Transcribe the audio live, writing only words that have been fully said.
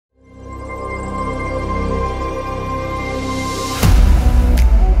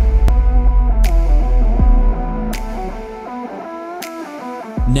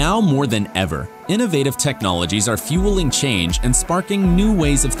Now more than ever, innovative technologies are fueling change and sparking new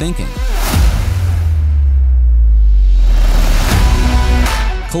ways of thinking.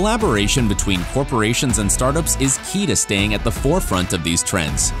 Collaboration between corporations and startups is key to staying at the forefront of these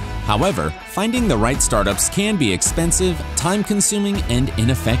trends. However, finding the right startups can be expensive, time-consuming, and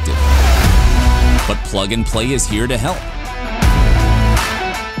ineffective. But Plug and Play is here to help.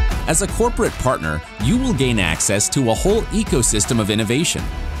 As a corporate partner, you will gain access to a whole ecosystem of innovation.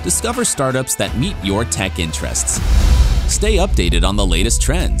 Discover startups that meet your tech interests. Stay updated on the latest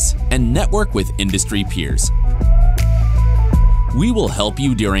trends and network with industry peers. We will help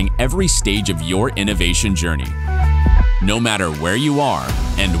you during every stage of your innovation journey, no matter where you are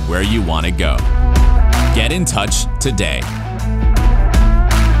and where you want to go. Get in touch today.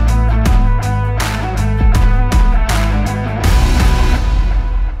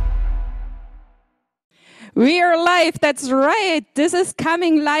 We are live, that's right. This is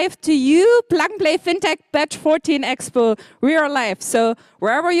coming live to you, Plug and Play Fintech Batch 14 Expo. We are live, so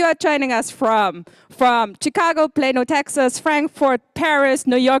wherever you are joining us from Chicago, Plano, Texas, Frankfurt, Paris,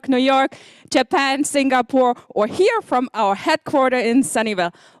 New York, Japan, Singapore, or here from our headquarters in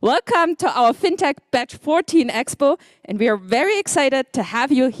Sunnyvale. Welcome to our Fintech Batch 14 Expo, and we are very excited to have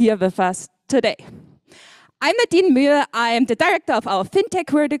you here with us today. I'm Nadine Mühe, I am the director of our FinTech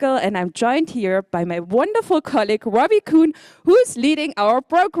vertical, and I'm joined here by my wonderful colleague, Robbie Kuhn, who's leading our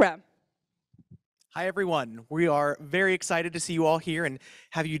program. Hi, everyone. We are very excited to see you all here and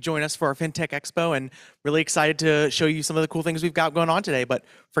have you join us for our FinTech Expo, and really excited to show you some of the cool things we've got going on today. But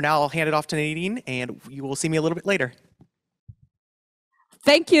for now, I'll hand it off to Nadine, and you will see me a little bit later.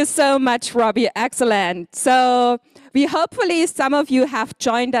 Thank you so much, Robbie. Excellent. So hopefully some of you have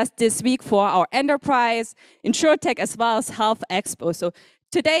joined us this week for our Enterprise, InsurTech, as well as Health Expo. So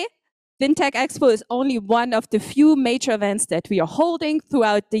today, FinTech Expo is only one of the few major events that we are holding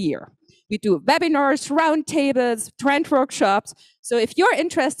throughout the year. We do webinars, roundtables, trend workshops. So if you're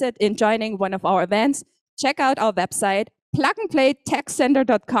interested in joining one of our events, check out our website,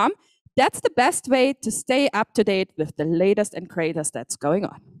 plugandplaytechcenter.com. That's the best way to stay up to date with the latest and greatest that's going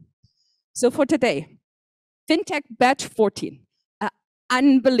on. So for today, FinTech Batch 14, an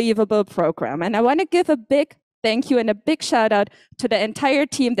unbelievable program. And I want to give a big thank you and a big shout out to the entire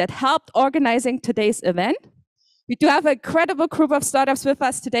team that helped organizing today's event. We do have an incredible group of startups with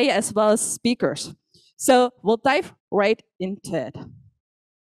us today, as well as speakers. So we'll dive right into it.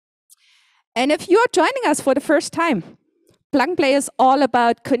 And if you're joining us for the first time, Plug and Play is all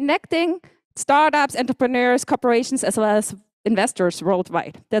about connecting startups, entrepreneurs, corporations, as well as investors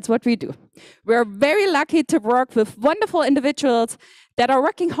worldwide. That's what we do. We're very lucky to work with wonderful individuals that are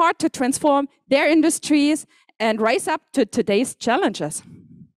working hard to transform their industries and rise up to today's challenges.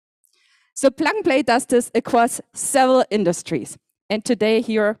 So Plug and Play does this across several industries. And today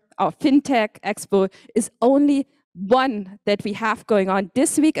here, our FinTech Expo is only one that we have going on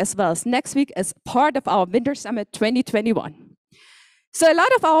this week as well as next week as part of our Winter Summit 2021. So a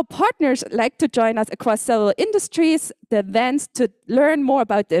lot of our partners like to join us across several industries, the events, to learn more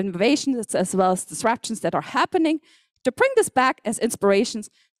about the innovations as well as disruptions that are happening, to bring this back as inspirations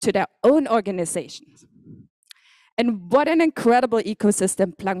to their own organizations. And what an incredible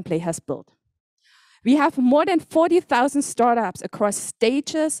ecosystem Plug and Play has built. We have more than 40,000 startups across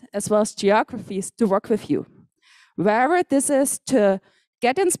stages as well as geographies to work with you. Wherever this is to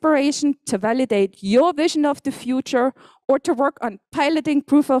get inspiration, to validate your vision of the future, or to work on piloting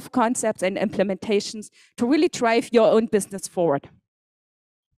proof of concepts and implementations to really drive your own business forward.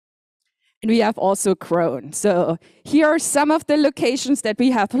 And we have also grown. So here are some of the locations that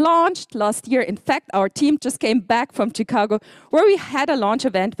we have launched last year. In fact, our team just came back from Chicago, where we had a launch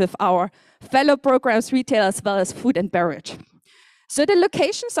event with our fellow programs, retail, as well as food and beverage. So the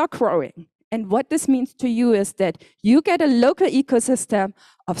locations are growing. And what this means to you is that you get a local ecosystem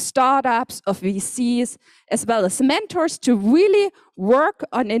of startups, of VCs, as well as mentors to really work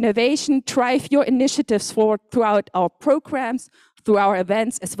on innovation, drive your initiatives forward throughout our programs, through our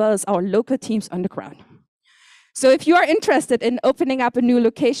events, as well as our local teams on the ground. So if you are interested in opening up a new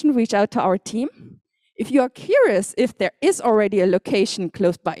location, reach out to our team. If you are curious if there is already a location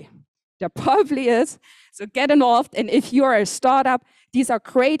close by, there probably is. So get involved. And if you are a startup, these are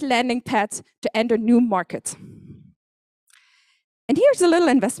great landing pads to enter new markets. And here's a little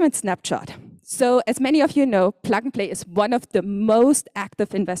investment snapshot. So as many of you know, Plug and Play is one of the most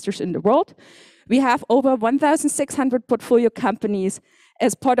active investors in the world. We have over 1,600 portfolio companies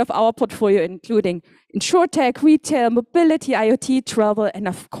as part of our portfolio, including InsurTech, retail, mobility, IoT, travel, and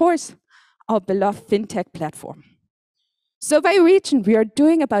of course, our beloved FinTech platform. So by region, we are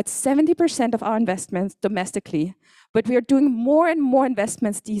doing about 70% of our investments domestically, but we are doing more and more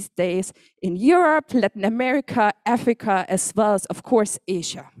investments these days in Europe, Latin America, Africa, as well as, of course,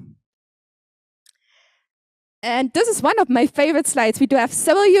 Asia. And this is one of my favorite slides. We do have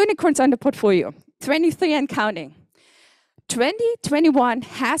several unicorns on the portfolio, 23 and counting. 2021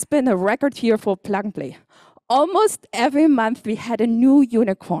 has been a record year for Plug and Play. Almost every month we had a new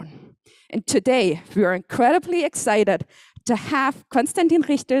unicorn. And today we are incredibly excited to have Konstantin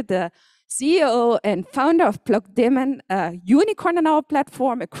Richter, the CEO and founder of Blockdaemon, a unicorn on our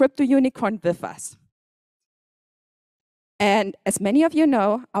platform, a crypto unicorn with us. And as many of you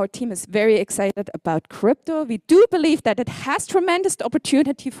know, our team is very excited about crypto. We do believe that it has tremendous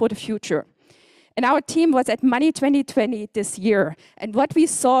opportunity for the future. And our team was at Money 2020 this year. And what we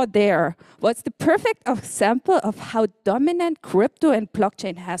saw there was the perfect example of how dominant crypto and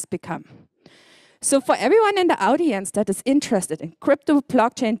blockchain has become. So for everyone in the audience that is interested in crypto,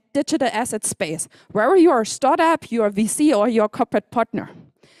 blockchain, digital asset space, whether you're a startup, you're a VC, or you're a corporate partner,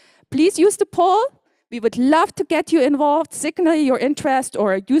 please use the poll. We would love to get you involved, signal your interest,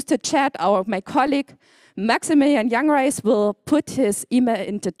 or use the chat. My colleague, Maximilian Youngreis, will put his email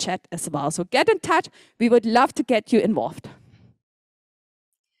in the chat as well. So get in touch. We would love to get you involved.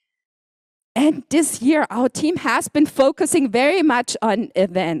 And this year, our team has been focusing very much on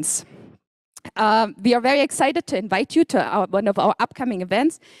events. We are very excited to invite you to one of our upcoming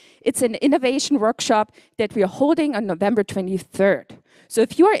events. It's an innovation workshop that we are holding on November 23rd. So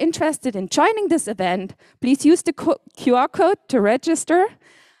if you are interested in joining this event, please use the QR code to register.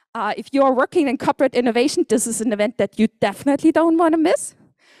 If you are working in corporate innovation, this is an event that you definitely don't want to miss.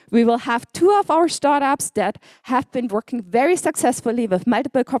 We will have 2 of our startups that have been working very successfully with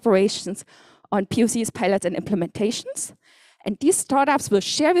multiple corporations on POCs, pilots, and implementations. And these startups will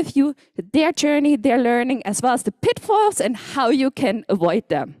share with you their journey, their learning, as well as the pitfalls and how you can avoid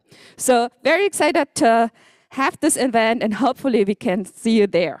them. So very excited to have this event, and hopefully we can see you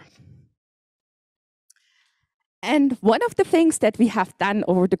there. And one of the things that we have done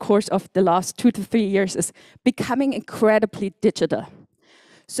over the course of the last 2 to 3 years is becoming incredibly digital.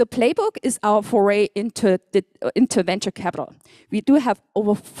 So Playbook is our foray into venture capital. We do have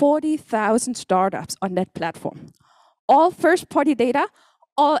over 40,000 startups on that platform. All first-party data,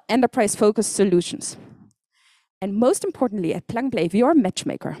 all enterprise-focused solutions. And most importantly, at Plug and Play, we are a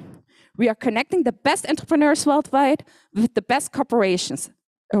matchmaker. We are connecting the best entrepreneurs worldwide with the best corporations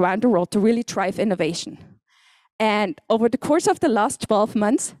around the world to really drive innovation. And over the course of the last 12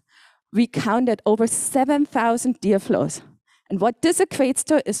 months, we counted over 7,000 deal flows. And what this equates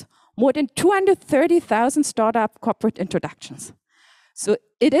to is more than 230,000 startup corporate introductions. So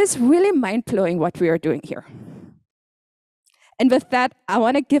it is really mind-blowing what we are doing here. And with that, I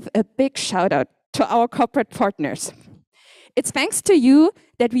want to give a big shout out to our corporate partners. It's thanks to you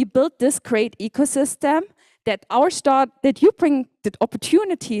that we built this great ecosystem, that you bring the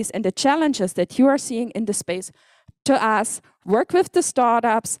opportunities and the challenges that you are seeing in the space to us, work with the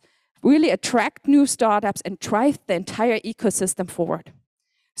startups, really attract new startups, and drive the entire ecosystem forward.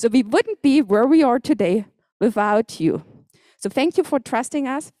 So we wouldn't be where we are today without you. So thank you for trusting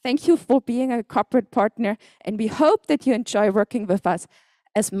us. Thank you for being a corporate partner. And we hope that you enjoy working with us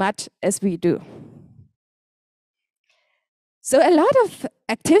as much as we do. So a lot of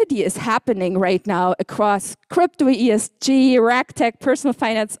activity is happening right now across crypto, ESG, RegTech, personal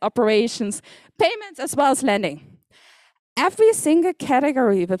finance operations, payments, as well as lending. Every single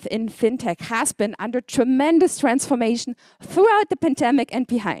category within FinTech has been under tremendous transformation throughout the pandemic and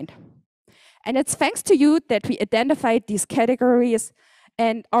behind. And it's thanks to you that we identified these categories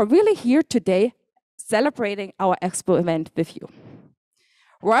and are really here today celebrating our Expo event with you.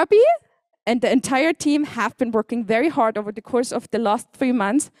 Robbie and the entire team have been working very hard over the course of the last 3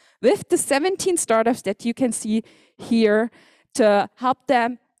 months with the 17 startups that you can see here to help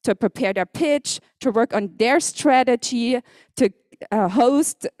them to prepare their pitch, to work on their strategy, to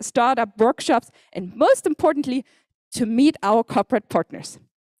host startup workshops, and most importantly, to meet our corporate partners.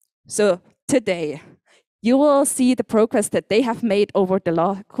 So today, you will see the progress that they have made over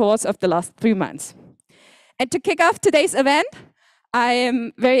the course of the last 3 months. And to kick off today's event, I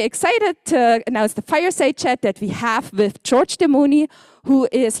am very excited to announce the Fireside chat that we have with George Demoni, who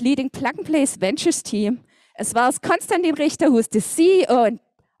is leading Plug and Play's ventures team, as well as Konstantin Richter, who is the CEO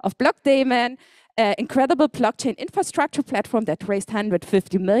of Blockdaemon, an incredible blockchain infrastructure platform that raised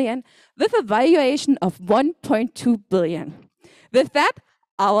 150 million with a valuation of 1.2 billion. With that,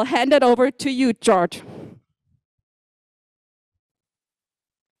 I will hand it over to you, George.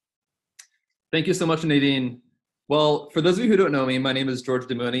 Thank you so much, Nadine. Well, for those of you who don't know me, my name is George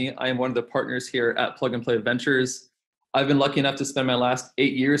Demoni. I am one of the partners here at Plug and Play Ventures. I've been lucky enough to spend my last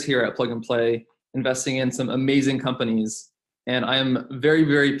 8 years here at Plug and Play, investing in some amazing companies. And I am very,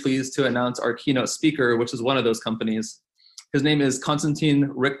 very pleased to announce our keynote speaker, which is one of those companies. His name is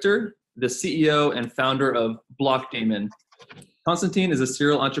Konstantin Richter, the CEO and founder of Blockdaemon. Konstantin is a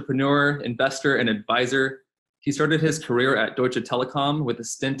serial entrepreneur, investor, and advisor. He started his career at Deutsche Telekom with a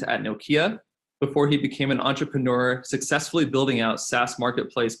stint at Nokia before he became an entrepreneur, successfully building out SaaS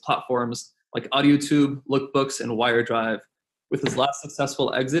marketplace platforms like AudioTube, Lookbooks, and WireDrive, with his last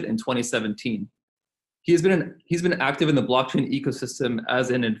successful exit in 2017. He's been active in the blockchain ecosystem as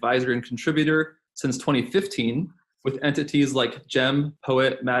an advisor and contributor since 2015, with entities like Gem,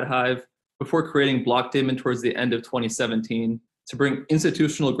 Poet, MadHive, before creating Blockdaemon towards the end of 2017 to bring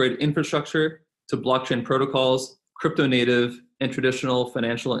institutional-grade infrastructure to blockchain protocols, crypto native, and traditional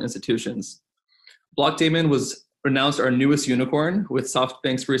financial institutions. Blockdaemon was announced our newest unicorn with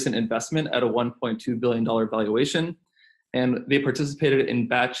SoftBank's recent investment at a $1.2 billion valuation. And they participated in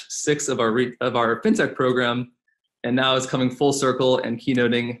batch 6 of our Fintech program, and now is coming full circle and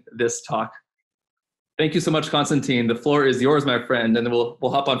keynoting this talk. Thank you so much, Konstantin. The floor is yours, my friend, and then we'll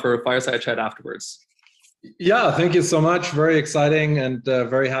hop on for a fireside chat afterwards. Yeah, thank you so much. Very exciting and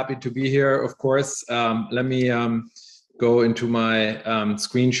very happy to be here, of course. Let me go into my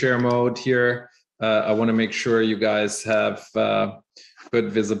screen share mode here. I want to make sure you guys have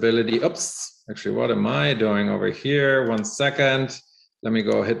good visibility. Oops. Actually, what am I doing over here? 1 second. Let me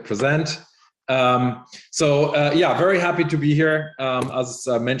go hit present. Yeah, very happy to be here. As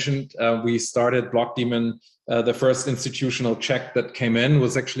mentioned, we started Blockdaemon. The first institutional check that came in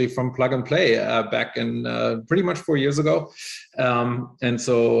was actually from Plug and Play back in pretty much 4 years ago. I'm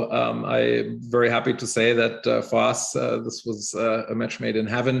very happy to say that for us, this was a match made in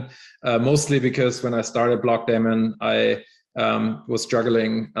heaven, mostly because when I started Blockdaemon, I was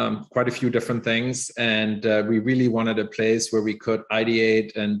juggling quite a few different things, and we really wanted a place where we could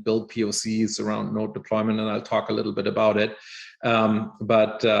ideate and build POCs around node deployment, and I'll talk a little bit about it.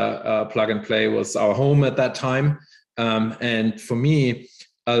 Plug and Play was our home at that time, and for me,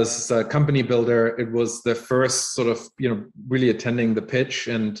 as a company builder, it was the first sort of really attending the pitch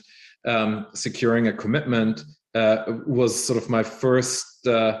and securing a commitment was sort of my first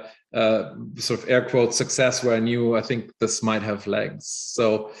sort of air quote success, where I think this might have legs.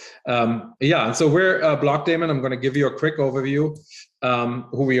 So yeah, so we're Blockdaemon. I'm going to give you a quick overview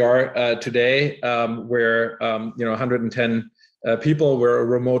who we are today. We're 110 people. We're a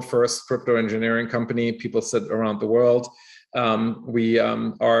remote first crypto engineering company. People sit around the world. We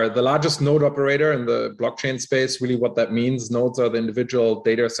are the largest node operator in the blockchain space. Really what that means, nodes are the individual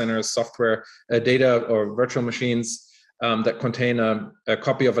data centers, software, data or virtual machines that contain a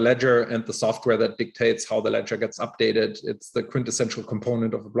copy of a ledger and the software that dictates how the ledger gets updated. It's the quintessential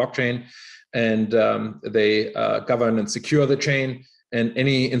component of a blockchain, and they govern and secure the chain. And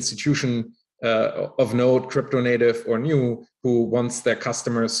any institution of node, crypto native or new, who wants their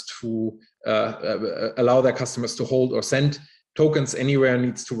customers to allow their customers to hold or send tokens anywhere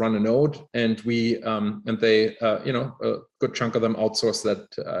needs to run a node, and they a good chunk of them outsource that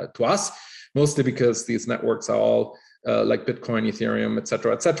to us, mostly because these networks are all like Bitcoin, Ethereum, et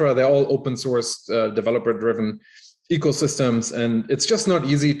cetera, they're all open source, developer-driven ecosystems, and it's just not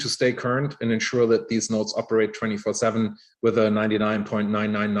easy to stay current and ensure that these nodes operate 24/7 with a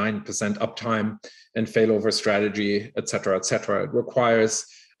 99.999% uptime and failover strategy, et cetera. It requires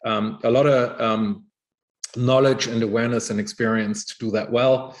a lot of knowledge and awareness and experience to do that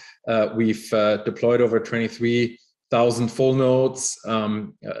well. We've deployed over 23,000 full nodes.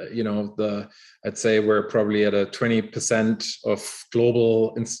 I'd say we're probably at a 20% of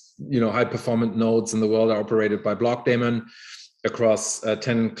global, high performant nodes in the world are operated by Blockdaemon across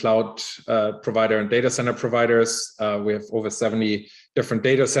 10 cloud provider and data center providers. We have over 70 different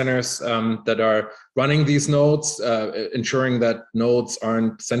data centers that are running these nodes. Ensuring that nodes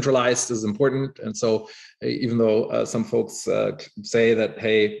aren't centralized is important. And so even though some folks say that,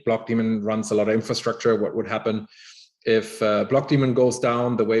 hey, Blockdaemon runs a lot of infrastructure, what would happen if Blockdaemon goes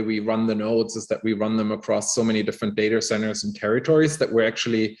down? The way we run the nodes is that we run them across so many different data centers and territories that we're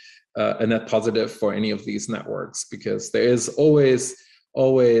actually a net positive for any of these networks, because there is always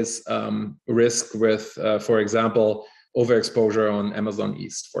risk with, for example, overexposure on Amazon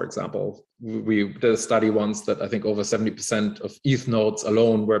East, for example. We did a study once that I think over 70% of ETH nodes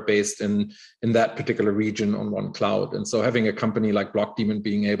alone were based in that particular region on one cloud. And so having a company like Blockdaemon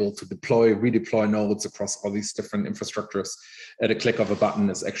being able to redeploy nodes across all these different infrastructures at a click of a button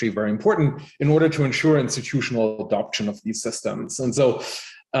is actually very important in order to ensure institutional adoption of these systems. And so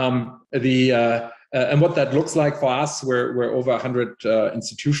and what that looks like for us, we're over 100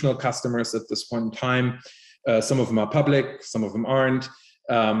 institutional customers at this point in time. Some of them are public, some of them aren't.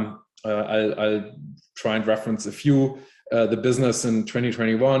 I'll try and reference a few. The business in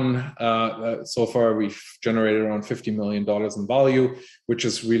 2021, so far we've generated around $50 million in value, which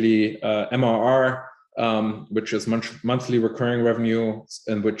is really MRR, which is monthly recurring revenue,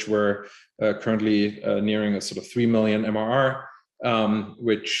 in which we're currently nearing a sort of 3 million MRR,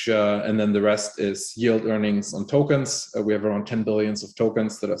 and then the rest is yield earnings on tokens. We have around 10 billions of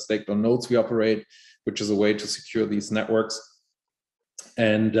tokens that are staked on nodes we operate, which is a way to secure these networks.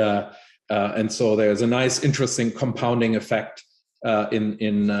 And so there's a nice, interesting compounding effect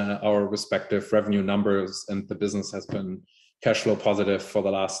in our respective revenue numbers, and the business has been cash flow positive for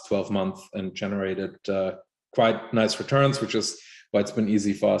the last 12 months and generated quite nice returns, which is why it's been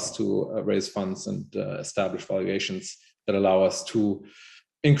easy for us to raise funds and establish valuations that allow us to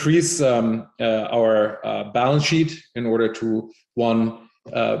increase our balance sheet in order to, one,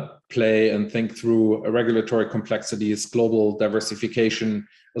 play and think through regulatory complexities, global diversification,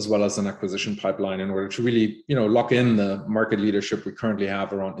 as well as an acquisition pipeline in order to really, lock in the market leadership we currently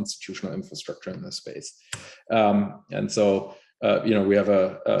have around institutional infrastructure in this space. And so, we have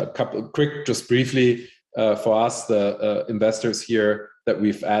a couple quick, just briefly, for us, the investors here that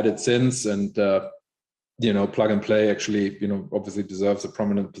we've added since, and Plug and Play actually, obviously deserves a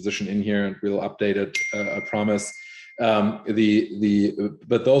prominent position in here, and we'll update it, I promise.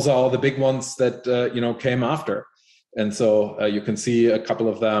 But those are all the big ones that came after, and so you can see a couple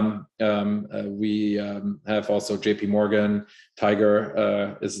of them. We have also JP Morgan,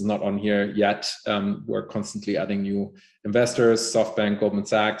 Tiger is not on here yet. We're constantly adding new investors. SoftBank, Goldman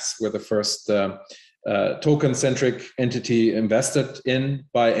Sachs were the first token-centric entity invested in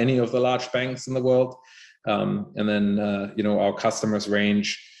by any of the large banks in the world, and then our customers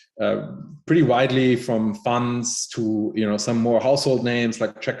range pretty widely from funds to some more household names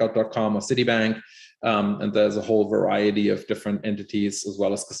like Checkout.com or Citibank, and there's a whole variety of different entities as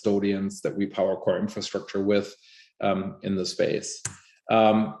well as custodians that we power core infrastructure with in the space.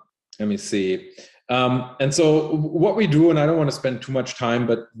 Let me see. And so what we do, and I don't want to spend too much time,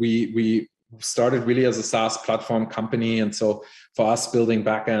 but we started really as a SaaS platform company, and so for us, building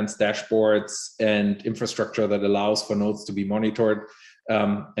backends, dashboards, and infrastructure that allows for nodes to be monitored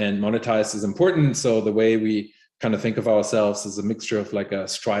and monetized is important. So the way we kind of think of ourselves is a mixture of like a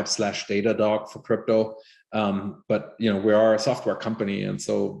Stripe/Datadog for crypto, but we are a software company, and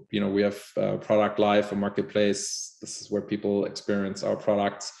so we have a product live, a marketplace. This is where people experience our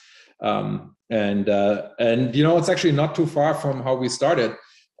products, and it's actually not too far from how we started.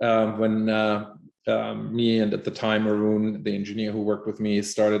 When me and at the time Arun, the engineer who worked with me,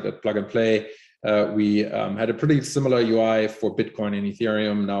 started at Plug and Play, we had a pretty similar UI for Bitcoin and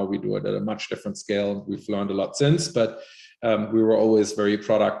Ethereum. Now we do it at a much different scale. We've learned a lot since, but we were always very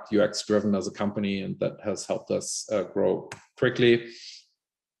product UX driven as a company, and that has helped us grow quickly.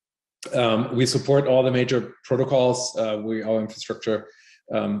 We support all the major protocols. Our infrastructure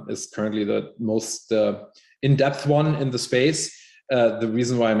is currently the most in-depth one in the space. The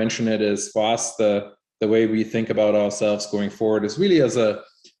reason why I mention it is, for us, the way we think about ourselves going forward is really as a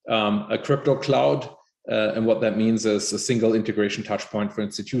crypto cloud, and what that means is a single integration touch point for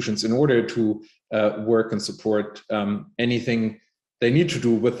institutions in order to work and support anything they need to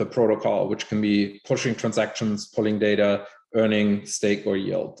do with the protocol, which can be pushing transactions, pulling data, earning stake or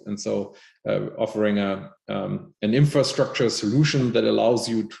yield. And so offering an infrastructure solution that allows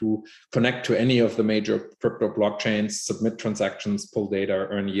you to connect to any of the major crypto blockchains, submit transactions, pull data,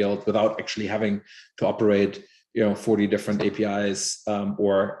 earn yield without actually having to operate 40 different APIs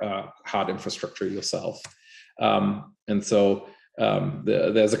or hard infrastructure yourself. And so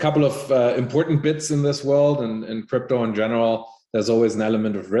there's a couple of important bits in this world, and in crypto in general, there's always an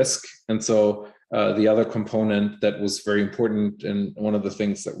element of risk. And so the other component that was very important, and one of the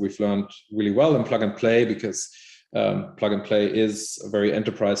things that we've learned really well in Plug and Play, because Plug and Play is very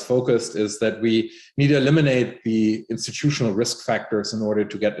enterprise focused, is that we need to eliminate the institutional risk factors in order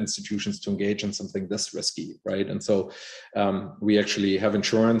to get institutions to engage in something this risky, right? And so we actually have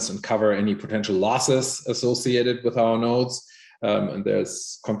insurance and cover any potential losses associated with our nodes. And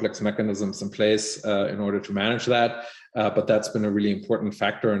there's complex mechanisms in place in order to manage that. But that's been a really important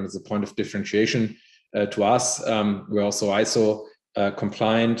factor and is a point of differentiation to us. We're also ISO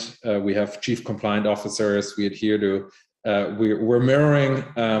compliant. We have chief compliant officers. We adhere to, we're mirroring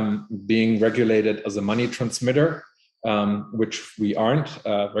being regulated as a money transmitter, which we aren't.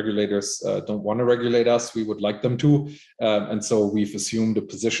 Regulators don't want to regulate us. We would like them to. And so we've assumed a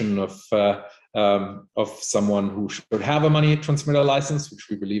position of someone who should have a money transmitter license, which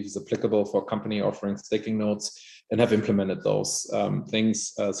we believe is applicable for a company offering staking nodes have implemented those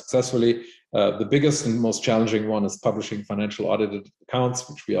things successfully. The biggest and most challenging one is publishing financial audited accounts,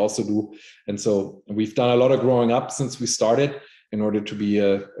 which we also do. And so we've done a lot of growing up since we started in order to be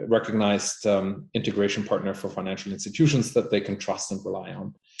a recognized integration partner for financial institutions that they can trust and rely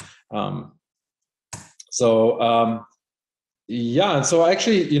on. Yeah, and so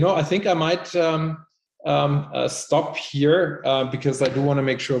actually, I think I might stop here because I do want to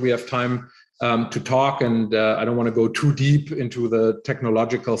make sure we have time to talk, and I don't want to go too deep into the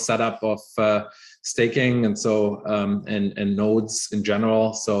technological setup of staking and so and nodes in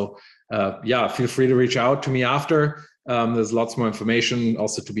general. So yeah, feel free to reach out to me after. There's lots more information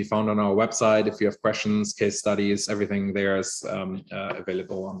also to be found on our website. If you have questions, case studies, everything there is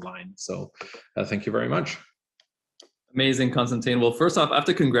available online. So thank you very much. Amazing, Konstantin. Well, first off, I have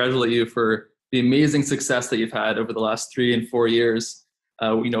to congratulate you for the amazing success that you've had over the last 3 and 4 years.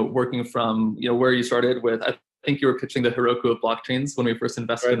 Working from where you started with, I think you were pitching the Heroku of blockchains when we first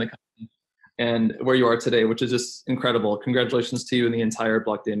invested in the company, and where you are today, which is just incredible. Congratulations to you and the entire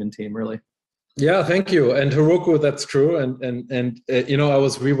Blockdaemon team, really. Yeah, thank you. And Heroku, that's true. And I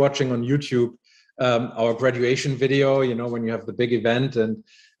was rewatching on YouTube our graduation video. When you have the big event, and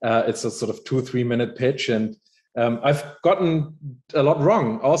it's a sort of 2-3 minute pitch, and I've gotten a lot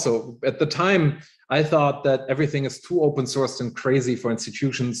wrong. Also, at the time, I thought that everything is too open sourced and crazy for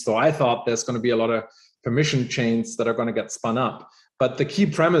institutions. So I thought there's going to be a lot of permission chains that are going to get spun up. But the key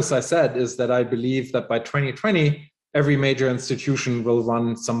premise I said is that I believe that by 2020, every major institution will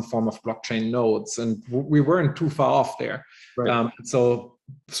run some form of blockchain nodes. And we weren't too far off there. Right. So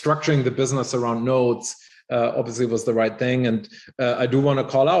structuring the business around nodes obviously was the right thing. And I do want to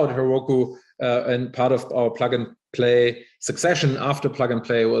call out Heroku, and part of our plug and play succession after plug and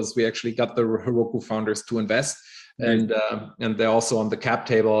play was we actually got the Heroku founders to invest, and they're also on the cap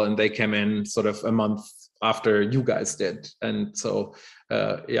table, and they came in sort of a month after you guys did. And so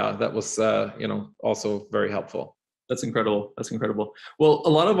yeah, that was also very helpful. That's incredible. That's incredible. Well, a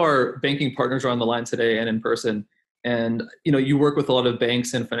lot of our banking partners are on the line today and in person, and you work with a lot of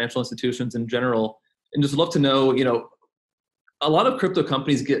banks and financial institutions in general, and just love to know, a lot of crypto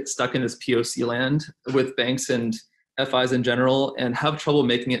companies get stuck in this POC land with banks and FIs in general and have trouble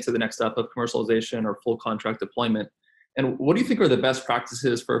making it to the next step of commercialization or full contract deployment. And what do you think are the best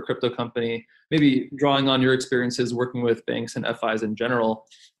practices for a crypto company, maybe drawing on your experiences working with banks and FIs in general,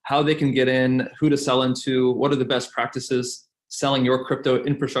 how they can get in, who to sell into, what are the best practices selling your crypto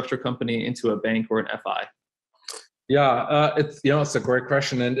infrastructure company into a bank or an FI? Yeah, it's a great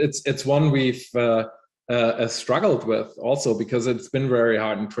question, and it's one we've struggled with also because it's been very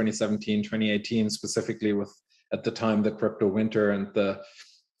hard in 2017, 2018, specifically with, at the time, the crypto winter and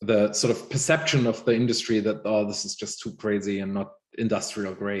the sort of perception of the industry that, oh, this is just too crazy and not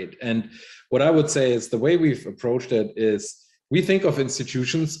industrial grade. And what I would say is the way we've approached it is we think of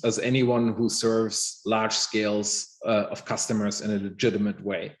institutions as anyone who serves large scales of customers in a legitimate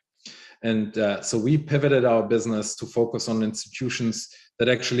way. And so we pivoted our business to focus on institutions that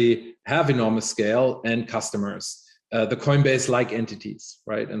actually have enormous scale and customers, the Coinbase-like entities,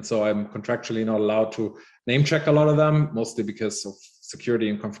 right? And so I'm contractually not allowed to name check a lot of them, mostly because of security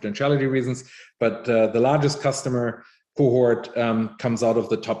and confidentiality reasons. But the largest customer cohort comes out of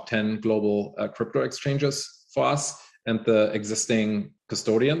the top 10 global crypto exchanges for us and the existing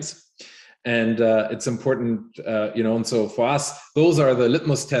custodians. And it's important, and so for us, those are the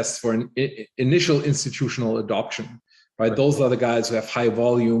litmus tests for an initial institutional adoption. Right? Those are the guys who have high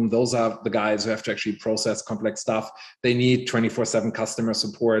volume. Those are the guys who have to actually process complex stuff. They need 24/7 customer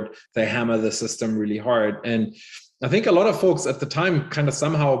support. They hammer the system really hard. And I think a lot of folks at the time kind of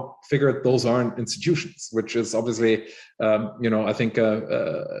somehow figured those aren't institutions, which is obviously, I think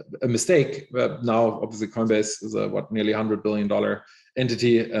a mistake. Now, obviously, Coinbase is a nearly $100 billion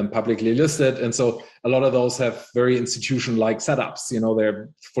entity and publicly listed. And so a lot of those have very institution-like setups. They're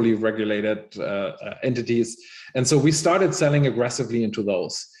fully regulated entities. And so we started selling aggressively into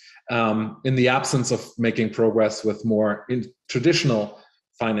those in the absence of making progress with more traditional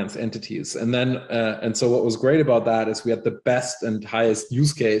finance entities. And then, and so what was great about that is we had the best and highest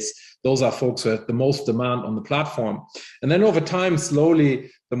use case. Those are folks who had the most demand on the platform. And then over time,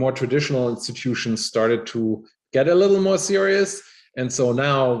 slowly, the more traditional institutions started to get a little more serious. And so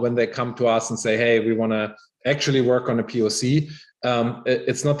now when they come to us and say, hey, we want to actually work on a POC,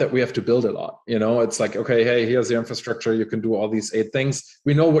 it's not that we have to build a lot. It's like, okay, hey, here's the infrastructure. You can do all these 8 things.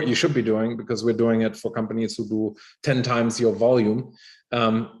 We know what you should be doing because we're doing it for companies who do 10 times your volume.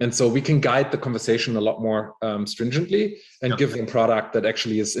 And so we can guide the conversation a lot more stringently and give them product that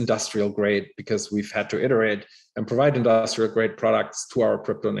actually is industrial grade, because we've had to iterate and provide industrial grade products to our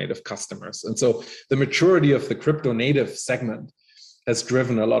crypto native customers. And so the maturity of the crypto native segment has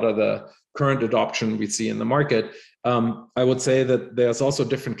driven a lot of the current adoption we see in the market. I would say that there's also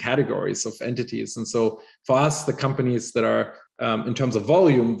different categories of entities. And so for us, the companies that are in terms of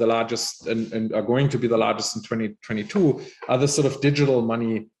volume, the largest and are going to be the largest in 2022 are the sort of digital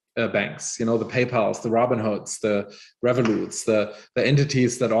money banks, the PayPals, the Robinhoods, the Revoluts, the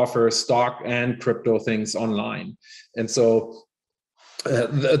entities that offer stock and crypto things online. And so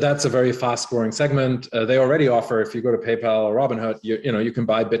that's a very fast growing segment. They already offer, if you go to PayPal or Robinhood, you can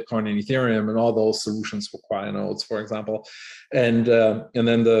buy Bitcoin and Ethereum, and all those solutions require nodes, for example. And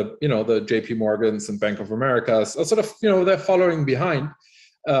then the JP Morgans and Bank of America are sort of, they're following behind.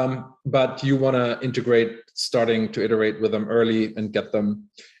 But you want to integrate, starting to iterate with them early and get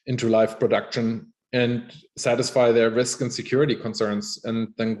them into live production and satisfy their risk and security concerns, and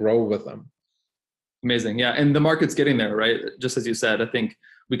then grow with them. Amazing. Yeah. And the market's getting there, right? Just as you said, I think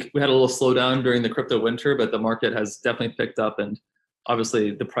we had a little slowdown during the crypto winter, but the market has definitely picked up. And obviously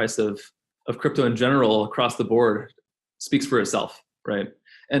the price of crypto in general across the board speaks for itself, right?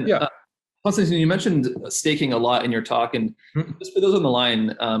 And Konstantin, you mentioned staking a lot in your talk. And just for those on the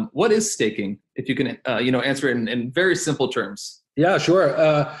line, what is staking? If you can, answer it in very simple terms. Yeah,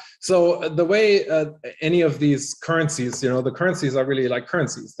 sure. So the way any of these currencies, the currencies are really like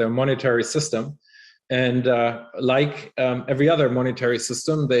currencies. They're a monetary system. And like every other monetary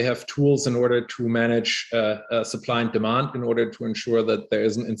system, they have tools in order to manage supply and demand, in order to ensure that there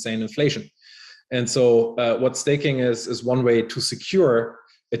isn't insane inflation. And so what staking is one way to secure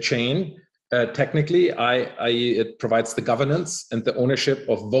a chain. Technically, i.e. it provides the governance and the ownership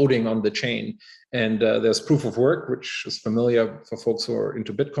of voting on the chain. And there's proof of work, which is familiar for folks who are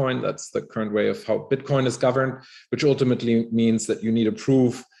into Bitcoin. That's the current way of how Bitcoin is governed, which ultimately means that you need to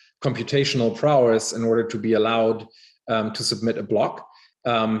prove computational prowess in order to be allowed to submit a block.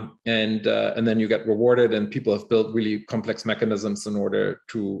 And then you get rewarded, and people have built really complex mechanisms in order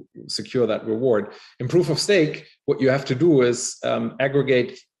to secure that reward. In proof of stake, what you have to do is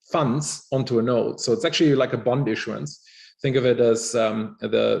aggregate funds onto a node. So it's actually like a bond issuance. Think of it as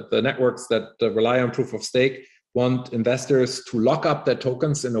the networks that rely on proof of stake want investors to lock up their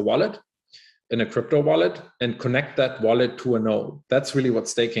tokens in a wallet, in a crypto wallet, and connect that wallet to a node. That's really what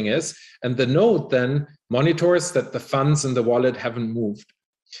staking is. And the node then monitors that the funds in the wallet haven't moved.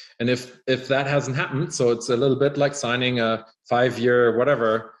 And if that hasn't happened, so it's a little bit like signing a 5-year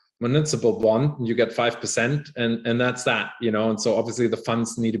whatever municipal bond, you get 5%, and that's that, and so obviously the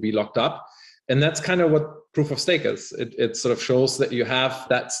funds need to be locked up. And that's kind of what proof of stake is. It sort of shows that you have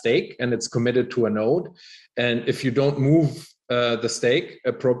that stake and it's committed to a node. And if you don't move the stake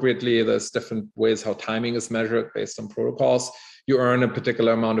appropriately, there's different ways how timing is measured based on protocols, you earn a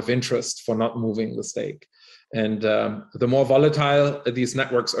particular amount of interest for not moving the stake. And the more volatile these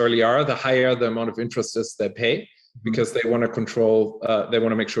networks early are, the higher the amount of interest is they pay, because they want to control, they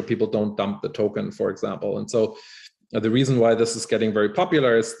want to make sure people don't dump the token, for example. And so the reason why this is getting very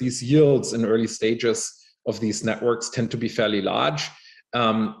popular is these yields in early stages of these networks tend to be fairly large.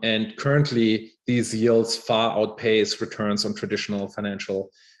 And currently, these yields far outpace returns on traditional financial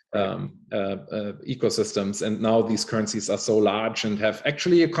ecosystems. And now these currencies are so large and have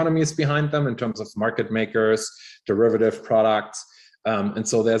actually economies behind them in terms of market makers, derivative products. And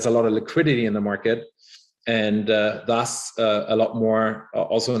so there's a lot of liquidity in the market. And thus, a lot more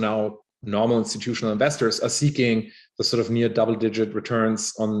also now normal institutional investors are seeking the sort of near double-digit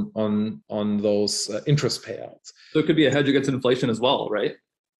returns on those interest payouts. So it could be a hedge against inflation as well, right?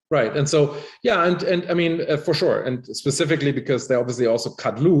 Right. And so, yeah, and I mean, for sure. And specifically because they obviously also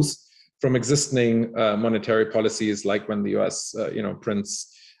cut loose from existing monetary policies, like when the US,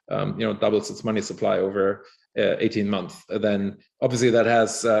 prints, doubles its money supply over 18 months, then obviously that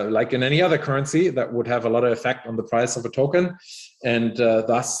has, like in any other currency, that would have a lot of effect on the price of a token. And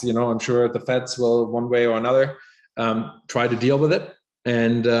thus, I'm sure the Feds will, one way or another, try to deal with it.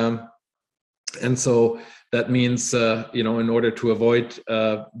 And so that means, in order to avoid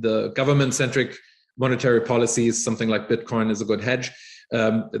the government-centric monetary policies, something like Bitcoin is a good hedge.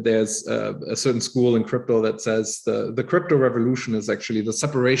 There's a certain school in crypto that says the crypto revolution is actually the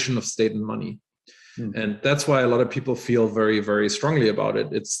separation of state and money. And that's why a lot of people feel very, very strongly about it.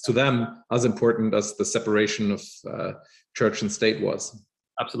 It's to them as important as the separation of church and state was.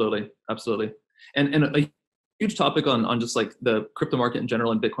 Absolutely. And a huge topic on just like the crypto market in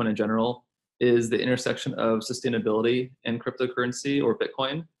general and Bitcoin in general is the intersection of sustainability and cryptocurrency or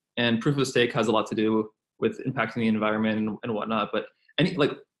Bitcoin. And proof of stake has a lot to do with impacting the environment and whatnot. But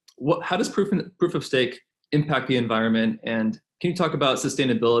how does proof of stake impact the environment? And can you talk about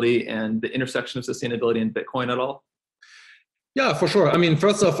sustainability and the intersection of sustainability and Bitcoin at all? Yeah, for sure. I mean,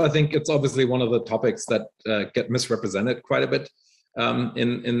 first off, I think it's obviously one of the topics that get misrepresented quite a bit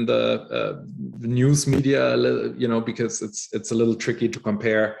in the news media, because it's a little tricky to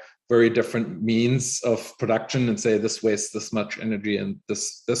compare very different means of production and say this wastes this much energy and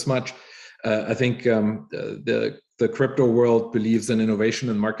this much. I think the crypto world believes in innovation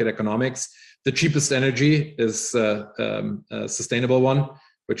and market economics. The cheapest energy is a sustainable one,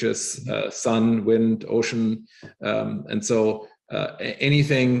 which is sun, wind, ocean. And so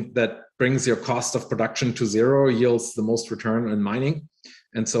anything that brings your cost of production to zero yields the most return in mining.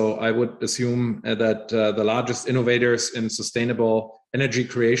 And so I would assume that the largest innovators in sustainable energy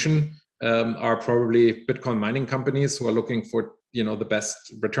creation are probably Bitcoin mining companies who are looking for the best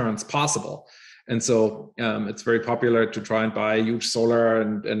returns possible. And so it's very popular to try and buy huge solar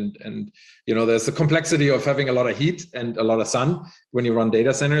and there's the complexity of having a lot of heat and a lot of sun when you run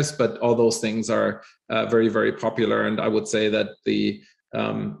data centers, but all those things are very, very popular. And I would say that the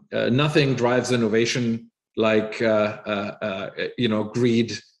nothing drives innovation like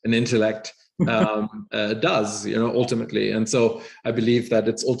greed and intellect does, ultimately. And so I believe that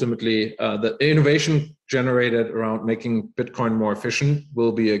it's ultimately the innovation generated around making Bitcoin more efficient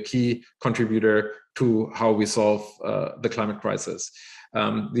will be a key contributor to how we solve the climate crisis.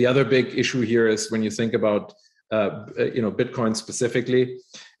 The other big issue here is when you think about Bitcoin specifically,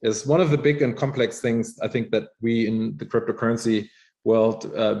 is one of the big and complex things I think that we in the cryptocurrency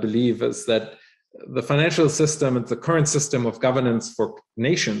world believe is that the financial system and the current system of governance for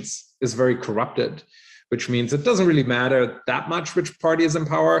nations is very corrupted, which means it doesn't really matter that much which party is in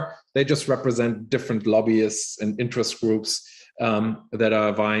power. They just represent different lobbyists and interest groups that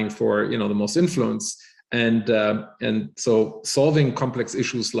are vying for the most influence. And so solving complex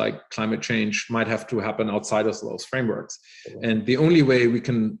issues like climate change might have to happen outside of those frameworks. And the only way we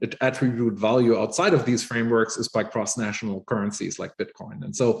can attribute value outside of these frameworks is by cross-national currencies like Bitcoin.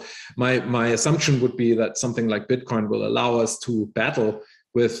 And so my assumption would be that something like Bitcoin will allow us to battle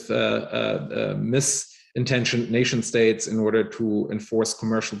with misintentioned nation states in order to enforce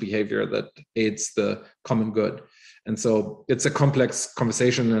commercial behavior that aids the common good. And so it's a complex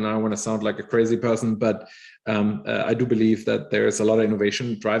conversation, and I don't want to sound like a crazy person, but I do believe that there is a lot of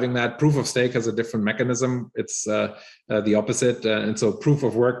innovation driving that. Proof of stake has a different mechanism. It's the opposite. And so proof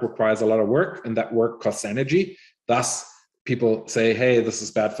of work requires a lot of work, and that work costs energy. Thus, people say, hey, this is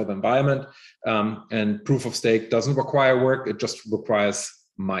bad for the environment. And proof of stake doesn't require work. It just requires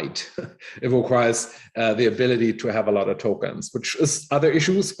might. It requires the ability to have a lot of tokens, which is other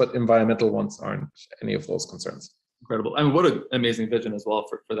issues, but environmental ones aren't any of those concerns. Incredible. I mean, what an amazing vision as well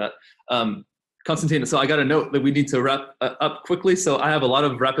for that. Konstantin, so I got a note that we need to wrap up quickly. So I have a lot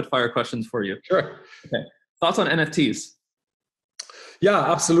of rapid fire questions for you. Sure. Okay. Thoughts on NFTs?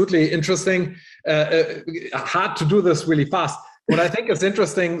 Yeah, absolutely. Interesting. Hard to do this really fast. What I think is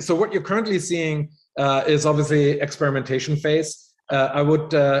interesting, so what you're currently seeing is obviously experimentation phase.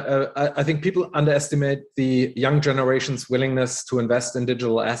 I think people underestimate the young generation's willingness to invest in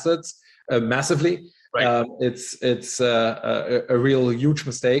digital assets massively. Right. It's a real huge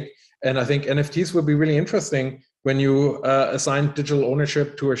mistake. And I think NFTs will be really interesting when you assign digital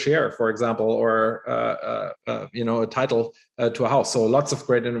ownership to a share, for example, or a title to a house. So lots of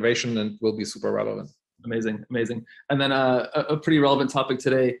great innovation and will be super relevant. Amazing, amazing. And then a pretty relevant topic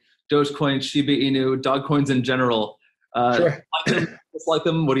today: Dogecoin, Shiba Inu, dog coins in general. Sure. Like them, dislike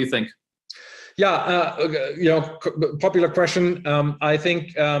them? What do you think? Yeah, popular question. I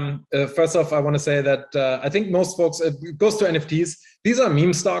think first off, I want to say that I think most folks, it goes to NFTs. These are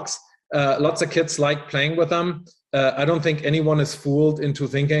meme stocks. Lots of kids like playing with them. I don't think anyone is fooled into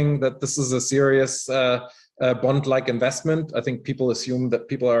thinking that this is a serious bond-like investment. I think people assume that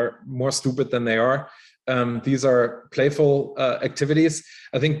people are more stupid than they are. These are playful activities.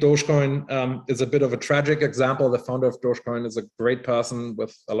 I think Dogecoin is a bit of a tragic example. The founder of Dogecoin is a great person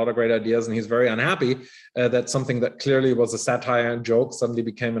with a lot of great ideas, and he's very unhappy that something that clearly was a satire and joke suddenly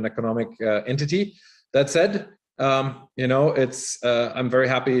became an economic entity. That said, I'm very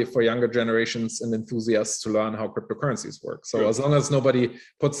happy for younger generations and enthusiasts to learn how cryptocurrencies work. So as long as nobody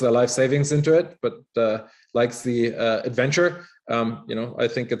puts their life savings into it, but likes the adventure, I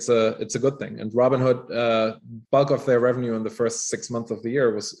think it's a good thing. And Robinhood, bulk of their revenue in the first 6 months of the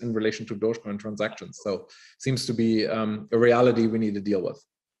year was in relation to Dogecoin transactions. So seems to be a reality we need to deal with.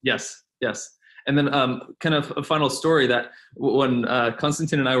 Yes, yes. And then kind of a final story that when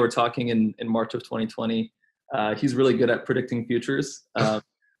Konstantin and I were talking in March of 2020, he's really good at predicting futures.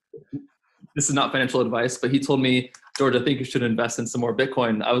 This is not financial advice, but he told me George, I think you should invest in some more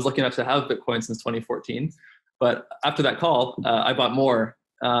Bitcoin. I was lucky enough to have Bitcoin since 2014. But after that call, I bought more.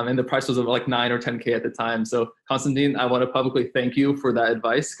 And the price was like 9 or 10K at the time. So Konstantin, I want to publicly thank you for that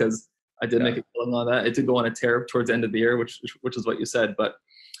advice, because I did make a killing on that. It did go on a tear towards the end of the year, which is what you said. But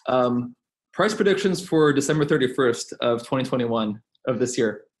price predictions for December 31st of 2021 of this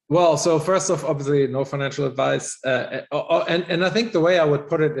year. Well, so first off, obviously, no financial advice. And I think the way I would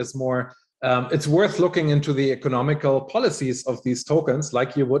put it is more, it's worth looking into the economical policies of these tokens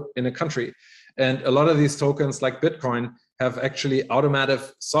like you would in a country. And a lot of these tokens, like Bitcoin, have actually automatic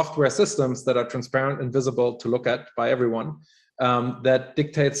software systems that are transparent and visible to look at by everyone, that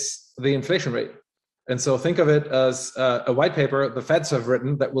dictates the inflation rate. And so think of it as a white paper the Feds have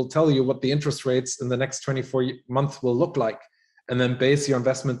written that will tell you what the interest rates in the next 24 months will look like, and then base your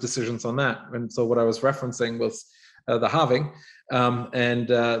investment decisions on that. And so what I was referencing was the halving, and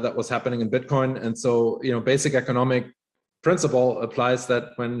that was happening in Bitcoin. And so, basic economic principle applies that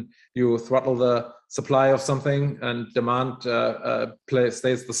when you throttle the supply of something and demand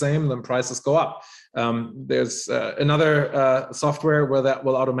stays the same, then prices go up. There's another software where that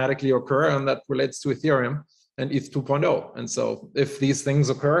will automatically occur, and that relates to Ethereum and ETH 2.0. And so if these things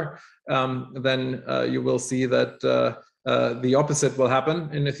occur, then you will see that the opposite will happen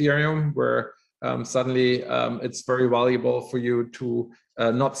in Ethereum, where suddenly it's very valuable for you to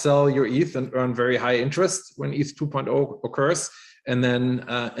not sell your ETH and earn very high interest when ETH 2.0 occurs. And then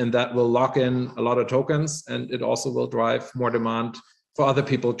and that will lock in a lot of tokens, and it also will drive more demand for other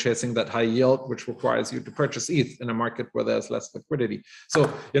people chasing that high yield, which requires you to purchase ETH in a market where there's less liquidity.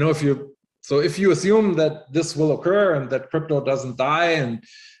 So, if you assume that this will occur and that crypto doesn't die and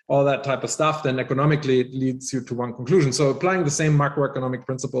all that type of stuff, then economically it leads you to one conclusion. So applying the same macroeconomic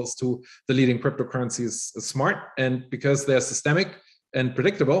principles to the leading cryptocurrencies is smart, and because they're systemic and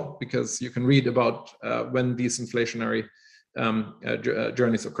predictable, because you can read about when these inflationary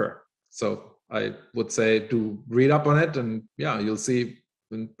journeys occur. So I would say do read up on it, and you'll see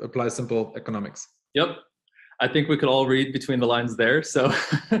and apply simple economics. Yep. I think we could all read between the lines there. So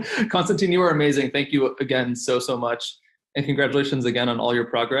Konstantin, you are amazing. Thank you again so much. And congratulations again on all your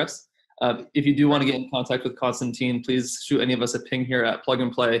progress. If you do want to get in contact with Konstantin, please shoot any of us a ping here at Plug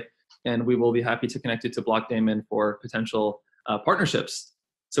and Play, and we will be happy to connect you to Blockdaemon for potential partnerships.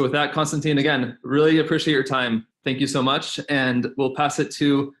 So with that, Konstantin, again, really appreciate your time. Thank you so much. And we'll pass it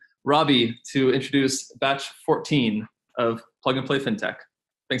to Robbie to introduce batch 14 of Plug and Play FinTech.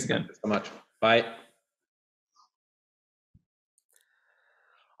 Thanks again. Thanks so much. Bye.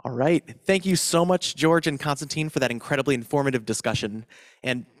 All right. Thank you so much, George and Konstantin, for that incredibly informative discussion.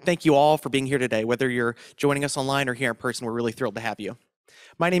 And thank you all for being here today. Whether you're joining us online or here in person, we're really thrilled to have you.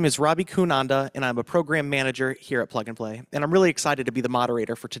 My name is Robbie Kunanda, and I'm a program manager here at Plug and Play. And I'm really excited to be the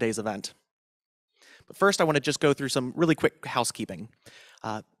moderator for today's event. But first, I want to just go through some really quick housekeeping.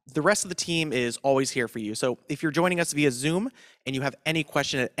 The rest of the team is always here for you. So if you're joining us via Zoom and you have any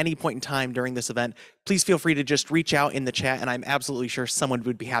question at any point in time during this event, please feel free to just reach out in the chat, and I'm absolutely sure someone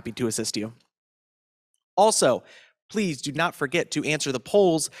would be happy to assist you. Also, please do not forget to answer the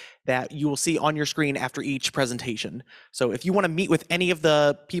polls that you will see on your screen after each presentation. So if you want to meet with any of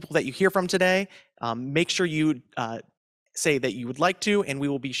the people that you hear from today, make sure you say that you would like to, and we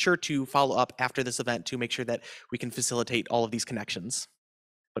will be sure to follow up after this event to make sure that we can facilitate all of these connections.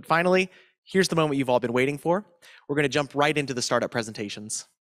 But finally, here's the moment you've all been waiting for. We're going to jump right into the startup presentations.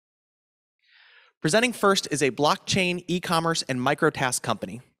 Presenting first is a blockchain, e-commerce, and microtask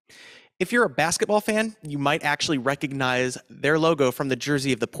company. If you're a basketball fan, you might actually recognize their logo from the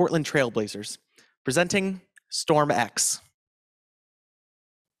jersey of the Portland Trail Blazers. Presenting StormX.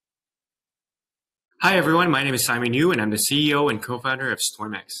 Hi everyone, my name is Simon Yu, and I'm the CEO and co-founder of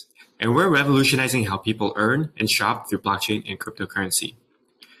StormX. And we're revolutionizing how people earn and shop through blockchain and cryptocurrency.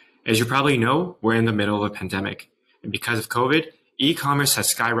 As you probably know, we're in the middle of a pandemic, and because of COVID, e-commerce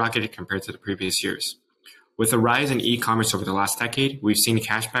has skyrocketed compared to the previous years. With the rise in e-commerce over the last decade, we've seen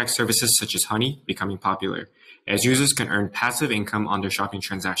cashback services such as Honey becoming popular, as users can earn passive income on their shopping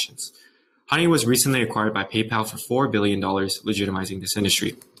transactions. Honey was recently acquired by PayPal for $4 billion, legitimizing this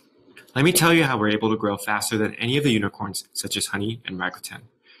industry. Let me tell you how we're able to grow faster than any of the unicorns, such as Honey and Rakuten.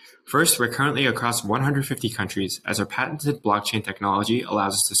 First, we're currently across 150 countries, as our patented blockchain technology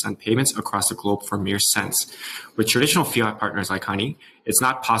allows us to send payments across the globe for mere cents. With traditional fiat partners like Honey, it's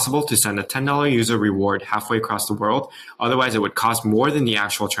not possible to send a $10 user reward halfway across the world, otherwise it would cost more than the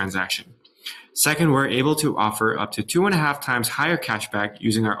actual transaction. Second, we're able to offer up to 2.5 times higher cashback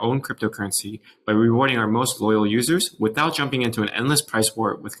using our own cryptocurrency by rewarding our most loyal users without jumping into an endless price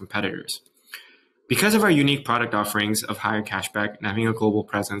war with competitors. Because of our unique product offerings of higher cashback and having a global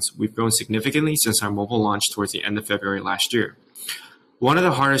presence, we've grown significantly since our mobile launch towards the end of February last year. One of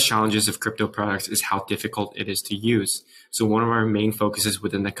the hardest challenges of crypto products is how difficult it is to use. So one of our main focuses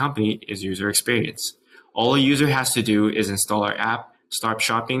within the company is user experience. All a user has to do is install our app, start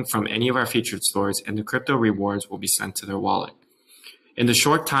shopping from any of our featured stores, and the crypto rewards will be sent to their wallet. In the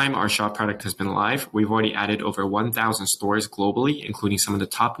short time our shop product has been live, we've already added over 1,000 stores globally, including some of the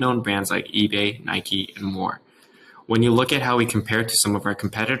top known brands like eBay, Nike, and more. When you look at how we compare to some of our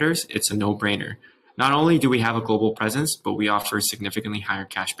competitors, it's a no-brainer. Not only do we have a global presence, but we offer significantly higher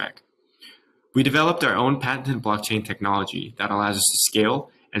cashback. We developed our own patented blockchain technology that allows us to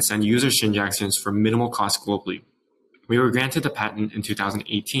scale and send user transactions for minimal cost globally. We were granted the patent in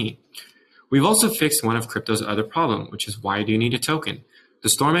 2018. We've also fixed one of crypto's other problems, which is why do you need a token? The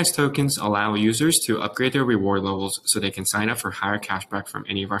StormX tokens allow users to upgrade their reward levels so they can sign up for higher cashback from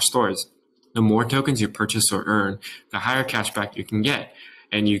any of our stores. The more tokens you purchase or earn, the higher cashback you can get,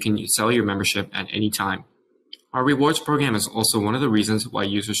 and you can sell your membership at any time. Our rewards program is also one of the reasons why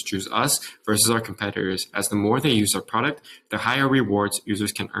users choose us versus our competitors, as the more they use our product, the higher rewards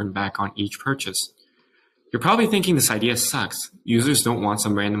users can earn back on each purchase. You're probably thinking this idea sucks. Users don't want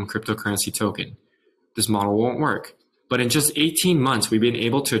some random cryptocurrency token. This model won't work. But in just 18 months, we've been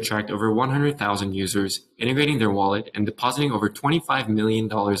able to attract over 100,000 users, integrating their wallet and depositing over $25 million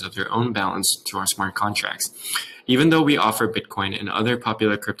of their own balance to our smart contracts. Even though we offer Bitcoin and other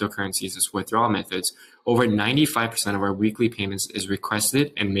popular cryptocurrencies as withdrawal methods, over 95% of our weekly payments is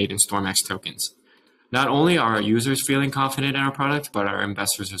requested and made in StormX tokens. Not only are our users feeling confident in our product, but our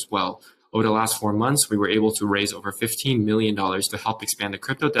investors as well. Over the last 4 months, we were able to raise over $15 million to help expand the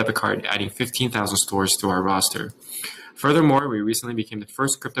crypto debit card, adding 15,000 stores to our roster. Furthermore, we recently became the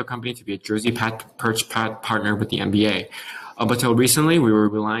first crypto company to be a jersey patch partner with the NBA. Up until recently, we were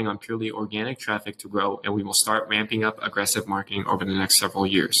relying on purely organic traffic to grow, and we will start ramping up aggressive marketing over the next several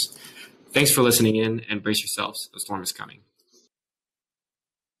years. Thanks for listening in, and brace yourselves, the storm is coming.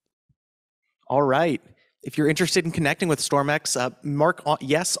 All right. If you're interested in connecting with StormX, mark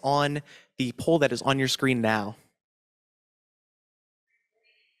yes on the poll that is on your screen now.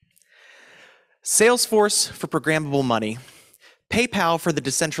 Salesforce for programmable money. PayPal for the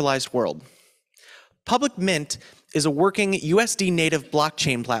decentralized world. Public Mint is a working USD native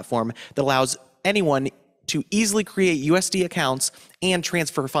blockchain platform that allows anyone to easily create USD accounts and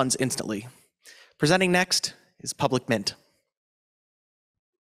transfer funds instantly. Presenting next is Public Mint.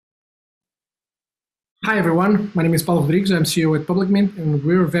 Hi everyone, my name is Paulo Rodrigues, I'm CEO at Public Mint, and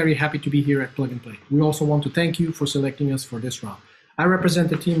we're very happy to be here at Plug and Play. We also want to thank you for selecting us for this round. I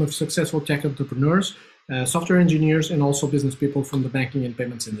represent a team of successful tech entrepreneurs, software engineers, and also business people from the banking and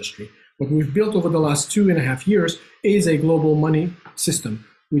payments industry. What we've built over the last 2.5 years is a global money system,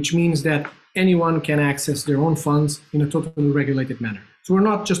 which means that anyone can access their own funds in a totally regulated manner. So we're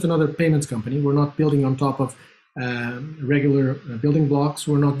not just another payments company, we're not building on top of regular building blocks.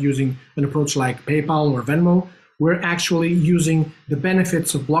 We're not using an approach like PayPal or Venmo. We're actually using the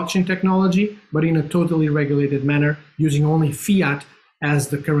benefits of blockchain technology, but in a totally regulated manner, using only fiat as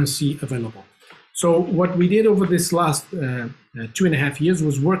the currency available. So what we did over this last 2.5 years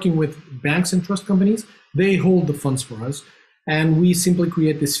was working with banks and trust companies. They hold the funds for us, and we simply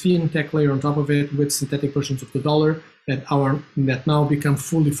create this fintech layer on top of it with synthetic versions of the dollar that now become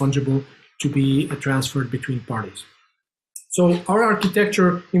fully fungible to be transferred between parties. So our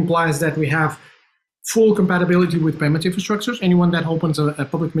architecture implies that we have full compatibility with payment infrastructures. Anyone that opens a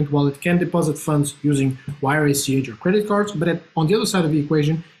Public Mint wallet can deposit funds using wire, ACH, or credit cards. But on the other side of the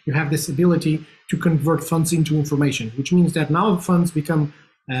equation, you have this ability to convert funds into information, which means that now the funds become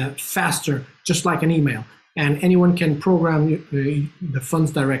faster, just like an email. And anyone can program the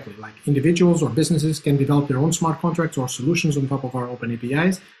funds directly, like individuals or businesses can develop their own smart contracts or solutions on top of our open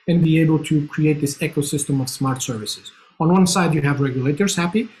APIs and be able to create this ecosystem of smart services. On one side, you have regulators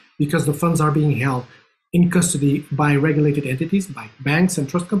happy because the funds are being held in custody by regulated entities, by banks and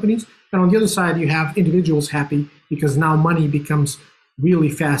trust companies. And on the other side, you have individuals happy because now money becomes really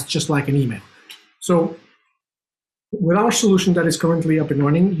fast, just like an email. So with our solution that is currently up and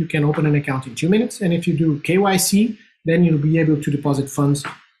running, you can open an account in 2 minutes. And if you do KYC, then you'll be able to deposit funds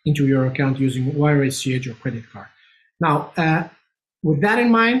into your account using wire, ACH, or credit card. Now, with that in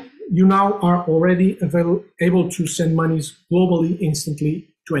mind, you now are already able to send monies globally, instantly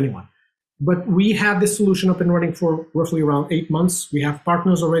to anyone. But we have this solution up and running for roughly around 8 months. We have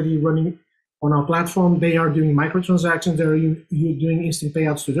partners already running on our platform. They are doing microtransactions. They're doing instant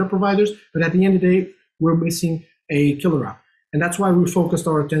payouts to their providers. But at the end of the day, we're missing a killer app. And that's why we focused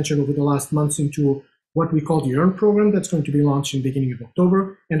our attention over the last months into what we call the Earn program that's going to be launched in the beginning of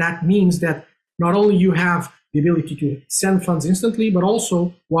October. And that means that not only you have the ability to send funds instantly, but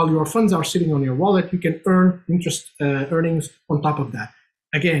also while your funds are sitting on your wallet, you can earn interest earnings on top of that.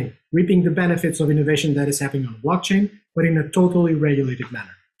 Again, reaping the benefits of innovation that is happening on blockchain, but in a totally regulated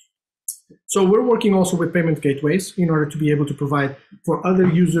manner. So we're working also with payment gateways in order to be able to provide for other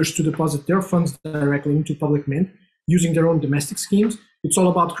users to deposit their funds directly into public mint using their own domestic schemes. It's all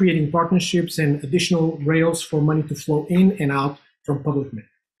about creating partnerships and additional rails for money to flow in and out from public mint.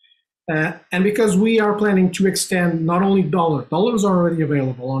 And because we are planning to extend not only dollars are already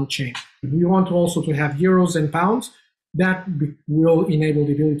available on chain, but we want to also to have euros and pounds that will enable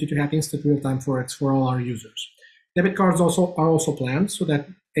the ability to have instant real-time Forex for all our users. Debit cards are also planned so that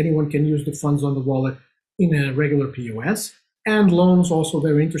anyone can use the funds on the wallet in a regular POS. And loans also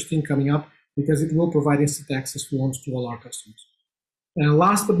very interesting coming up because it will provide instant access to loans to all our customers. And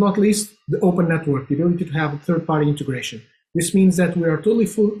last but not least, the open network, the ability to have a third-party integration. This means that we are totally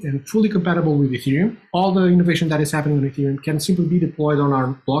fully compatible with Ethereum. All the innovation that is happening on Ethereum can simply be deployed on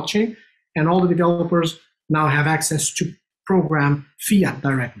our blockchain, and all the developers now have access to program fiat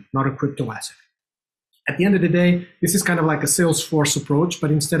directly, not a crypto asset. At the end of the day, this is kind of like a Salesforce approach, but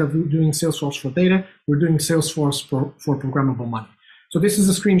instead of doing Salesforce for data, we're doing Salesforce for programmable money. So this is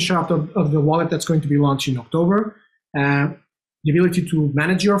a screenshot of the wallet that's going to be launched in October. The ability to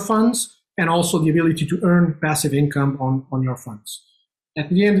manage your funds, and also the ability to earn passive income on your funds. At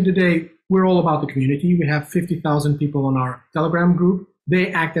the end of the day, we're all about the community. We have 50,000 people on our Telegram group.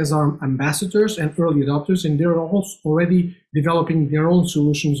 They act as our ambassadors and early adopters, and they're also already developing their own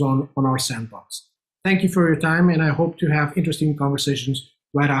solutions on our sandbox. Thank you for your time, and I hope to have interesting conversations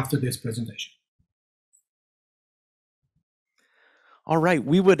right after this presentation. All right,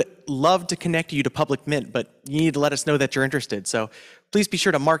 we would love to connect you to Public Mint, but you need to let us know that you're interested. So please be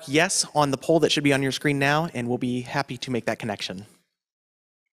sure to mark yes on the poll that should be on your screen now, and we'll be happy to make that connection.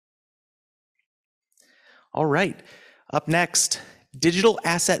 All right, up next, digital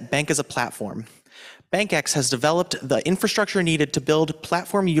asset bank as a platform. Bankex has developed the infrastructure needed to build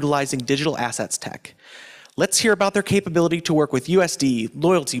platform utilizing digital assets tech. Let's hear about their capability to work with USD,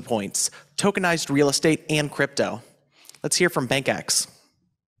 loyalty points, tokenized real estate, and crypto. Let's hear from Bankex.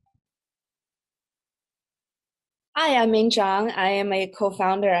 Hi, I'm Ming Zhang. I am a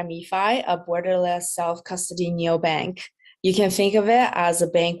co-founder at MiFi, a borderless self-custody neobank. You can think of it as a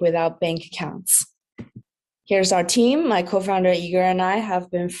bank without bank accounts. Here's our team. My co-founder Igor and I have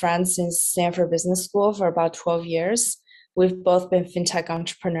been friends since Stanford Business School for about 12 years. We've both been fintech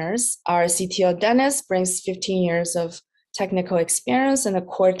entrepreneurs. Our CTO Dennis brings 15 years of technical experience, and the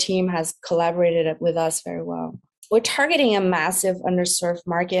core team has collaborated with us very well. We're targeting a massive underserved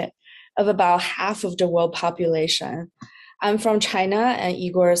market of about half of the world population. I'm from China and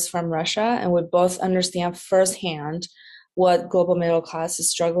Igor is from Russia, and we both understand firsthand what global middle class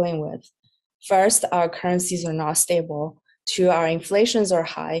is struggling with. First, our currencies are not stable. Two, our inflations are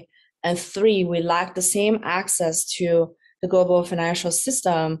high. And three, we lack the same access to the global financial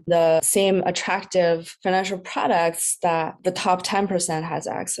system, the same attractive financial products that the top 10% has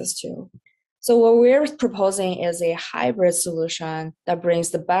access to. So what we're proposing is a hybrid solution that brings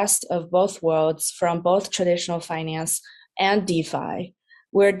the best of both worlds from both traditional finance and DeFi.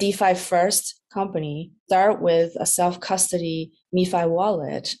 We're a DeFi first company. Start with a self-custody MiFi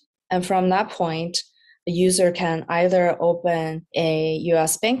wallet. And from that point, the user can either open a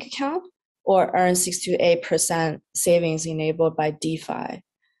US bank account or earn 6 to 8% savings enabled by DeFi.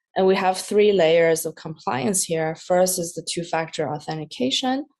 And we have 3 layers of compliance here. First is the two-factor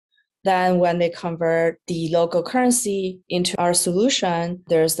authentication. Then when they convert the local currency into our solution,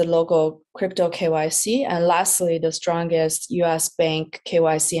 there's the local crypto KYC. And lastly, the strongest US bank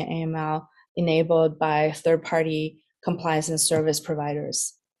KYC and AML enabled by third-party compliance and service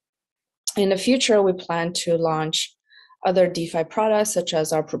providers. In the future, we plan to launch other DeFi products, such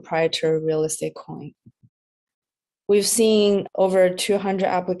as our proprietary real estate coin. We've seen over 200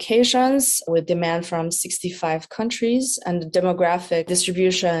 applications with demand from 65 countries, and the demographic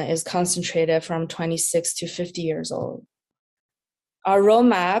distribution is concentrated from 26 to 50 years old. Our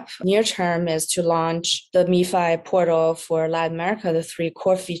roadmap near term is to launch the MiFi portal for Latin America, the 3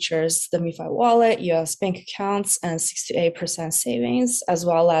 core features, the MiFi wallet, US bank accounts, and 6 to 8% savings, as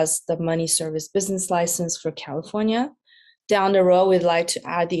well as the money service business license for California. Down the road, we'd like to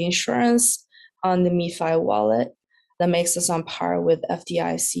add the insurance on the MiFi wallet that makes us on par with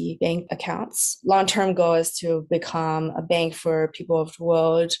FDIC bank accounts. Long-term goal is to become a bank for people of the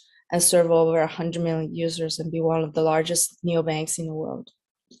world and serve over 100 million users and be one of the largest neobanks in the world.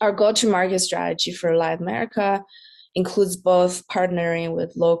 Our go-to-market strategy for Latin America includes both partnering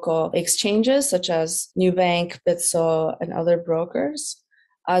with local exchanges such as Nubank, Bitso, and other brokers,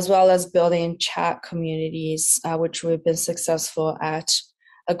 as well as building chat communities, which we've been successful at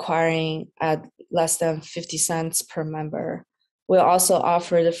acquiring at less than 50 cents per member. We also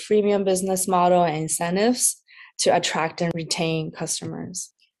offer the freemium business model and incentives to attract and retain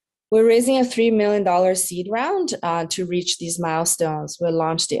customers. We're raising a $3 million seed round to reach these milestones. We'll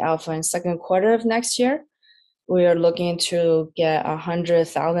launch the alpha in second quarter of next year. We are looking to get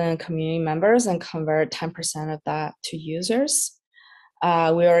 100,000 community members and convert 10% of that to users. We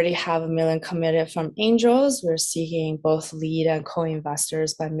already have $1 million committed from angels. We're seeking both lead and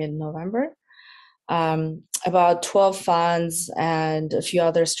co-investors by mid-November. About 12 funds and a few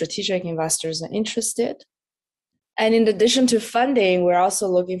other strategic investors are interested. And in addition to funding, we're also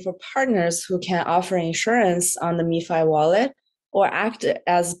looking for partners who can offer insurance on the MiFi wallet or act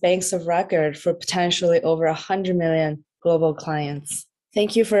as banks of record for potentially over 100 million global clients.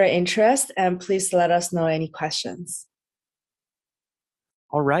 Thank you for your interest, and please let us know any questions.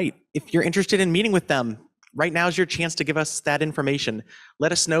 All right. If you're interested in meeting with them, right now is your chance to give us that information.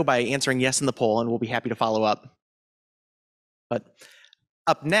 Let us know by answering yes in the poll, and we'll be happy to follow up. But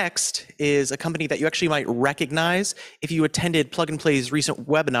up next is a company that you actually might recognize if you attended Plug and Play's recent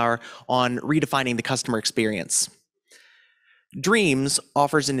webinar on redefining the customer experience. Dreams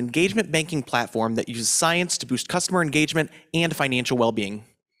offers an engagement banking platform that uses science to boost customer engagement and financial well-being.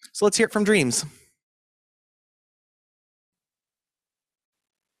 So let's hear it from Dreams.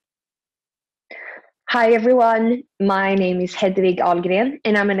 Hi everyone, my name is Hedvig Ahlgren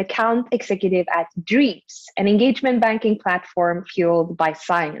and I'm an account executive at Dreams, an engagement banking platform fueled by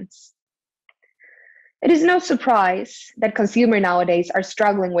science. It is no surprise that consumers nowadays are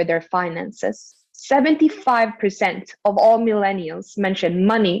struggling with their finances. 75% of all millennials mention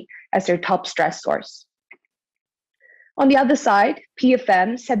money as their top stress source. On the other side,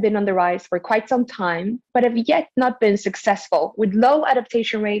 PFMs have been on the rise for quite some time, but have yet not been successful with low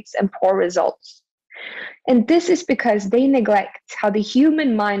adaptation rates and poor results. And this is because they neglect how the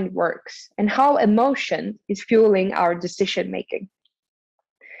human mind works and how emotion is fueling our decision making.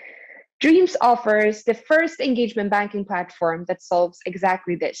 Dreams offers the first engagement banking platform that solves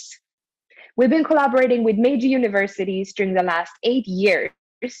exactly this. We've been collaborating with major universities during the last 8 years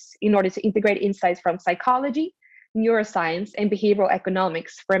in order to integrate insights from psychology, neuroscience, and behavioral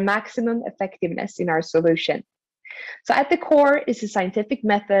economics for maximum effectiveness in our solution. So at the core is a scientific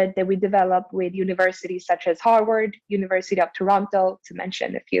method that we developed with universities such as Harvard, University of Toronto, to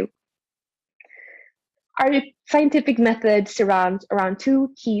mention a few. Our scientific method surrounds around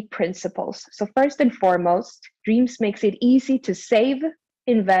 2 key principles. So first and foremost, Dreams makes it easy to save,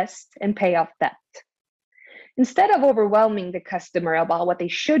 invest, and pay off debt. Instead of overwhelming the customer about what they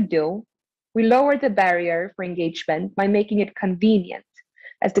should do, we lower the barrier for engagement by making it convenient,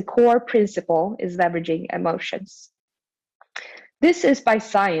 as the core principle is leveraging emotions. This is, by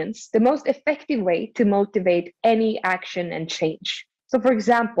science, the most effective way to motivate any action and change. So for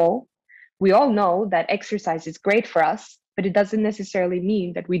example, we all know that exercise is great for us, but it doesn't necessarily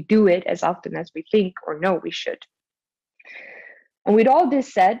mean that we do it as often as we think or know we should. And with all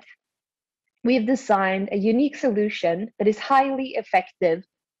this said, we've designed a unique solution that is highly effective,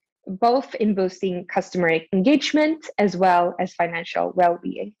 both in boosting customer engagement as well as financial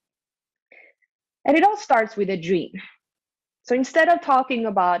well-being. And it all starts with a dream. So instead of talking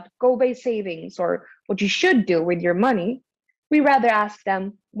about goal-based savings or what you should do with your money, we rather ask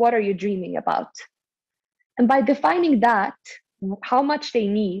them, what are you dreaming about? And by defining that, how much they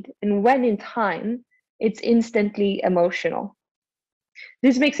need and when in time, it's instantly emotional.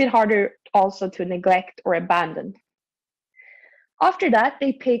 This makes it harder also to neglect or abandon. After that,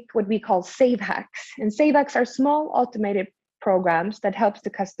 they pick what we call save hacks. And save hacks are small automated programs that helps the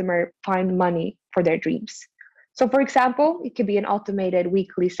customer find money for their dreams. So for example, it could be an automated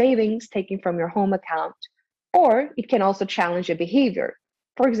weekly savings taken from your home account, or it can also challenge a behavior.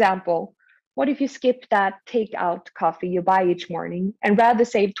 For example, what if you skip that takeout coffee you buy each morning and rather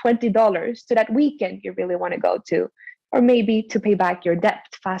save $20 to that weekend you really want to go to, or maybe to pay back your debt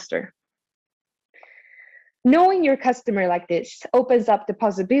faster? Knowing your customer like this opens up the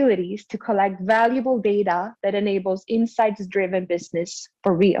possibilities to collect valuable data that enables insights-driven business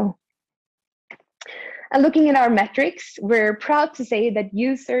for real. And looking at our metrics, we're proud to say that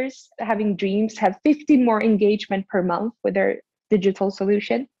users having Dreams have 50 more engagement per month with their digital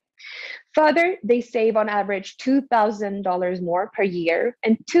solution. Further, they save on average $2,000 more per year,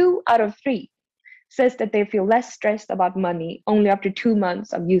 and 2 out of 3 says that they feel less stressed about money only after 2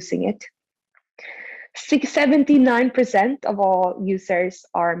 months of using it. 79% of all users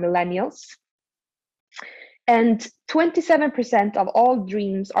are millennials, and 27% of all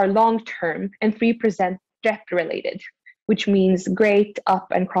Dreams are long-term and 3% debt-related. which means great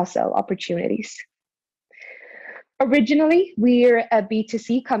up and cross-sell opportunities. Originally, we're a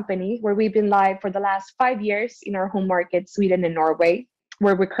B2C company where we've been live for the last 5 years in our home market, Sweden and Norway,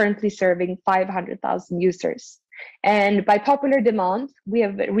 where we're currently serving 500,000 users. And by popular demand, we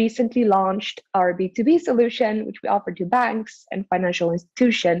have recently launched our B2B solution, which we offer to banks and financial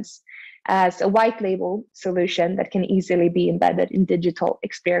institutions as a white label solution that can easily be embedded in digital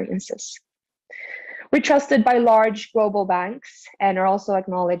experiences. We're trusted by large global banks and are also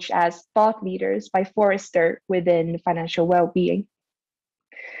acknowledged as thought leaders by Forrester within financial well-being.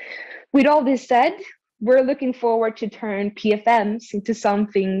 With all this said, we're looking forward to turn PFMs into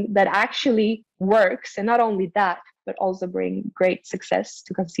something that actually works, and not only that, but also bring great success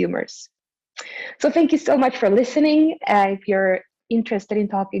to consumers. So thank you so much for listening. If you're interested in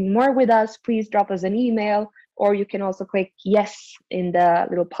talking more with us, please drop us an email, or you can also click yes in the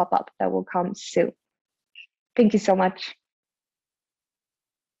little pop-up that will come soon. Thank you so much.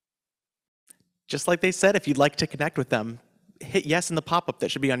 Just like they said, if you'd like to connect with them, hit yes in the pop-up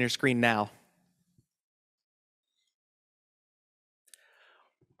that should be on your screen now.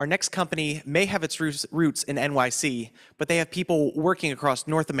 Our next company may have its roots in NYC, but they have people working across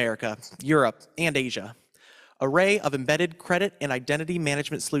North America, Europe, and Asia. Array of embedded credit and identity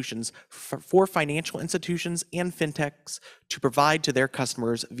management solutions for financial institutions and fintechs to provide to their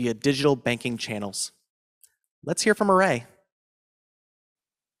customers via digital banking channels. Let's hear from Array.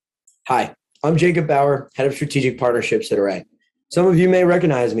 Hi, I'm Jacob Bauer, Head of Strategic Partnerships at Array. Some of you may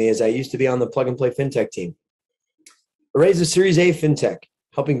recognize me as I used to be on the Plug and Play FinTech team. Array is a Series A FinTech,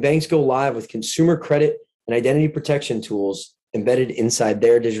 helping banks go live with consumer credit and identity protection tools embedded inside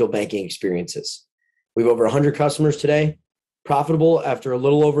their digital banking experiences. We have over 100 customers today, profitable after a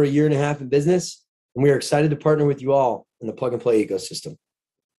little over a year and a half in business, and we are excited to partner with you all in the Plug and Play ecosystem.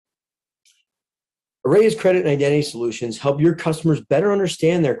 Array's credit and identity solutions help your customers better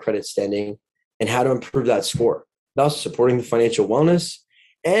understand their credit standing and how to improve that score, thus supporting the financial wellness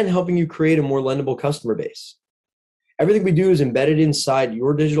and helping you create a more lendable customer base. Everything we do is embedded inside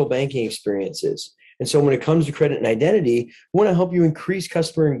your digital banking experiences. And so when it comes to credit and identity, we want to help you increase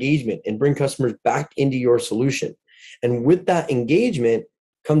customer engagement and bring customers back into your solution. And with that engagement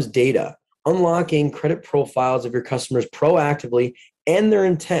comes data, unlocking credit profiles of your customers proactively and their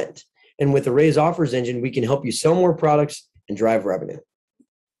intent. And with Array's offers engine, we can help you sell more products and drive revenue.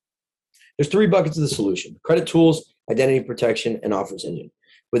 There's 3 buckets of the solution: credit tools, identity protection, and offers engine.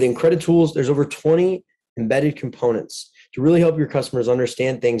 Within credit tools, there's over 20 embedded components to really help your customers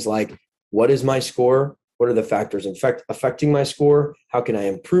understand things like, what is my score? What are the factors affecting my score? How can I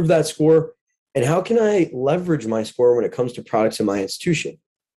improve that score? And how can I leverage my score when it comes to products in my institution?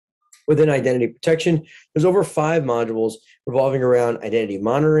 Within identity protection, there's over 5 modules revolving around identity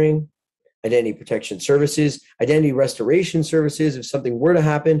monitoring, identity protection services, identity restoration services if something were to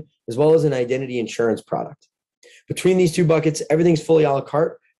happen, as well as an identity insurance product. Between these 2 buckets, everything's fully a la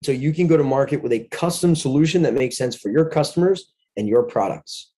carte, so you can go to market with a custom solution that makes sense for your customers and your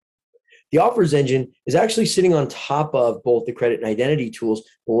products. The offers engine is actually sitting on top of both the credit and identity tools,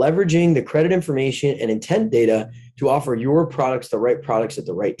 leveraging the credit information and intent data to offer your products the right products at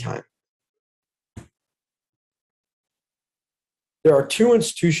the right time. There are 2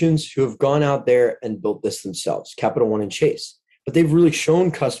 institutions who have gone out there and built this themselves, Capital One and Chase, but they've really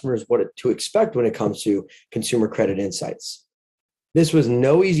shown customers what to expect when it comes to consumer credit insights. This was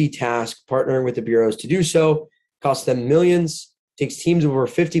no easy task. Partnering with the bureaus to do so cost them millions, takes teams of over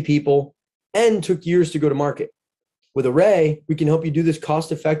 50 people, and took years to go to market. With Array, we can help you do this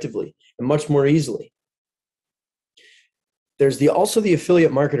cost effectively and much more easily. There's also the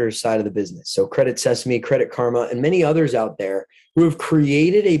affiliate marketers side of the business. So Credit Sesame, Credit Karma, and many others out there who have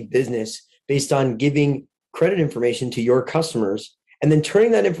created a business based on giving credit information to your customers and then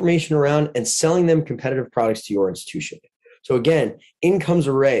turning that information around and selling them competitive products to your institution. So again, in comes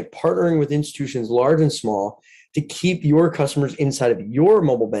Array, partnering with institutions large and small to keep your customers inside of your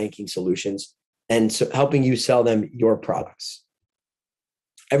mobile banking solutions and helping you sell them your products.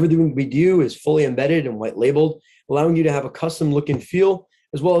 Everything we do is fully embedded and white labeled, allowing you to have a custom look and feel,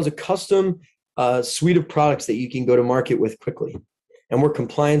 as well as a custom suite of products that you can go to market with quickly. And we're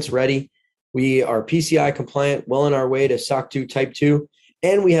compliance ready. We are PCI compliant, well on our way to SOC 2 Type 2,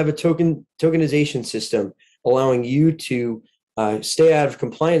 and we have a tokenization system allowing you to stay out of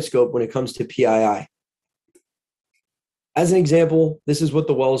compliance scope when it comes to PII. As an example, this is what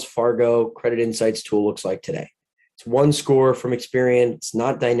the Wells Fargo Credit Insights tool looks like today. It's 1 score from Experian. It's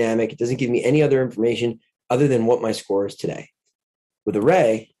not dynamic. It doesn't give me any other information other than what my score is today. With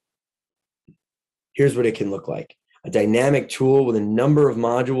Array, here's what it can look like. A dynamic tool with a number of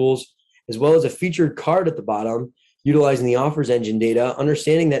modules, as well as a featured card at the bottom utilizing the offers engine data,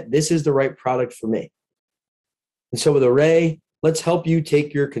 understanding that this is the right product for me. And so with Array, let's help you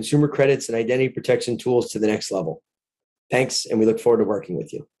take your consumer credits and identity protection tools to the next level. Thanks, and we look forward to working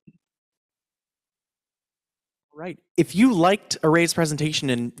with you. Right. If you liked Array's presentation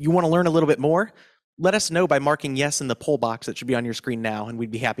and you want to learn a little bit more, let us know by marking yes in the poll box that should be on your screen now, and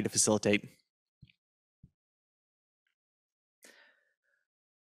we'd be happy to facilitate.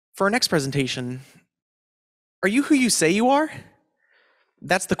 For our next presentation, are you who you say you are?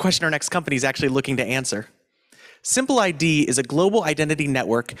 That's the question our next company is actually looking to answer. Simple.ID is a global identity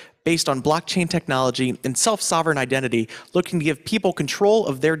network based on blockchain technology and self-sovereign identity, looking to give people control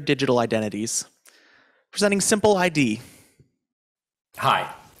of their digital identities. Presenting Simple.ID.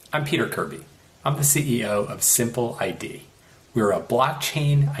 Hi, I'm Peter Kirby. I'm the CEO of Simple.ID. We're a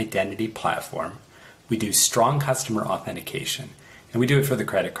blockchain identity platform. We do strong customer authentication, and we do it for the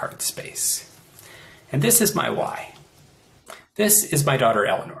credit card space. And this is my why. This is my daughter,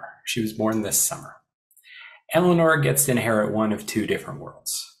 Eleanor. She was born this summer. Eleanor gets to inherit one of two different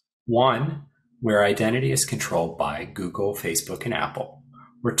worlds. One, where identity is controlled by Google, Facebook, and Apple.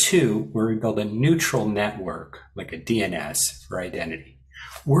 Or two, where we build a neutral network, like a DNS, for identity.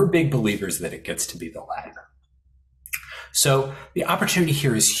 We're big believers that it gets to be the latter. So the opportunity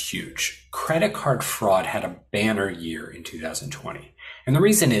here is huge. Credit card fraud had a banner year in 2020. And the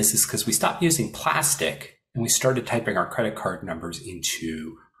reason is because we stopped using plastic and we started typing our credit card numbers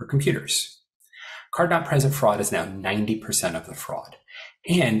into our computers. Card not present fraud is now 90% of the fraud.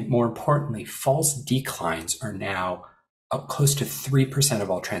 And more importantly, false declines are now up close to 3% of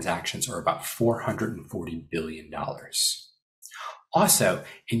all transactions, or about $440 billion. Also,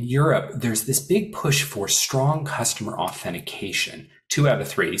 in Europe, there's this big push for strong customer authentication. 2 out of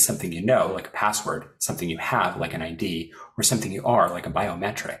 3, something you know, like a password, something you have, like an ID, or something you are, like a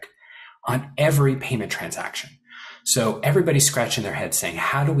biometric, on every payment transaction. So everybody's scratching their head saying,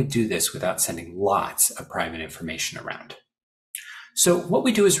 how do we do this without sending lots of private information around? So what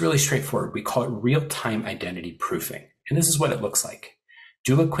we do is really straightforward. We call it real-time identity proofing. And this is what it looks like.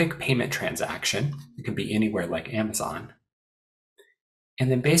 Do a quick payment transaction. It can be anywhere like Amazon. And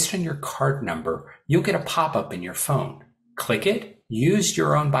then based on your card number, you'll get a pop-up in your phone. Click it, use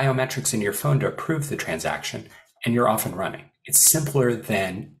your own biometrics in your phone to approve the transaction, and you're off and running. It's simpler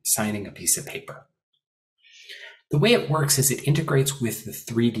than signing a piece of paper. The way it works is it integrates with the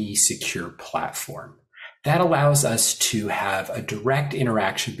 3D Secure platform. That allows us to have a direct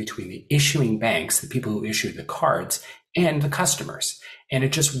interaction between the issuing banks, the people who issue the cards, and the customers. And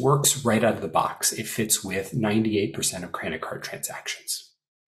it just works right out of the box. It fits with 98% of credit card transactions.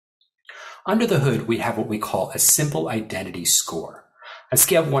 Under the hood, we have what we call a simple identity score. On a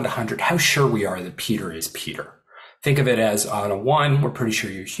scale of 1 to 100, how sure we are that Peter is Peter. Think of it as on a 1, we're pretty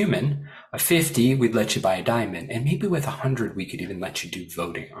sure you're human. A 50, we'd let you buy a diamond. And maybe with 100, we could even let you do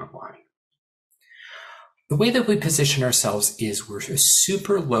voting online. The way that we position ourselves is we're a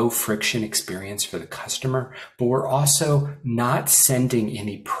super low friction experience for the customer, but we're also not sending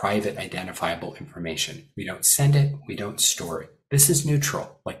any private identifiable information. We don't send it, we don't store it. This is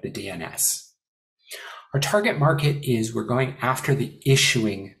neutral, like the DNS. Our target market is we're going after the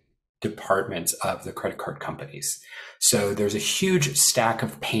issuing departments of the credit card companies. So there's a huge stack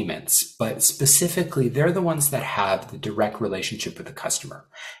of payments, but specifically they're the ones that have the direct relationship with the customer.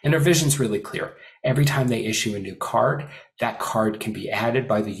 And our vision's really clear. Every time they issue a new card, that card can be added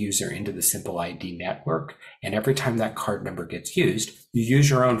by the user into the Simple.ID network. And every time that card number gets used, you use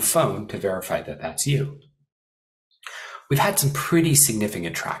your own phone to verify that that's you. We've had some pretty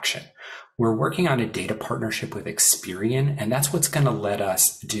significant traction. We're working on a data partnership with Experian, and that's what's going to let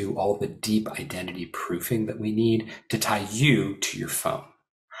us do all the deep identity proofing that we need to tie you to your phone.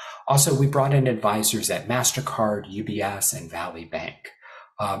 Also, we brought in advisors at MasterCard, UBS, and Valley Bank.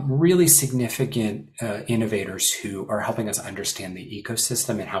 Really significant innovators who are helping us understand the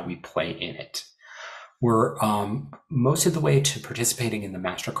ecosystem and how we play in it. We're most of the way to participating in the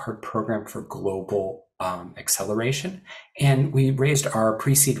MasterCard program for global acceleration, and we raised our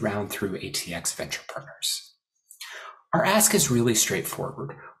pre-seed round through ATX Venture Partners. Our ask is really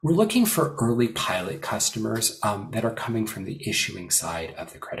straightforward. We're looking for early pilot customers that are coming from the issuing side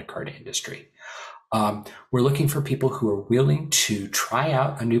of the credit card industry. We're looking for people who are willing to try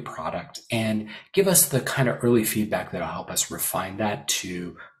out a new product and give us the kind of early feedback that'll help us refine that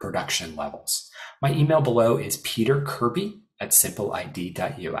to production levels. My email below is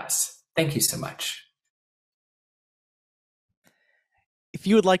peterkirby@simpleid.us. Thank you so much. If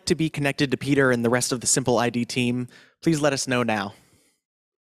you would like to be connected to Peter and the rest of the Simple.ID team, please let us know now.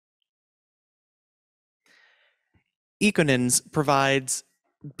 Econans provides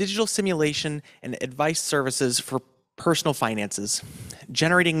digital simulation and advice services for personal finances,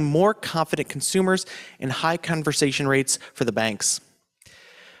 generating more confident consumers and high conversation rates for the banks.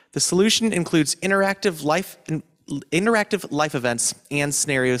 The solution includes interactive life events and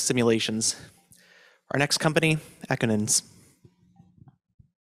scenario simulations. Our next company, Econans.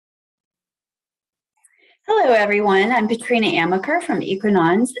 Hello, everyone. I'm Petrina Amaker from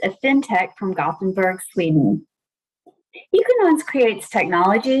Econans, a fintech from Gothenburg, Sweden. Econans creates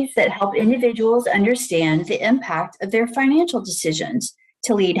technologies that help individuals understand the impact of their financial decisions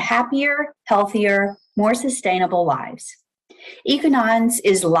to lead happier, healthier, more sustainable lives. Econans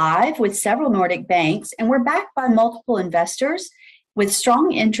is live with several Nordic banks, and we're backed by multiple investors with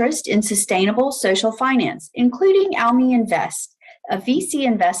strong interest in sustainable social finance, including Almi Invest, a VC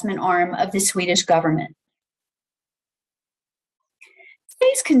investment arm of the Swedish government.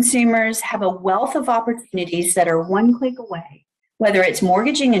 Today's consumers have a wealth of opportunities that are one click away, whether it's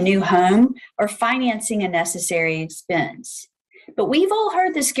mortgaging a new home or financing a necessary expense. But we've all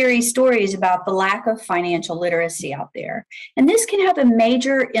heard the scary stories about the lack of financial literacy out there, and this can have a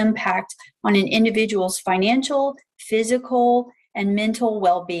major impact on an individual's financial, physical, and mental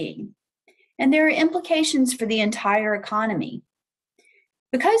well-being. And there are implications for the entire economy.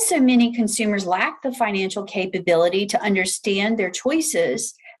 Because so many consumers lack the financial capability to understand their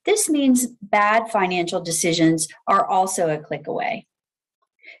choices, this means bad financial decisions are also a click away.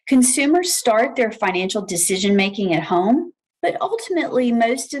 Consumers start their financial decision-making at home, but ultimately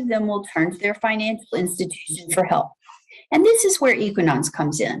most of them will turn to their financial institution for help. And this is where Econans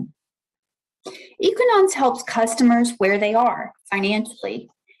comes in. Econans helps customers where they are financially,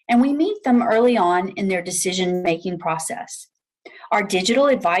 and we meet them early on in their decision-making process. Our digital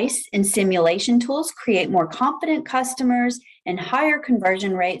advice and simulation tools create more confident customers and higher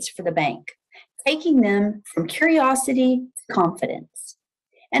conversion rates for the bank, taking them from curiosity to confidence.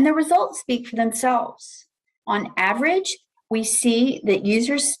 And the results speak for themselves. On average, we see that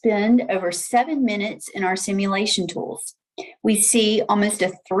users spend over 7 minutes in our simulation tools. We see almost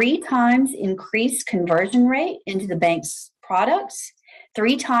a 3 times increased conversion rate into the bank's products,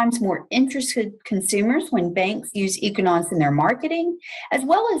 3 times more interested consumers when banks use Econans in their marketing, as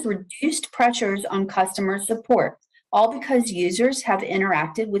well as reduced pressures on customer support, all because users have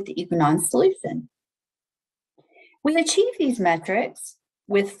interacted with the Econans solution. We achieve these metrics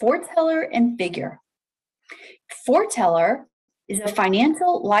with Foreteller and Figure. Foreteller is a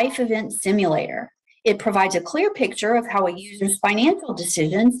financial life event simulator. It provides a clear picture of how a user's financial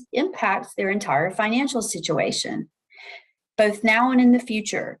decisions impacts their entire financial situation, both now and in the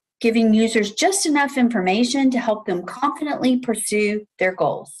future, giving users just enough information to help them confidently pursue their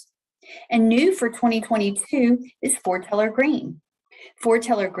goals. And new for 2022 is Foreteller Green.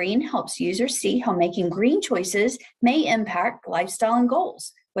 Foreteller Green helps users see how making green choices may impact lifestyle and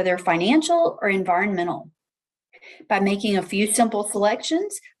goals, whether financial or environmental. By making a few simple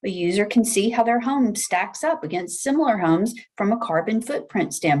selections, a user can see how their home stacks up against similar homes from a carbon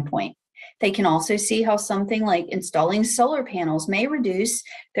footprint standpoint. They can also see how something like installing solar panels may reduce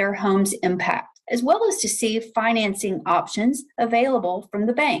their home's impact, as well as to see financing options available from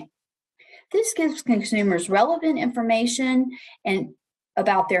the bank. This gives consumers relevant information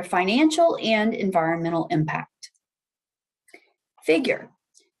about their financial and environmental impact. Figure.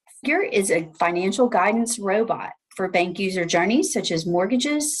 Figure is a financial guidance robot for bank user journeys such as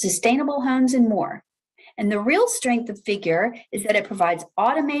mortgages, sustainable homes, and more. And the real strength of Figure is that it provides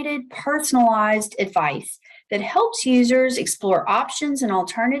automated, personalized advice that helps users explore options and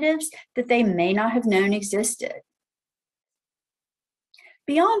alternatives that they may not have known existed.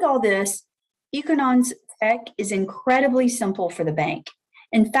 Beyond all this, Econans tech is incredibly simple for the bank.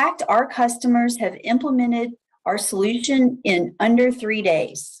 In fact, our customers have implemented our solution in under 3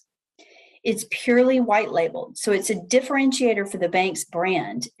 days. It's purely white labeled, so it's a differentiator for the bank's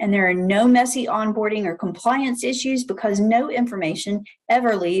brand, and there are no messy onboarding or compliance issues because no information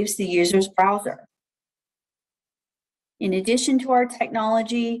ever leaves the user's browser. In addition to our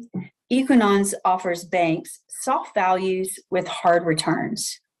technology, Econans offers banks soft values with hard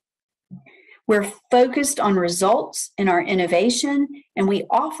returns. We're focused on results in our innovation, and we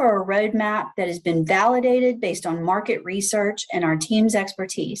offer a roadmap that has been validated based on market research and our team's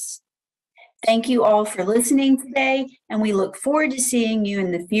expertise. Thank you all for listening today, and we look forward to seeing you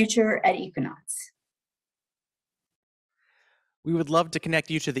in the future at Econans. We would love to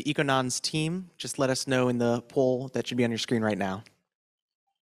connect you to the Econans team. Just let us know in the poll that should be on your screen right now.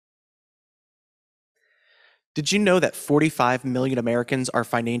 Did you know that 45 million Americans are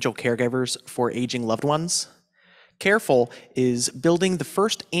financial caregivers for aging loved ones? Carefull is building the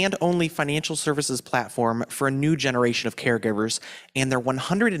first and only financial services platform for a new generation of caregivers and their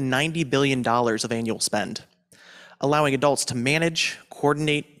 $190 billion of annual spend. allowing adults to manage,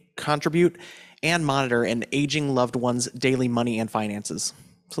 coordinate, contribute, and monitor an aging loved one's daily money and finances.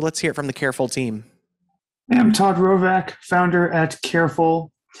 So let's hear it from the Carefull team. I'm Todd Rovak, founder at Carefull.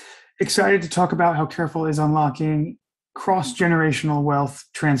 Excited to talk about how Carefull is unlocking cross-generational wealth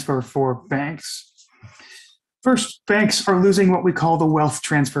transfer for banks. First, banks are losing what we call the wealth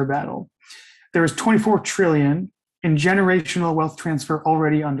transfer battle. There is $24 trillion in generational wealth transfer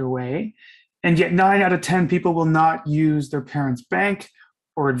already underway, and yet 9 out of 10 people will not use their parents' bank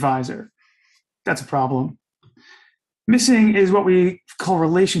or advisor. That's a problem. Missing is what we call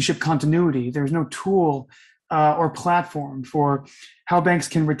relationship continuity. There's no tool or platform for how banks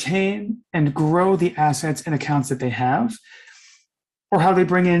can retain and grow the assets and accounts that they have, or how they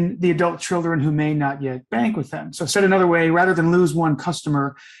bring in the adult children who may not yet bank with them. So said another way, rather than lose one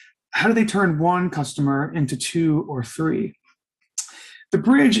customer, how do they turn one customer into 2 or 3? The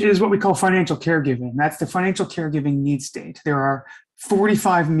bridge is what we call financial caregiving. That's the financial caregiving need state. There are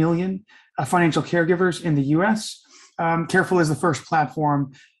 45 million financial caregivers in the US. Carefull is the first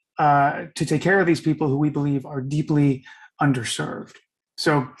platform to take care of these people who we believe are deeply underserved.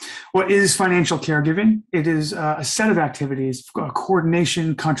 So what is financial caregiving? It is a set of activities,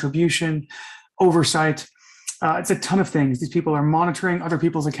 coordination, contribution, oversight. It's a ton of things. These people are monitoring other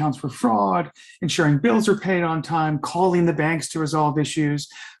people's accounts for fraud, ensuring bills are paid on time, calling the banks to resolve issues,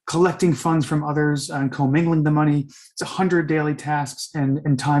 collecting funds from others and commingling the money. It's 100 daily tasks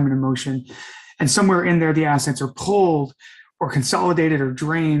and time and emotion. And somewhere in there, the assets are pulled or consolidated or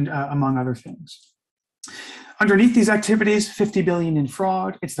drained, among other things. Underneath these activities, 50 billion in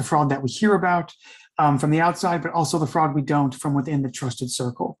fraud. It's the fraud that we hear about from the outside, but also the fraud we don't from within the trusted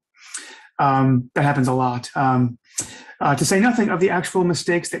circle. That happens a lot. To say nothing of the actual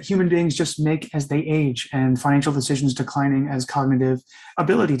mistakes that human beings just make as they age and financial decisions declining as cognitive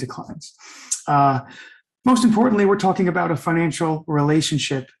ability declines. Most importantly, we're talking about a financial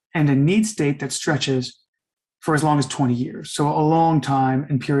relationship and a need state that stretches for as long as 20 years. So a long time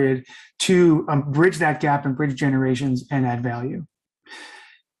and period to bridge that gap and bridge generations and add value.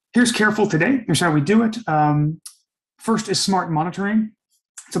 Here's Carefull today. Here's how we do it. First is smart monitoring.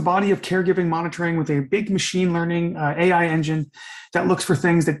 It's a body of caregiving monitoring with a big machine learning AI engine that looks for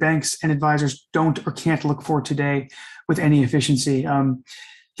things that banks and advisors don't or can't look for today with any efficiency.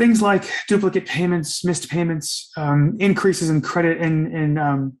 Things like duplicate payments, missed payments, increases in credit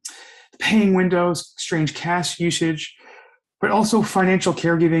in paying windows, strange cash usage, but also financial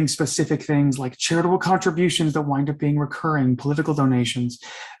caregiving specific things like charitable contributions that wind up being recurring, political donations.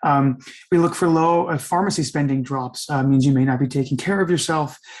 We look for low pharmacy spending drops, means you may not be taking care of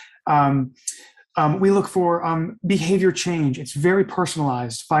yourself. We look for behavior change. It's very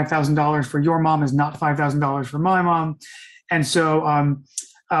personalized. $5,000 for your mom is not $5,000 for my mom. And so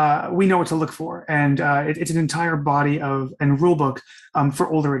we know what to look for. And it's an entire body of and rule book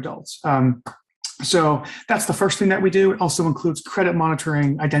for older adults. So that's the first thing that we do. It also includes credit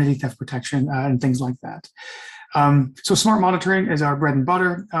monitoring, identity theft protection, and things like that. So smart monitoring is our bread and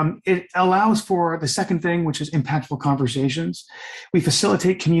butter. It allows for the second thing, which is impactful conversations. We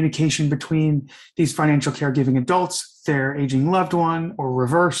facilitate communication between these financial caregiving adults, their aging loved one, or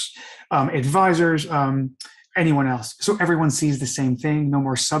reverse, advisors, anyone else. So everyone sees the same thing, no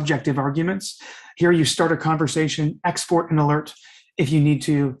more subjective arguments. Here you start a conversation, export an alert if you need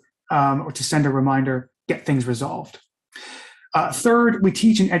to, or to send a reminder, get things resolved. Third, we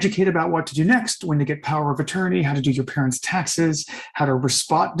teach and educate about what to do next, when to get power of attorney, how to do your parents' taxes, how to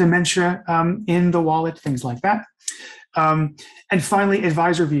spot dementia in the wallet, things like that. And finally,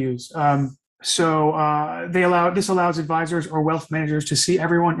 advisor views. This allows advisors or wealth managers to see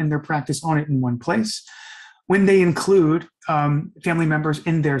everyone in their practice on it in one place. When they include family members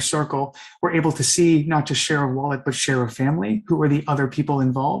in their circle, we're able to see not just share of wallet, but share of family, who are the other people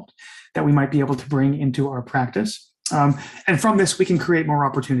involved that we might be able to bring into our practice. And from this, we can create more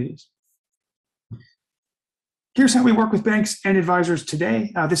opportunities. Here's how we work with banks and advisors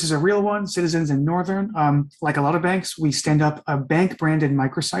today. This is a real one, Citizens in Northern. Like a lot of banks, we stand up a bank-branded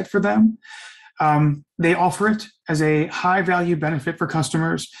microsite for them. They offer it as a high-value benefit for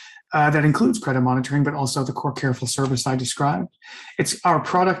customers that includes credit monitoring, but also the core Carefull service I described. It's our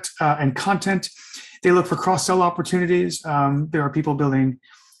product and content. They look for cross-sell opportunities. There are people building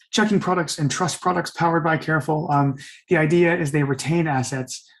checking products and trust products powered by Carefull. The idea is they retain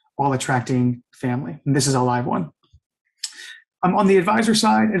assets while attracting family. And this is a live one. On the advisor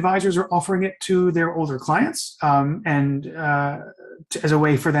side, advisors are offering it to their older clients as a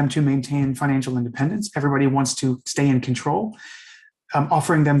way for them to maintain financial independence. Everybody wants to stay in control.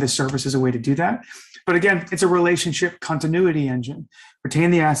 Offering them this service is a way to do that. But again, it's a relationship continuity engine.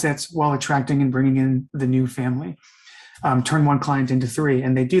 Retain the assets while attracting and bringing in the new family. Turn one client into three.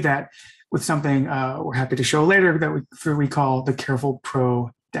 And they do that with something we're happy to show later that we call the Carefull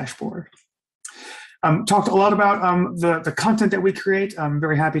Pro dashboard. Talked a lot about the content that we create. I'm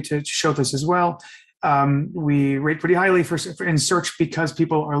very happy to show this as well. We rate pretty highly in search because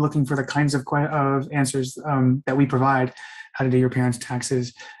people are looking for the kinds of answers that we provide. How to do your parents'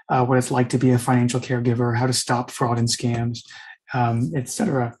 taxes, what it's like to be a financial caregiver, how to stop fraud and scams,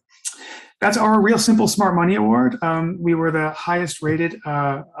 etc. That's our Real Simple Smart Money Award. We were the highest rated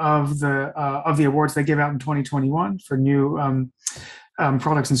of the awards they gave out in 2021 for new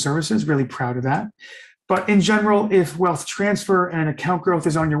products and services. Really proud of that. But in general, if wealth transfer and account growth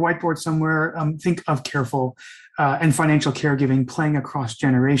is on your whiteboard somewhere, think of Carefull and financial caregiving playing across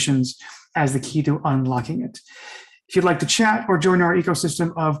generations as the key to unlocking it. If you'd like to chat or join our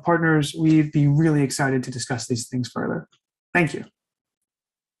ecosystem of partners, we'd be really excited to discuss these things further. Thank you.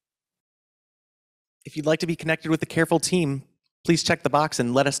 If you'd like to be connected with the Carefull team, please check the box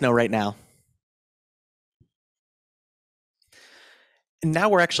and let us know right now. And now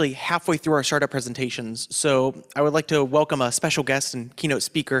we're actually halfway through our startup presentations, so I would like to welcome a special guest and keynote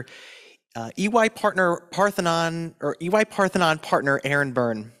speaker, EY Parthenon partner Aaron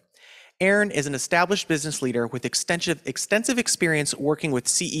Byrne. Aaron is an established business leader with extensive experience working with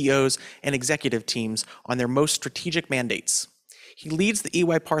CEOs and executive teams on their most strategic mandates. He leads the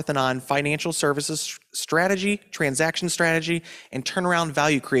EY Parthenon financial services strategy, transaction strategy, and turnaround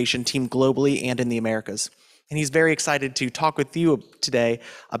value creation team globally and in the Americas. And he's very excited to talk with you today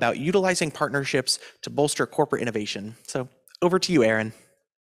about utilizing partnerships to bolster corporate innovation. So over to you, Aaron.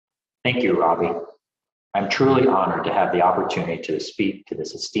 Thank you, Robbie. I'm truly honored to have the opportunity to speak to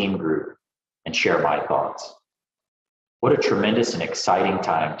this esteemed group and share my thoughts. What a tremendous and exciting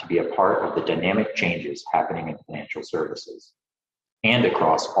time to be a part of the dynamic changes happening in financial services and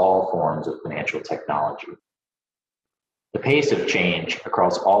across all forms of financial technology. The pace of change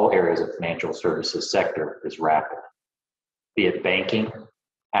across all areas of financial services sector is rapid, be it banking,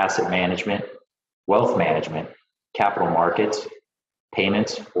 asset management, wealth management, capital markets,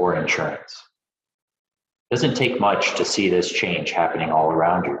 payments, or insurance. It doesn't take much to see this change happening all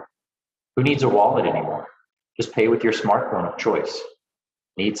around you. Who needs a wallet anymore? Just pay with your smartphone of choice.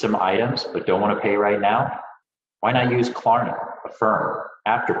 Need some items but don't want to pay right now? Why not use Klarna, Affirm,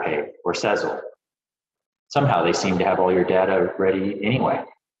 Afterpay, or Sezzle? Somehow they seem to have all your data ready anyway.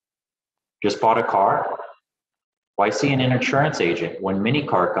 Just bought a car? Why see an insurance agent when many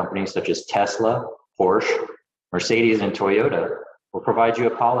car companies such as Tesla, Porsche, Mercedes, and Toyota will provide you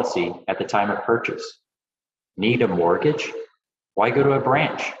a policy at the time of purchase? Need a mortgage? Why go to a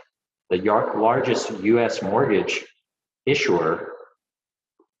branch? The largest US mortgage issuer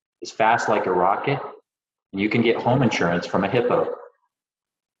is fast like a rocket, and you can get home insurance from a hippo.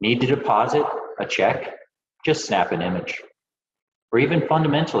 Need to deposit a check? Just snap an image. Or even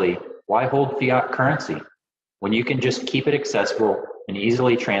fundamentally, why hold fiat currency when you can just keep it accessible and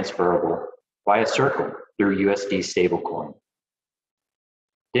easily transferable via Circle through USD stablecoin?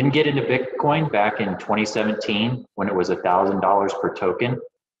 Didn't get into Bitcoin back in 2017 when it was $1,000 per token.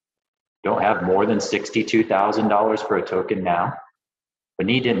 Don't have more than $62,000 for a token now, but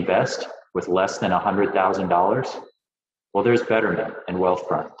need to invest with less than $100,000? Well, there's Betterment and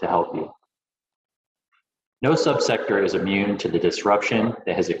Wealthfront to help you. No subsector is immune to the disruption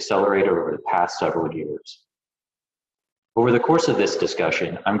that has accelerated over the past several years. Over the course of this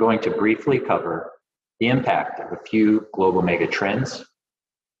discussion, I'm going to briefly cover the impact of a few global mega trends,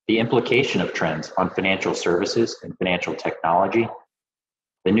 the implication of trends on financial services and financial technology,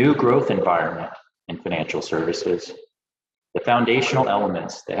 the new growth environment in financial services, the foundational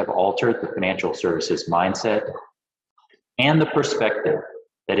elements that have altered the financial services mindset, and the perspective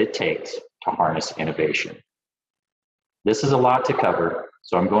that it takes to harness innovation. This is a lot to cover,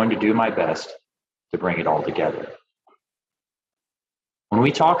 so I'm going to do my best to bring it all together. When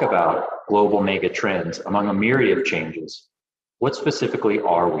we talk about global mega trends among a myriad of changes, what specifically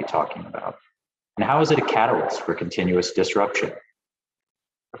are we talking about? And how is it a catalyst for continuous disruption?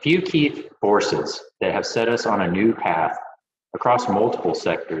 A few key forces that have set us on a new path across multiple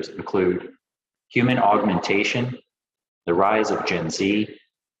sectors include human augmentation, the rise of Gen Z,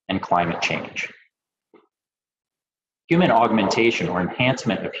 and climate change. Human augmentation, or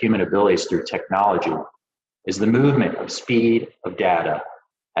enhancement of human abilities through technology, is the movement of speed of data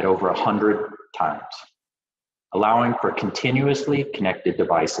at over 100 times, allowing for continuously connected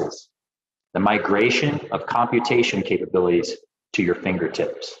devices, the migration of computation capabilities to your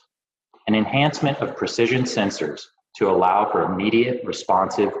fingertips, an enhancement of precision sensors to allow for immediate,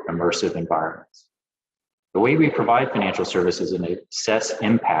 responsive, immersive environments, The way we provide financial services and assess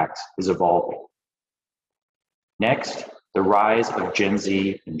impacts is evolving. Next, the rise of Gen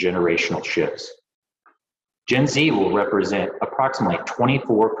Z and generational shifts. Gen Z will represent approximately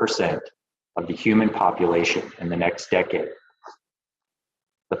 24% of the human population in the next decade.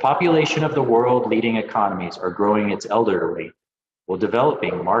 The population of the world leading economies are growing its elderly, while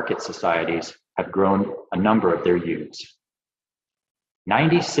developing market societies have grown a number of their youths.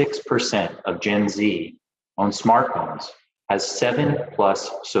 96% of Gen Z owns smartphones, has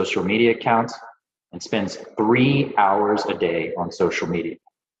 7+ social media accounts, and spends 3 hours a day on social media.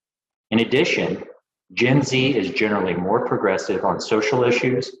 In addition, Gen Z is generally more progressive on social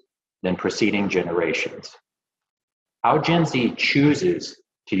issues than preceding generations. How Gen Z chooses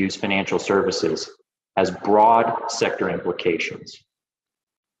to use financial services has broad sector implications.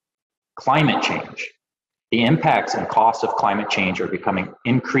 Climate change. The impacts and costs of climate change are becoming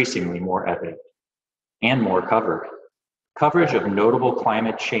increasingly more evident and more covered. Coverage of notable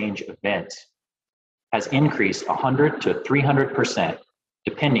climate change events has increased 100 to 300%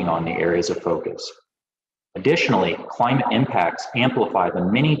 depending on the areas of focus. Additionally, climate impacts amplify the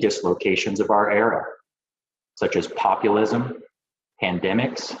many dislocations of our era, such as populism,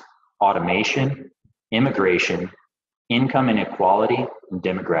 pandemics, automation, immigration, income inequality, and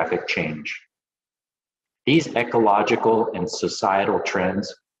demographic change. These ecological and societal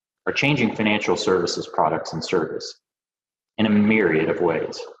trends are changing financial services products and service in a myriad of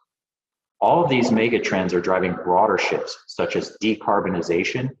ways. All of these mega trends are driving broader shifts such as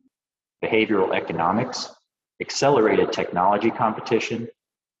decarbonization, behavioral economics, accelerated technology competition,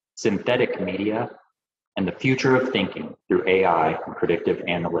 synthetic media, and the future of thinking through AI and predictive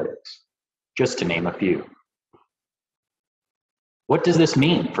analytics, just to name a few. What does this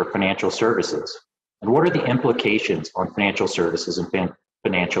mean for financial services? And what are the implications on financial services and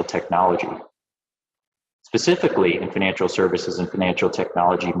financial technology? Specifically in financial services and financial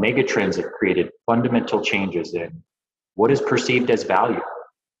technology, megatrends have created fundamental changes in what is perceived as value,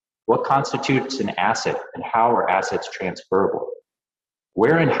 what constitutes an asset, and how are assets transferable,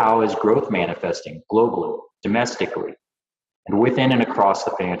 where and how is growth manifesting globally, domestically, and within and across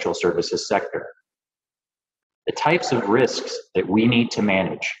the financial services sector, the types of risks that we need to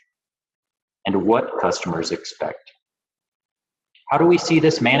manage, and what customers expect. How do we see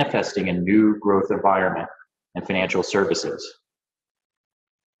this manifesting in new growth environment and financial services?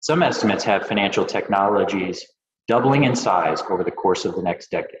 Some estimates have financial technologies doubling in size over the course of the next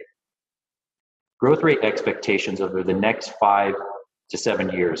decade. Growth rate expectations over the next 5 to 7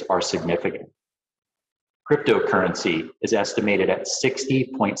 years are significant. Cryptocurrency is estimated at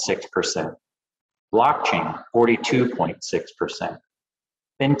 60.6%, blockchain 42.6%,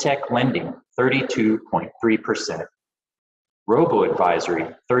 Fintech lending 32.3%, robo-advisory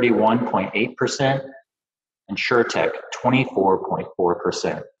 31.8%, and SureTech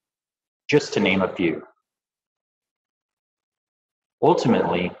 24.4%, just to name a few.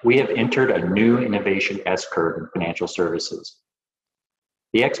 Ultimately, we have entered a new innovation S-curve in financial services.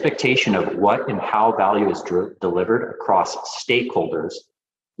 The expectation of what and how value is delivered across stakeholders,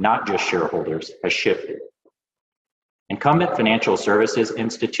 not just shareholders, has shifted. Incumbent financial services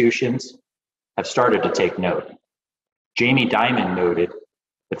institutions have started to take note. Jamie Dimon noted,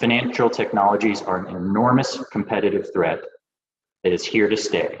 the financial technologies are an enormous competitive threat that is here to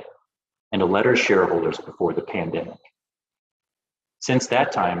stay, and to letter shareholders before the pandemic. Since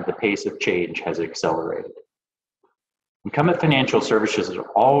that time, the pace of change has accelerated. Incumbent financial services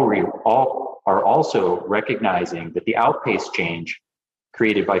are also recognizing that the outpaced change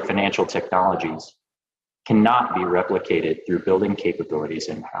created by financial technologies cannot be replicated through building capabilities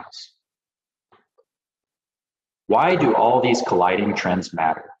in-house. Why do all these colliding trends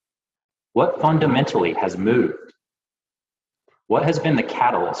matter? What fundamentally has moved? What has been the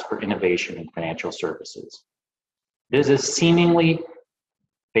catalyst for innovation in financial services? There's a seemingly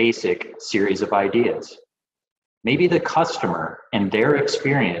basic series of ideas. Maybe the customer and their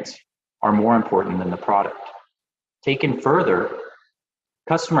experience are more important than the product. Taken further,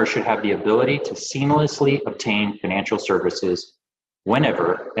 customers should have the ability to seamlessly obtain financial services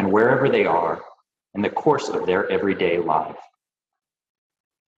whenever and wherever they are in the course of their everyday life.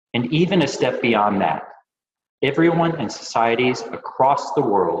 And even a step beyond that, everyone in societies across the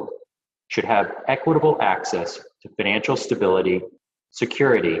world should have equitable access to financial stability,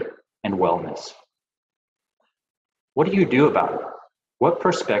 security, and wellness. What do you do about it? What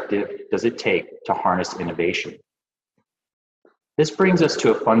perspective does it take to harness innovation? This brings us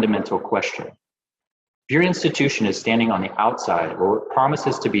to a fundamental question. If your institution is standing on the outside of what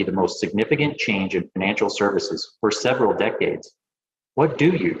promises to be the most significant change in financial services for several decades, what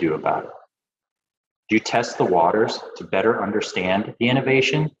do you do about it? Do you test the waters to better understand the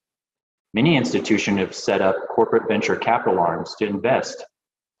innovation? Many institutions have set up corporate venture capital arms to invest,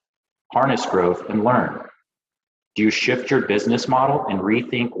 harness growth, and learn. Do you shift your business model and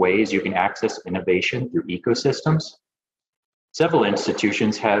rethink ways you can access innovation through ecosystems? Several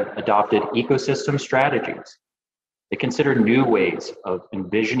institutions have adopted ecosystem strategies. They consider new ways of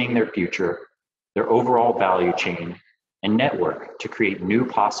envisioning their future, their overall value chain, and network to create new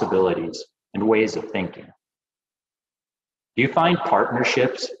possibilities and ways of thinking. Do you find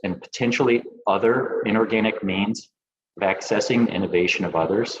partnerships and potentially other inorganic means of accessing the innovation of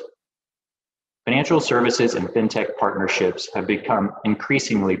others? Financial services and fintech partnerships have become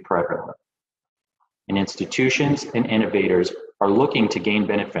increasingly prevalent, and institutions and innovators are looking to gain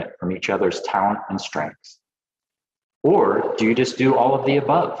benefit from each other's talent and strengths. Or do you just do all of the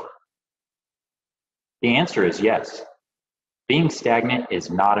above? The answer is yes. Being stagnant is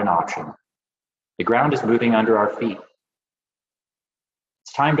not an option. The ground is moving under our feet.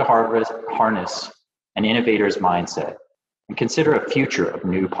 It's time to harness an innovator's mindset and consider a future of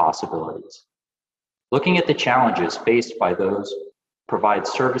new possibilities. Looking at the challenges faced by those provide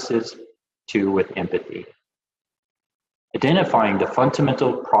services to with empathy. Identifying the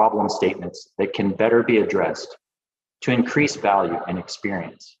fundamental problem statements that can better be addressed to increase value and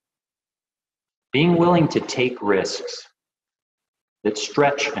experience. Being willing to take risks that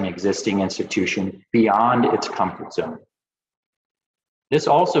stretch an existing institution beyond its comfort zone. This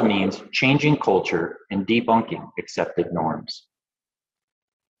also means changing culture and debunking accepted norms.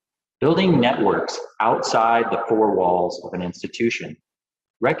 Building networks outside the four walls of an institution,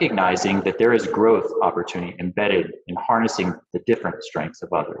 recognizing that there is growth opportunity embedded in harnessing the different strengths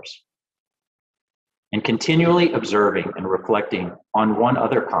of others. And continually observing and reflecting on one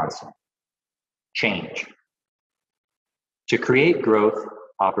other constant, change, to create growth,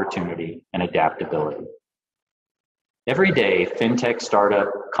 opportunity, and adaptability. Every day, fintech startup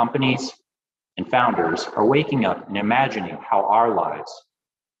companies and founders are waking up and imagining how our lives,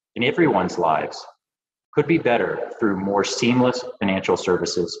 and everyone's lives, could be better through more seamless financial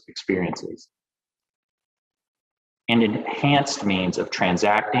services experiences and enhanced means of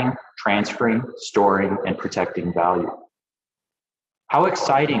transacting, transferring, storing, and protecting value. How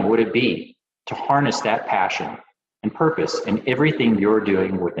exciting would it be to harness that passion and purpose in everything you're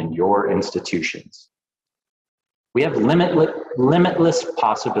doing within your institutions? We have limitless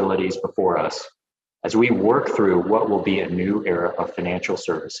possibilities before us as we work through what will be a new era of financial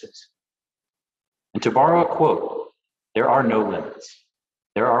services. And to borrow a quote, there are no limits.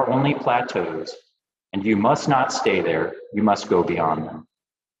 There are only plateaus, and you must not stay there, you must go beyond them.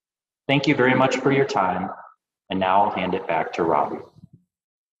 Thank you very much for your time, and now I'll hand it back to Robbie.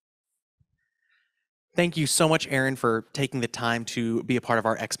 Thank you so much, Aaron, for taking the time to be a part of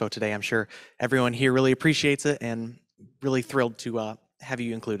our expo today. I'm sure everyone here really appreciates it and really thrilled to have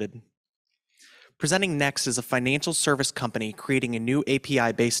you included. Presenting next is a financial service company creating a new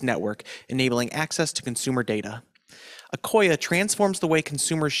API-based network enabling access to consumer data. Akoya transforms the way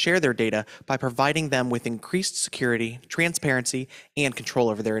consumers share their data by providing them with increased security, transparency, and control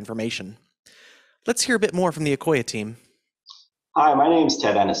over their information. Let's hear a bit more from the Akoya team. Hi, my name is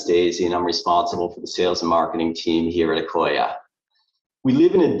Ted Anastasi, and I'm responsible for the sales and marketing team here at Akoya. We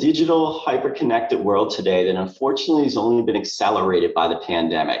live in a digital, hyper-connected world today that unfortunately has only been accelerated by the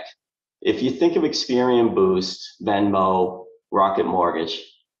pandemic. If you think of Experian Boost, Venmo, Rocket Mortgage,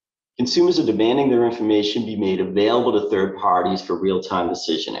 consumers are demanding their information be made available to third parties for real-time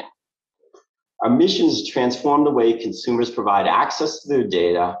decisioning. Our mission is to transform the way consumers provide access to their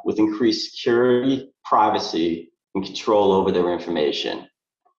data with increased security, privacy, and control over their information.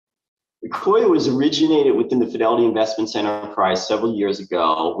 Akoya was originated within the Fidelity Investments enterprise several years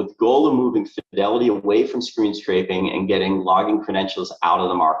ago with the goal of moving Fidelity away from screen scraping and getting login credentials out of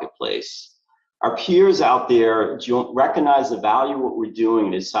the marketplace. Our peers out there recognize the value of what we're doing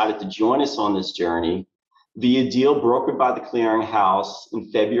and decided to join us on this journey via a deal brokered by the clearinghouse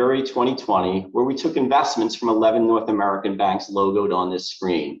in February 2020, where we took investments from 11 North American banks logoed on this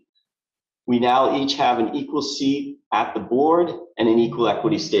screen. We now each have an equal seat at the board and an equal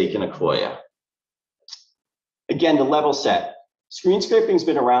equity stake in Akoya. Again, the level set. Screen scraping has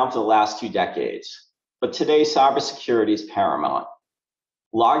been around for the last 2 decades, but today cybersecurity is paramount.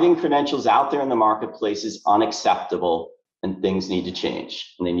 Logging credentials out there in the marketplace is unacceptable and things need to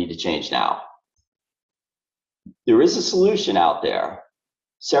change, and they need to change now. There is a solution out there.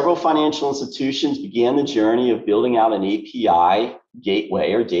 Several financial institutions began the journey of building out an API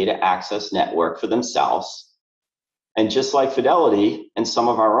gateway or data access network for themselves. And just like Fidelity and some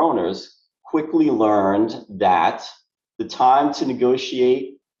of our owners quickly learned that the time to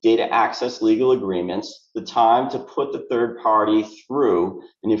negotiate data access legal agreements, the time to put the third party through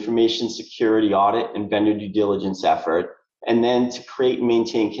an information security audit and vendor due diligence effort, and then to create and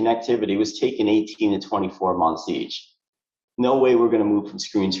maintain connectivity was taken 18 to 24 months each. No way we're going to move from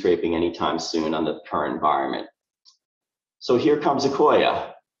screen scraping anytime soon under the current environment. So here comes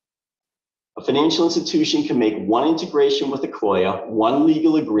Akoya. A financial institution can make one integration with Akoya, one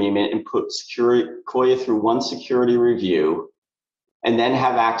legal agreement, and put Akoya through one security review, and then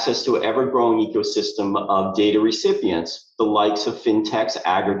have access to an ever-growing ecosystem of data recipients, the likes of fintechs,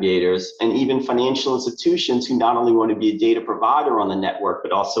 aggregators, and even financial institutions who not only want to be a data provider on the network,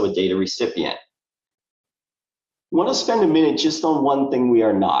 but also a data recipient. I want to spend a minute just on one thing we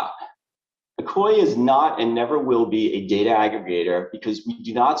are not. Akoya is not and never will be a data aggregator because we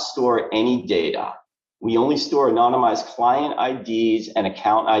do not store any data. We only store anonymized client IDs and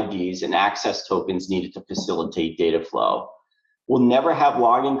account IDs and access tokens needed to facilitate data flow. We'll never have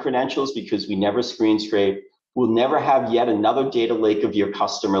login credentials because we never screen scrape. We'll never have yet another data lake of your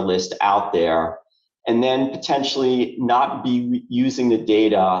customer list out there, and then potentially not be using the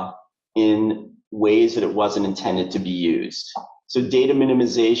data in ways that it wasn't intended to be used. So data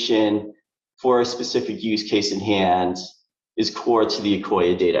minimization for a specific use case in hand is core to the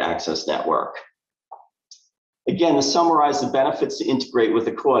Akoya Data Access Network. Again, to summarize the benefits to integrate with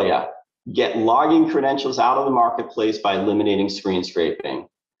Akoya: get login credentials out of the marketplace by eliminating screen scraping.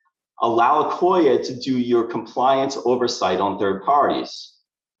 Allow Akoya to do your compliance oversight on third parties.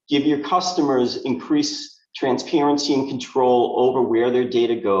 Give your customers increased transparency and control over where their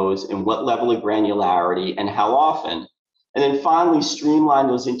data goes and what level of granularity and how often. And then finally, streamline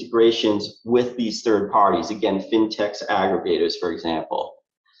those integrations with these third parties. Again, fintechs, aggregators, for example.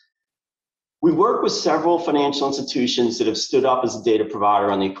 We work with several financial institutions that have stood up as a data provider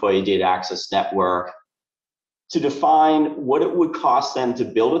on the Akoya Data Access Network to define what it would cost them to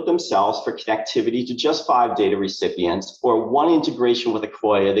build it themselves for connectivity to just 5 data recipients, or one integration with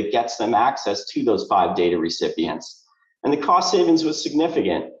Akoya that gets them access to those 5 data recipients. And the cost savings was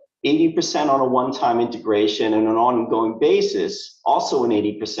significant. 80% on a one-time integration, and on an ongoing basis, also an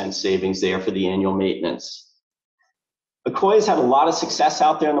 80% savings there for the annual maintenance. Akoya's had a lot of success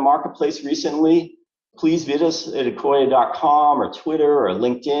out there in the marketplace recently. Please visit us at akoya.com or Twitter or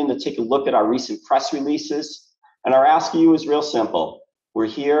LinkedIn to take a look at our recent press releases. And our ask of you is real simple. We're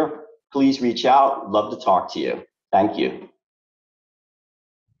here. Please reach out. Love to talk to you. Thank you.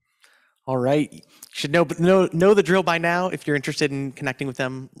 All right. You should know the drill by now. If you're interested in connecting with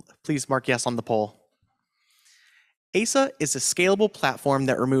them, please mark yes on the poll. ASA is a scalable platform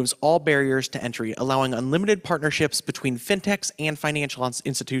that removes all barriers to entry, allowing unlimited partnerships between fintechs and financial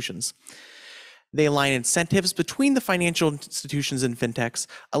institutions. They align incentives between the financial institutions and fintechs,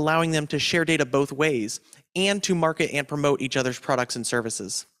 allowing them to share data both ways and to market and promote each other's products and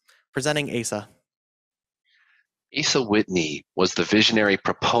services. Presenting ASA. Asa Whitney was the visionary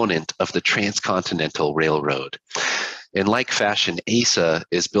proponent of the Transcontinental Railroad. In like fashion, ASA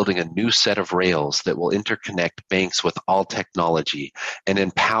is building a new set of rails that will interconnect banks with all technology and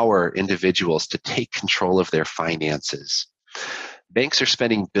empower individuals to take control of their finances. Banks are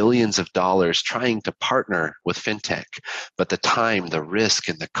spending billions of dollars trying to partner with fintech, but the time, the risk,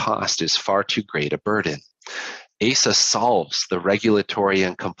 and the cost is far too great a burden. ASA solves the regulatory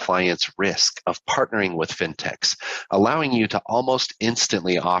and compliance risk of partnering with fintechs, allowing you to almost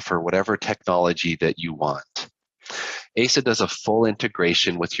instantly offer whatever technology that you want. ASA does a full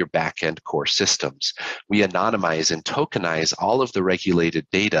integration with your back-end core systems. We anonymize and tokenize all of the regulated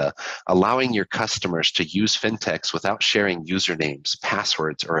data, allowing your customers to use fintechs without sharing usernames,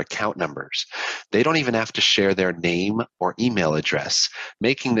 passwords, or account numbers. They don't even have to share their name or email address,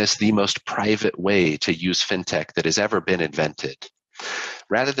 making this the most private way to use fintech that has ever been invented.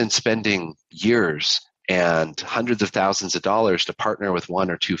 Rather than spending years and hundreds of thousands of dollars to partner with 1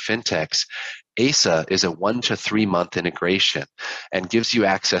 or 2 fintechs, ASA is a 1 to 3 month integration and gives you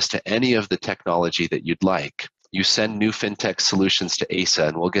access to any of the technology that you'd like. You send new fintech solutions to ASA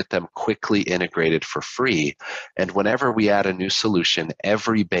and we'll get them quickly integrated for free. And whenever we add a new solution,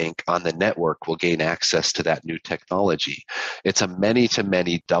 every bank on the network will gain access to that new technology. It's a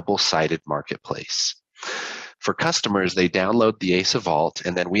many-to-many double-sided marketplace. For customers, they download the ASA Vault,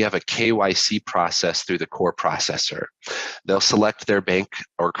 and then we have a KYC process through the core processor. They'll select their bank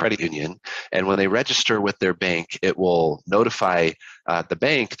or credit union, and when they register with their bank, it will notify the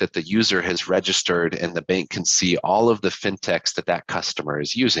bank that the user has registered, and the bank can see all of the fintechs that that customer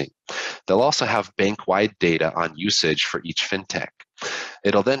is using. They'll also have bank-wide data on usage for each fintech.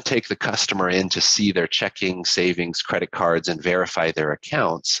 It'll then take the customer in to see their checking, savings, credit cards, and verify their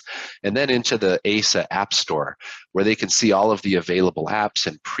accounts, and then into the ASA App Store, where they can see all of the available apps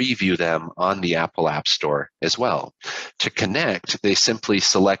and preview them on the Apple App Store as well. To connect, they simply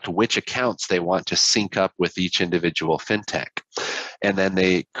select which accounts they want to sync up with each individual fintech. And then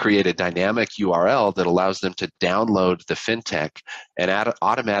they create a dynamic URL that allows them to download the fintech and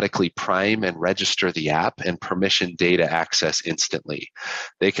automatically prime and register the app and permission data access instantly.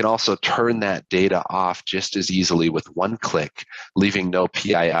 They can also turn that data off just as easily with one click, leaving no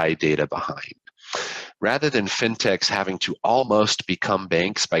PII data behind. Rather than fintechs having to almost become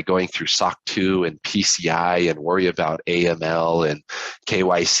banks by going through SOC 2 and PCI and worry about AML and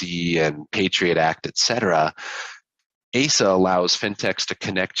KYC and Patriot Act, et cetera, ASA allows fintechs to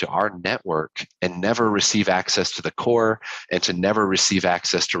connect to our network and never receive access to the core and to never receive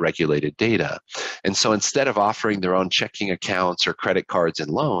access to regulated data. And so instead of offering their own checking accounts or credit cards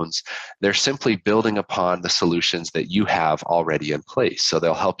and loans, they're simply building upon the solutions that you have already in place. So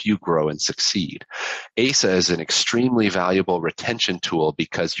they'll help you grow and succeed. ASA is an extremely valuable retention tool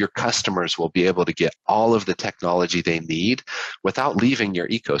because your customers will be able to get all of the technology they need without leaving your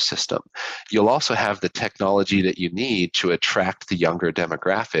ecosystem. You'll also have the technology that you need to attract the younger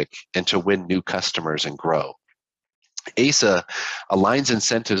demographic and to win new customers and grow. ASA aligns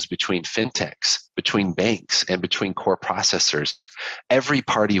incentives between fintechs, between banks, and between core processors. Every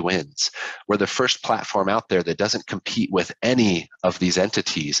party wins. We're the first platform out there that doesn't compete with any of these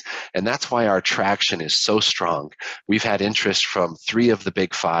entities, and that's why our traction is so strong. We've had interest from 3 of the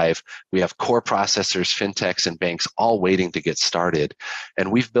big 5. We have core processors, fintechs, and banks all waiting to get started,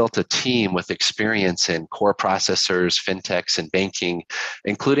 and we've built a team with experience in core processors, fintechs, and banking,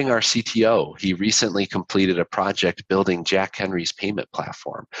 including our CTO. He recently completed a project building Jack Henry's payment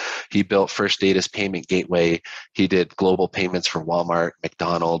platform. He built First Data's payment gateway. He did global payments for Walmart,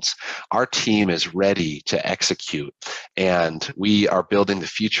 McDonald's. Our team is ready to execute, and we are building the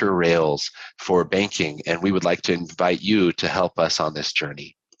future rails for banking, and we would like to invite you to help us on this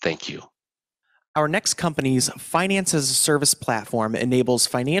journey. Thank you. Our next company's Finance as a Service platform enables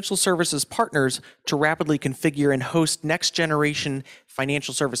financial services partners to rapidly configure and host next-generation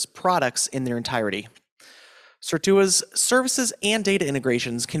financial service products in their entirety. Certua's services and data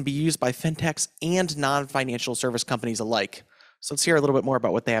integrations can be used by fintechs and non-financial service companies alike. So let's hear a little bit more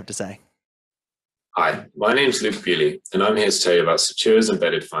about what they have to say. Hi, my name is Luke Bewley, and I'm here to tell you about Certua's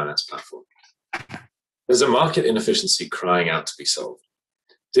embedded finance platform. There's a market inefficiency crying out to be solved.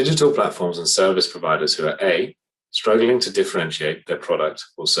 Digital platforms and service providers who are A, struggling to differentiate their product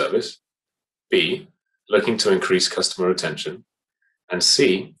or service, B, looking to increase customer retention, and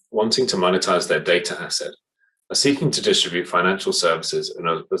C, wanting to monetize their data asset, are seeking to distribute financial services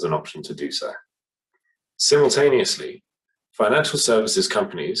as an option to do so. Simultaneously, financial services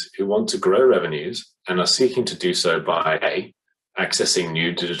companies who want to grow revenues and are seeking to do so by A, accessing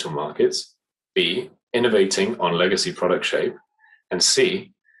new digital markets, B, innovating on legacy product shape, and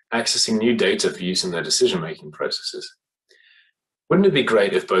C, accessing new data for use in their decision-making processes. Wouldn't it be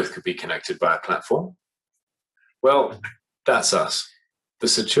great if both could be connected by a platform? Well, that's us. The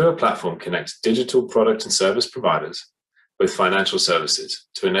Certua platform connects digital product and service providers with financial services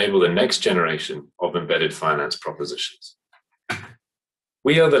to enable the next generation of embedded finance propositions.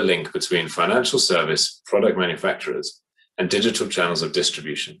 We are the link between financial service product manufacturers and digital channels of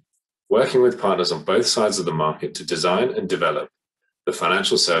distribution, working with partners on both sides of the market to design and develop the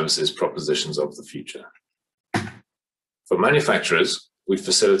financial services propositions of the future. For manufacturers, we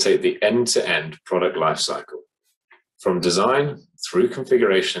facilitate the end-to-end product lifecycle, from design through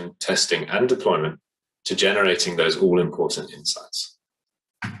configuration, testing, and deployment to generating those all-important insights.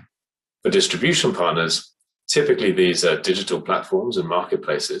 For distribution partners, typically these are digital platforms and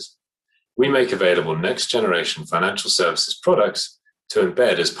marketplaces, we make available next-generation financial services products to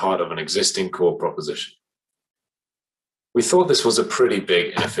embed as part of an existing core proposition. We thought this was a pretty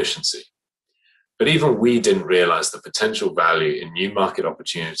big inefficiency, but even we didn't realize the potential value in new market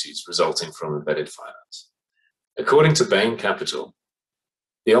opportunities resulting from embedded finance. According to Bain Capital,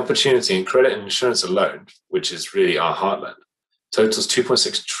 the opportunity in credit and insurance alone, which is really our heartland, totals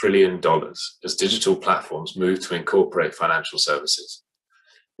 $2.6 trillion as digital platforms move to incorporate financial services.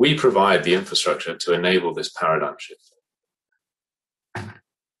 We provide the infrastructure to enable this paradigm shift.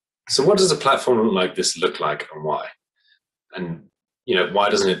 So what does a platform like this look like and why? And why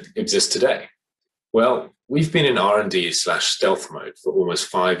doesn't it exist today? Well, we've been in R&D/stealth mode for almost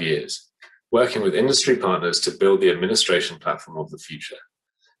 5 years, working with industry partners to build the administration platform of the future,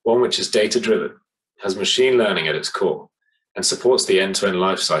 one which is data-driven, has machine learning at its core, and supports the end-to-end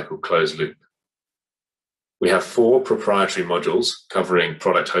lifecycle closed loop. We have 4 proprietary modules covering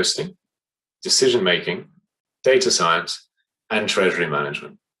product hosting, decision-making, data science, and treasury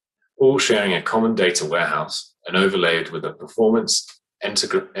management, all sharing a common data warehouse and overlaid with a performance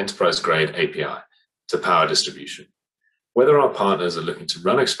enterprise-grade API to power distribution. Whether our partners are looking to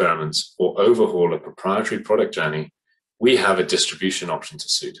run experiments or overhaul a proprietary product journey, we have a distribution option to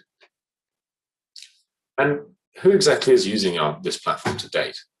suit. And who exactly is using this platform to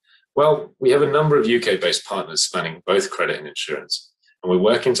date? Well, we have a number of UK-based partners spanning both credit and insurance, and we're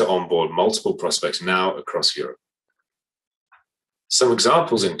working to onboard multiple prospects now across Europe. Some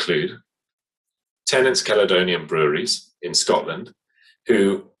examples include Tennent's Caledonian Breweries in Scotland,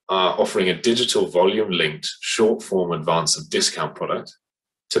 who are offering a digital volume-linked short-form advance of discount product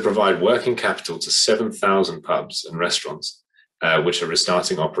to provide working capital to 7,000 pubs and restaurants, which are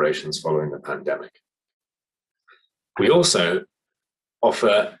restarting operations following the pandemic. We also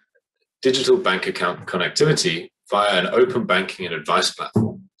offer digital bank account connectivity via an open banking and advice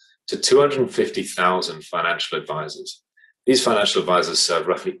platform to 250,000 financial advisors. These financial advisors serve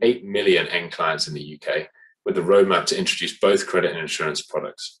roughly 8 million end clients in the UK, with a roadmap to introduce both credit and insurance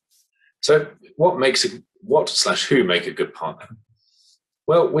products. So who make a good partner?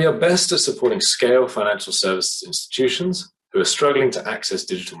 Well, we are best at supporting scale financial services institutions who are struggling to access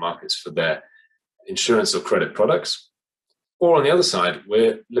digital markets for their insurance or credit products. Or on the other side,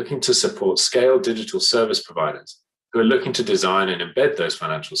 we're looking to support scale digital service providers who are looking to design and embed those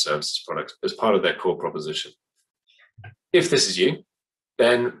financial services products as part of their core proposition. If this is you,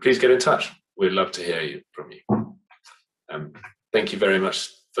 then please get in touch. We'd love to hear from you. Thank you very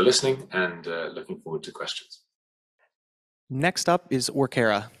much for listening, and looking forward to questions. Next up is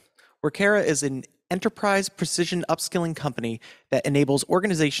Workera. Workera is an enterprise precision upskilling company that enables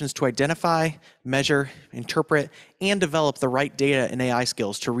organizations to identify, measure, interpret, and develop the right data and AI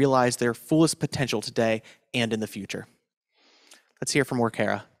skills to realize their fullest potential today and in the future. Let's hear from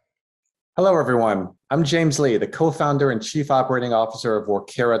Workera. Hello, everyone. I'm James Lee, the co-founder and chief operating officer of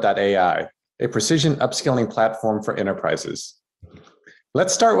Workera.ai, a precision upskilling platform for enterprises.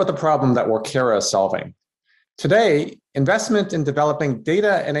 Let's start with the problem that Workera is solving. Today, investment in developing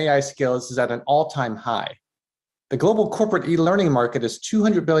data and AI skills is at an all-time high. The global corporate e-learning market is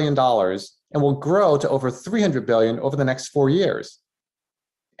 $200 billion and will grow to over $300 billion over the next 4 years.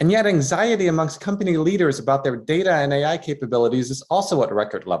 And yet anxiety amongst company leaders about their data and AI capabilities is also at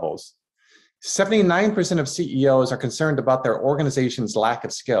record levels. 79% of CEOs are concerned about their organization's lack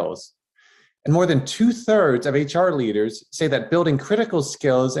of skills. And more than 2/3 of HR leaders say that building critical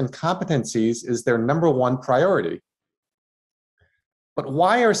skills and competencies is their #1 priority. But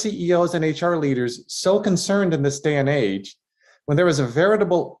why are CEOs and HR leaders so concerned in this day and age when there is a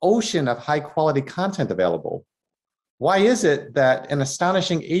veritable ocean of high-quality content available? Why is it that an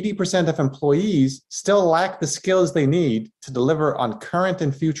astonishing 80% of employees still lack the skills they need to deliver on current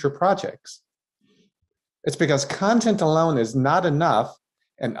and future projects? It's because content alone is not enough,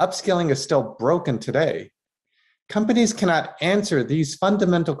 and upskilling is still broken today. Companies cannot answer these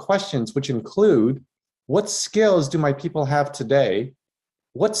fundamental questions, which include, what skills do my people have today?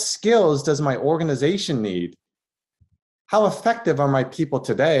 What skills does my organization need? How effective are my people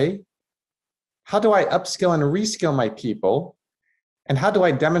today? How do I upskill and reskill my people? And how do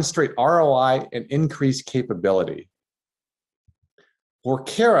I demonstrate ROI and increase capability?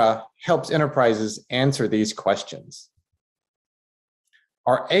 Workera helps enterprises answer these questions.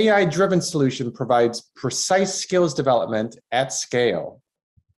 Our AI-driven solution provides precise skills development at scale.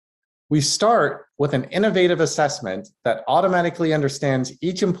 We start with an innovative assessment that automatically understands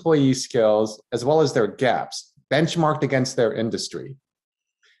each employee's skills as well as their gaps, benchmarked against their industry.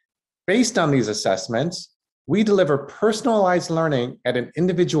 Based on these assessments, we deliver personalized learning at an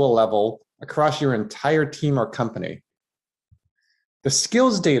individual level across your entire team or company. The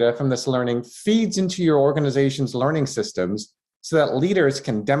skills data from this learning feeds into your organization's learning systems so that leaders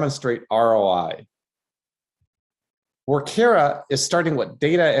can demonstrate ROI. Workera is starting with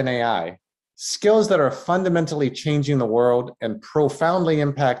data and AI, skills that are fundamentally changing the world and profoundly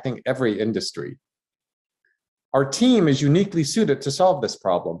impacting every industry. Our team is uniquely suited to solve this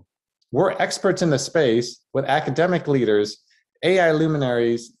problem. We're experts in the space with academic leaders, AI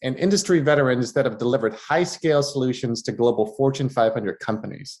luminaries, and industry veterans that have delivered high-scale solutions to global Fortune 500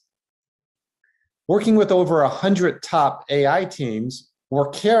 companies. Working with over 100 top AI teams,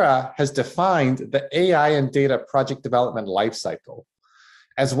 Workera has defined the AI and data project development lifecycle,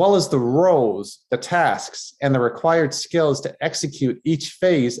 as well as the roles, the tasks, and the required skills to execute each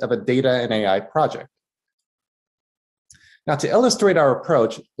phase of a data and AI project. Now, to illustrate our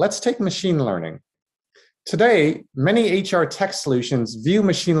approach, let's take machine learning. Today, many HR tech solutions view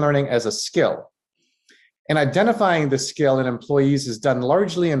machine learning as a skill, and identifying the skill in employees is done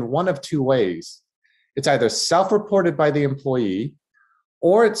largely in one of two ways. It's either self-reported by the employee,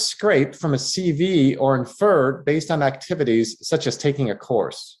 or it's scraped from a CV or inferred based on activities such as taking a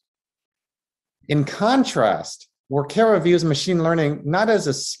course. In contrast, Workera views machine learning not as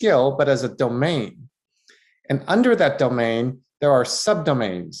a skill, but as a domain. And under that domain, there are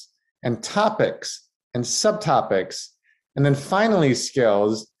subdomains and topics and subtopics, and then finally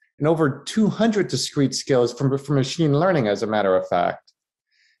skills, and over 200 discrete skills from machine learning, as a matter of fact.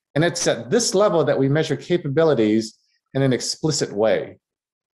 And it's at this level that we measure capabilities in an explicit way.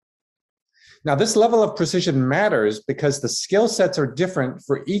 Now, this level of precision matters because the skill sets are different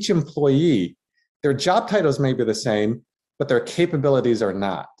for each employee. Their job titles may be the same, but their capabilities are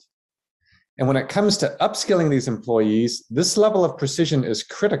not. And when it comes to upskilling these employees, this level of precision is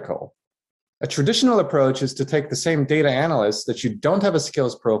critical. A traditional approach is to take the same data analysts that you don't have a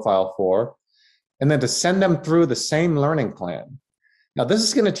skills profile for, and then to send them through the same learning plan. Now, this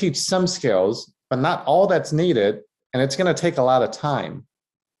is going to teach some skills, but not all that's needed, and it's going to take a lot of time.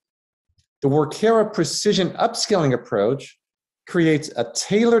 The Workera precision upskilling approach creates a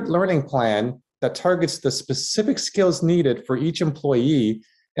tailored learning plan that targets the specific skills needed for each employee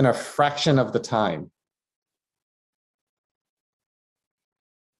in a fraction of the time.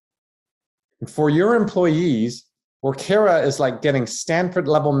 And for your employees, Workera is like getting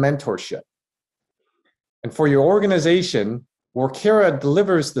Stanford-level mentorship. And for your organization, Workera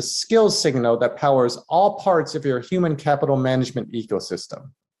delivers the skills signal that powers all parts of your human capital management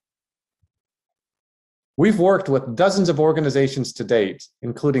ecosystem. We've worked with dozens of organizations to date,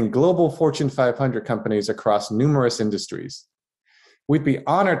 including global Fortune 500 companies across numerous industries. We'd be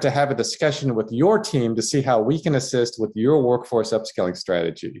honored to have a discussion with your team to see how we can assist with your workforce upskilling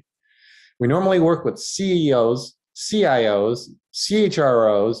strategy. We normally work with CEOs, CIOs,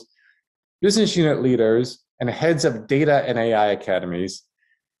 CHROs, business unit leaders, and heads of data and AI academies.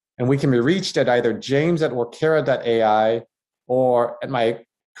 And we can be reached at either james@workera.ai or at my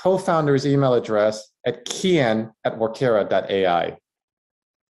co-founder's email address at kian@workera.ai.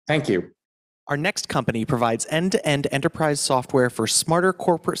 Thank you. Our next company provides end-to-end enterprise software for smarter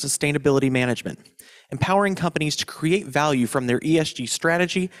corporate sustainability management, empowering companies to create value from their ESG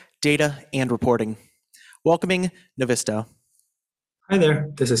strategy, data, and reporting. Welcoming Novisto. Hi there,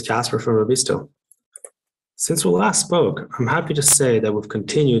 this is Jasper from Novisto. Since we last spoke, I'm happy to say that we've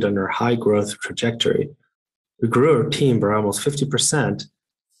continued on our high growth trajectory. We grew our team by almost 50%,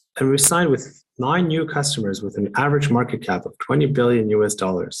 and we signed with 9 new customers with an average market cap of $20 billion US.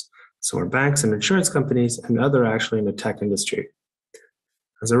 Some are banks and insurance companies, and other actually in the tech industry.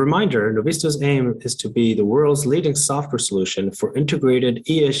 As a reminder, Novisto's aim is to be the world's leading software solution for integrated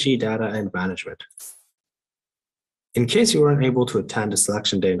ESG data and management. In case you weren't able to attend the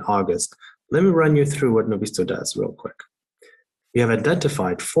selection day in August, let me run you through what Novisto does real quick. We have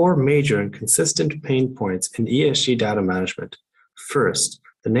identified 4 major and consistent pain points in ESG data management. First,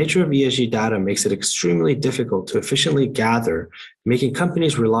 the nature of ESG data makes it extremely difficult to efficiently gather, making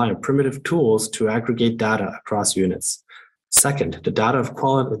companies rely on primitive tools to aggregate data across units. Second,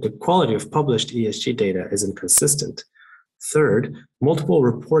 the quality of published ESG data is inconsistent. Third, multiple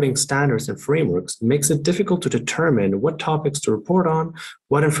reporting standards and frameworks makes it difficult to determine what topics to report on,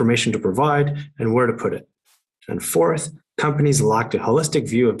 what information to provide, and where to put it. And fourth, companies lack a holistic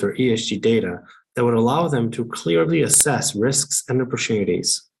view of their ESG data that would allow them to clearly assess risks and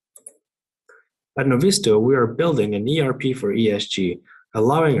opportunities. At Novisto, we are building an ERP for ESG,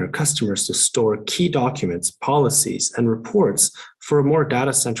 allowing our customers to store key documents, policies, and reports for a more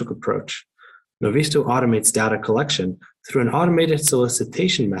data-centric approach. Novisto automates data collection through an automated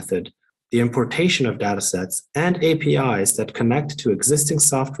solicitation method, the importation of datasets, and APIs that connect to existing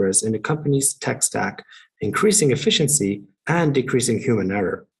softwares in the company's tech stack, increasing efficiency and decreasing human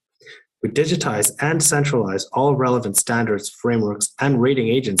error. We digitize and centralize all relevant standards, frameworks, and rating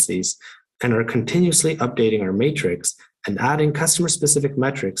agencies, and are continuously updating our matrix and adding customer-specific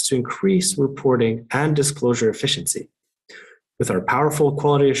metrics to increase reporting and disclosure efficiency. With our powerful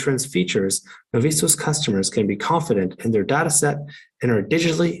quality assurance features, Novisto's customers can be confident in their dataset, and our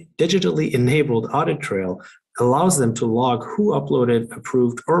digitally enabled audit trail allows them to log who uploaded,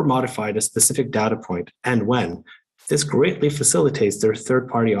 approved, or modified a specific data point and when. This greatly facilitates their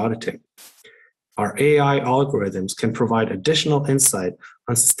third-party auditing. Our AI algorithms can provide additional insight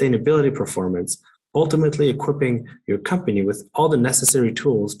on sustainability performance, ultimately equipping your company with all the necessary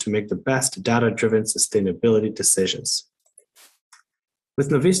tools to make the best data-driven sustainability decisions. With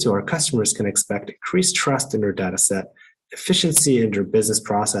Novisto, our customers can expect increased trust in their dataset, efficiency in their business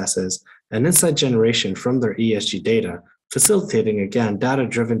processes, and insight generation from their ESG data, facilitating, again,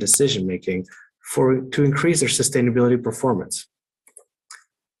 data-driven decision-making to increase their sustainability performance.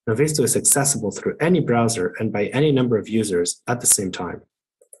 Novisto is accessible through any browser and by any number of users at the same time.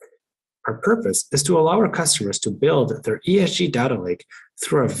 Our purpose is to allow our customers to build their ESG data lake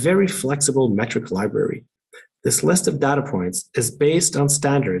through a very flexible metric library. This list of data points is based on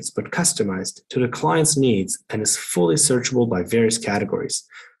standards but customized to the client's needs and is fully searchable by various categories.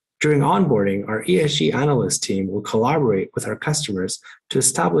 During onboarding, our ESG analyst team will collaborate with our customers to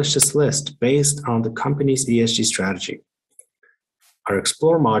establish this list based on the company's ESG strategy. Our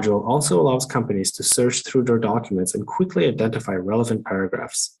Explore module also allows companies to search through their documents and quickly identify relevant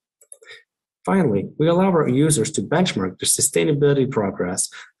paragraphs. Finally, we allow our users to benchmark their sustainability progress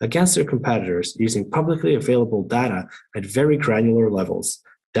against their competitors using publicly available data at very granular levels,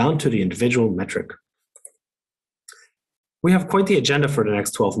 down to the individual metric. We have quite the agenda for the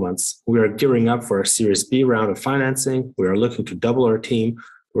next 12 months. We are gearing up for our Series B round of financing. We are looking to double our team.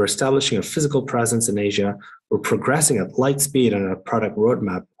 We're establishing a physical presence in Asia. We're progressing at light speed on our product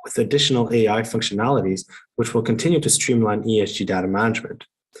roadmap with additional AI functionalities, which will continue to streamline ESG data management.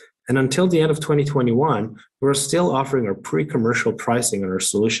 And until the end of 2021, we're still offering our pre-commercial pricing on our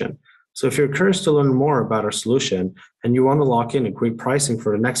solution. So if you're curious to learn more about our solution and you want to lock in a great pricing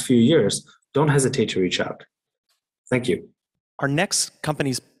for the next few years, don't hesitate to reach out. Thank you. Our next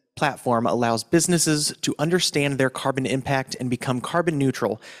company's platform allows businesses to understand their carbon impact and become carbon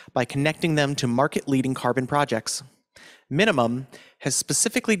neutral by connecting them to market-leading carbon projects. Minimum has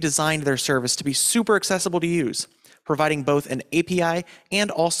specifically designed their service to be super accessible to use, providing both an API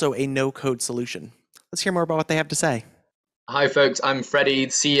and also a no-code solution. Let's hear more about what they have to say. Hi folks, I'm Freddie,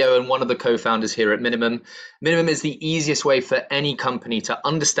 CEO and one of the co-founders here at Minimum. Minimum is the easiest way for any company to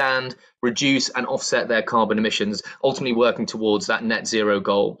understand, reduce and offset their carbon emissions, ultimately working towards that net zero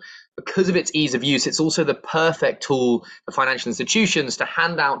goal. Because of its ease of use, it's also the perfect tool for financial institutions to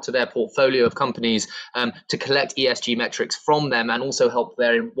hand out to their portfolio of companies to collect ESG metrics from them and also help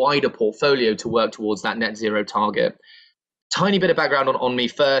their wider portfolio to work towards that net zero target. Tiny bit of background on me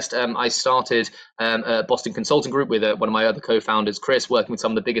first. I started a Boston Consulting Group with one of my other co-founders, Chris, working with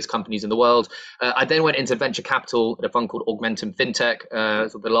some of the biggest companies in the world. I then went into venture capital at a fund called Augmentum Fintech,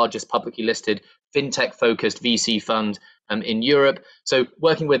 the largest publicly listed fintech-focused VC fund in Europe. So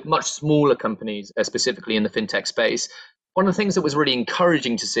working with much smaller companies, specifically in the fintech space. One of the things that was really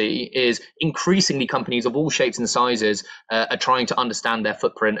encouraging to see is increasingly companies of all shapes and sizes are trying to understand their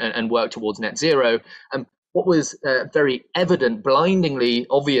footprint and work towards net zero. What was very evident, blindingly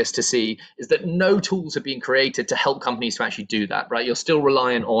obvious to see, is that no tools have been created to help companies to actually do that, right? You're still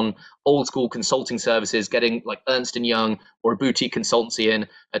reliant on old school consulting services, getting like Ernst & Young or a boutique consultancy in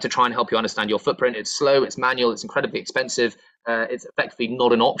to try and help you understand your footprint. It's slow, it's manual, it's incredibly expensive. It's effectively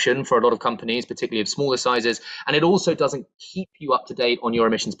not an option for a lot of companies, particularly of smaller sizes. And it also doesn't keep you up to date on your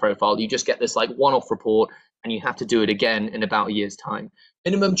emissions profile. You just get this like one-off report and you have to do it again in about a year's time.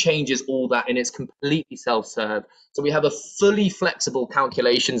 Minimum changes all that and it's completely self-serve. So we have a fully flexible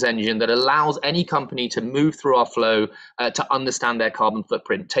calculations engine that allows any company to move through our flow to understand their carbon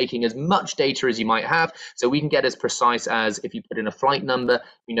footprint, taking as much data as you might have. So we can get as precise as if you put in a flight number,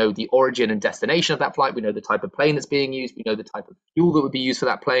 we know the origin and destination of that flight, we know the type of plane that's being used, we know the type of fuel that would be used for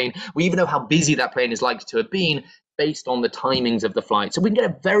that plane. We even know how busy that plane is likely to have been based on the timings of the flight. So we can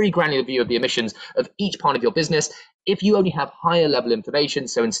get a very granular view of the emissions of each part of your business. If you only have higher level information,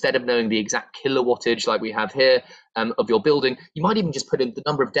 so instead of knowing the exact kilowattage like we have here of your building, you might even just put in the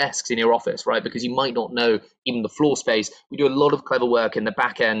number of desks in your office, right? Because you might not know even the floor space. We do a lot of clever work in the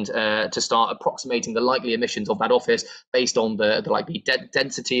back end to start approximating the likely emissions of that office based on the likely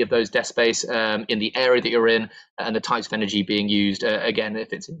density of those desk space in the area that you're in and the types of energy being used, again,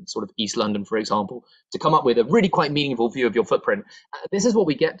 if it's in sort of East London, for example, to come up with a really quite meaningful view of your footprint. This is what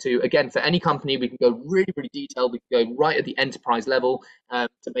we get to. Again, for any company, we can go really, really detailed. We can go right at the enterprise level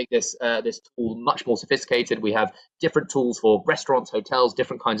to make this tool much more sophisticated. We have different tools for restaurants, hotels,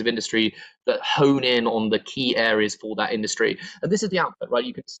 different kinds of industry that hone in on the key areas for that industry. And this is the output, right?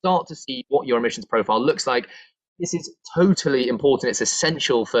 You can start to see what your emissions profile looks like. This is totally important. It's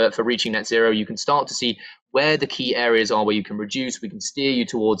essential for reaching net zero. You can start to see where the key areas are where you can reduce. We can steer you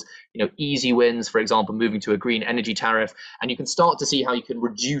towards, easy wins, for example, moving to a green energy tariff. And you can start to see how you can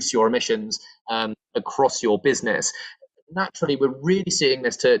reduce your emissions across your business. Naturally, we're really seeing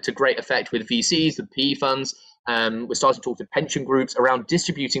this to great effect with VCs, with PE funds. We're starting to talk to pension groups around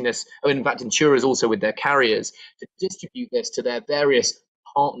distributing this, in fact, insurers also with their carriers, to distribute this to their various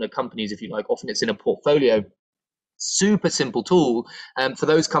partner companies, if you like. Often it's in a portfolio. Super simple tool for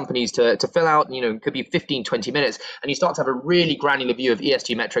those companies to fill out, it could be 15, 20 minutes, and you start to have a really granular view of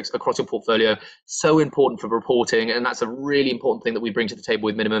ESG metrics across your portfolio. So important for reporting, and that's a really important thing that we bring to the table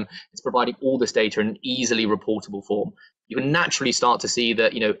with Minimum. It's providing all this data in an easily reportable form. You can naturally start to see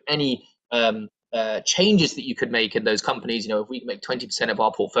that, any changes that you could make in those companies. If we can make 20% of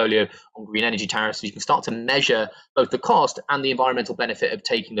our portfolio on green energy tariffs, you can start to measure both the cost and the environmental benefit of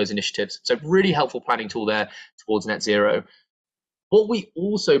taking those initiatives. So really helpful planning tool there towards net zero. What we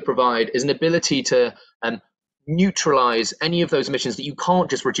also provide is an ability to neutralize any of those emissions that you can't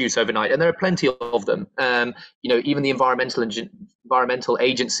just reduce overnight, and there are plenty of them. Even the environmental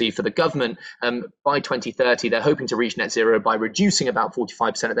agency for the government, by 2030, they're hoping to reach net zero by reducing about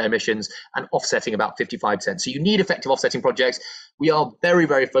 45% of their emissions and offsetting about 55%. So you need effective offsetting projects. We are very,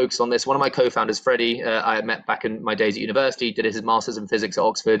 very focused on this. One of my co-founders, Freddie, I met back in my days at university, did his master's in physics at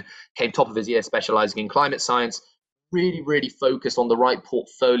Oxford, came top of his year specializing in climate science. Really focused on the right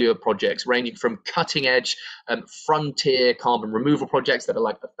portfolio of projects, ranging from cutting edge frontier carbon removal projects that are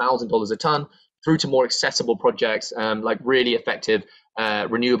like $1,000 a ton, through to more accessible projects like really effective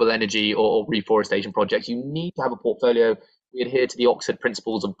renewable energy or reforestation projects. You need to have a portfolio. We adhere to the Oxford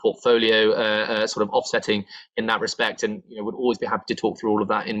principles of portfolio sort of offsetting in that respect, and would always be happy to talk through all of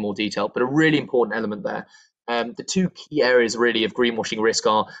that in more detail, but a really important element there. The two key areas really of greenwashing risk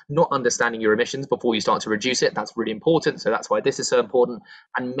are not understanding your emissions before you start to reduce it. That's really important. So that's why this is so important,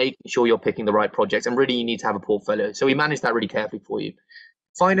 and making sure you're picking the right projects. And really, you need to have a portfolio. So we manage that really carefully for you.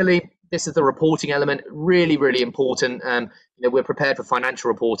 Finally, this is the reporting element, really important. We're prepared for financial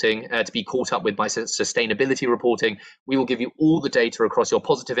reporting to be caught up with by sustainability reporting. We will give you all the data across your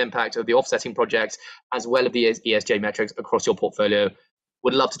positive impact of the offsetting projects, as well as the ESG metrics across your portfolio.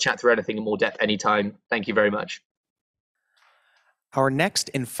 Would love to chat through anything in more depth anytime. Thank you very much. Our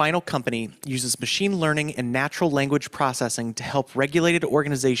next and final company uses machine learning and natural language processing to help regulated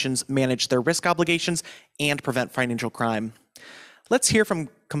organizations manage their risk obligations and prevent financial crime. Let's hear from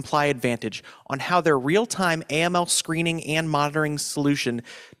ComplyAdvantage on how their real-time AML screening and monitoring solution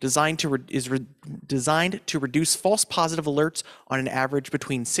designed to reduce false positive alerts on an average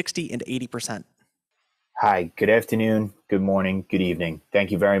between 60 and 80%. Hi, good afternoon, good morning, good evening.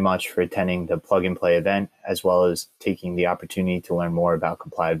 Thank you very much for attending the Plug and Play event, as well as taking the opportunity to learn more about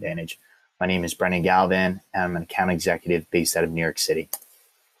ComplyAdvantage. My name is Brennan Galvan, and I'm an account executive based out of New York City.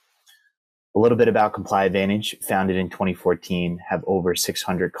 A little bit about ComplyAdvantage, founded in 2014, have over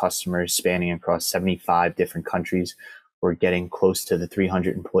 600 customers spanning across 75 different countries. We're getting close to the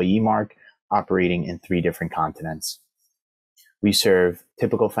 300 employee mark, operating in 3 different continents. We serve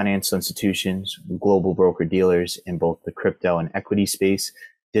typical financial institutions, global broker-dealers in both the crypto and equity space,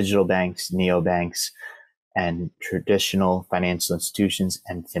 digital banks, neobanks, and traditional financial institutions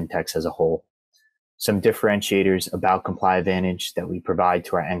and fintechs as a whole. Some differentiators about ComplyAdvantage that we provide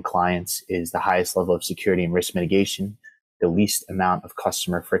to our end clients is the highest level of security and risk mitigation, the least amount of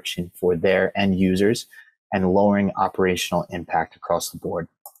customer friction for their end users, and lowering operational impact across the board.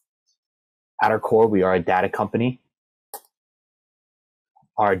 At our core, we are a data company.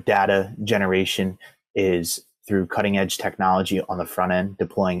 Our data generation is through cutting edge technology on the front end,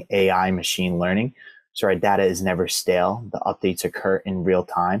 deploying AI machine learning. So our data is never stale. The updates occur in real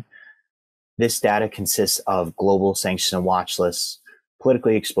time. This data consists of global sanction and watch lists,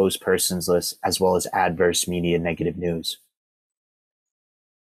 politically exposed persons lists, as well as adverse media negative news.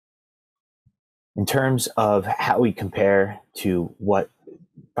 In terms of how we compare to what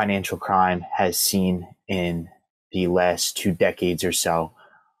financial crime has seen in the last 2 decades or so,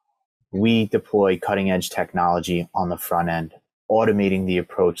 we deploy cutting-edge technology on the front end, automating the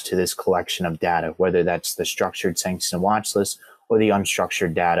approach to this collection of data, whether that's the structured sanction and watch list or the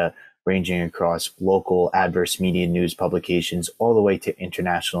unstructured data ranging across local adverse media news publications all the way to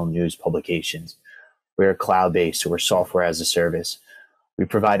international news publications. We're cloud-based, so we're software as a service. We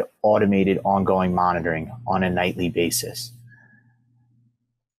provide automated ongoing monitoring on a nightly basis.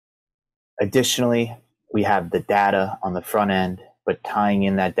 Additionally, we have the data on the front end, but tying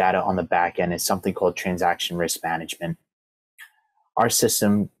in that data on the back end is something called transaction risk management. Our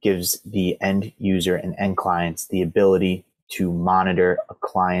system gives the end user and end clients the ability to monitor a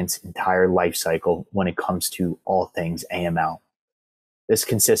client's entire life cycle when it comes to all things AML. This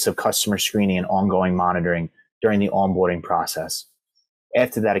consists of customer screening and ongoing monitoring during the onboarding process.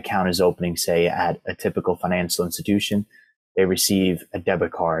 After that account is opening, say at a typical financial institution, they receive a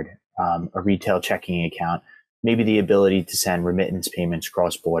debit card, a retail checking account, maybe the ability to send remittance payments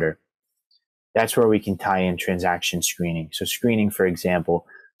cross-border. That's where we can tie in transaction screening. So screening, for example,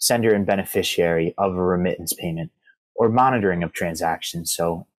 sender and beneficiary of a remittance payment, or monitoring of transactions.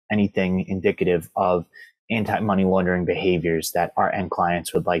 So anything indicative of anti-money laundering behaviors that our end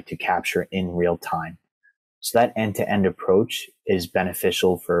clients would like to capture in real time. So that end-to-end approach is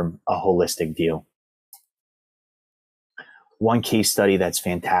beneficial for a holistic view. One case study that's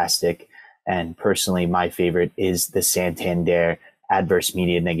fantastic, and personally my favorite, is the Santander adverse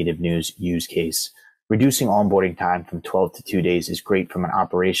media negative news use case. Reducing onboarding time from 12 to 2 days is great from an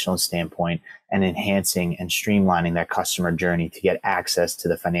operational standpoint and enhancing and streamlining that customer journey to get access to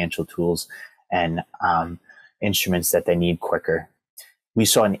the financial tools and instruments that they need quicker. We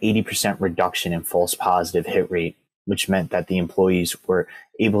saw an 80% reduction in false positive hit rate, which meant that the employees were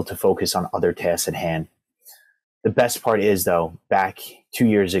able to focus on other tasks at hand. The best part is, though, back 2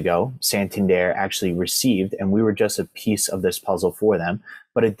 years ago, Santander actually received, and we were just a piece of this puzzle for them,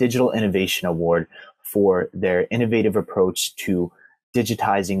 but a Digital Innovation Award for their innovative approach to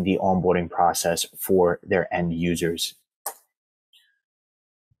digitizing the onboarding process for their end users.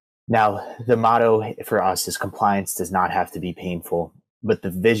 Now, the motto for us is compliance does not have to be painful, but the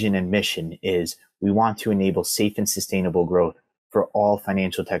vision and mission is we want to enable safe and sustainable growth for all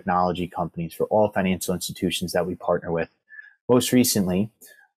financial technology companies, for all financial institutions that we partner with. Most recently,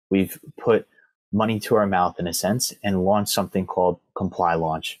 we've put money to our mouth in a sense and launched something called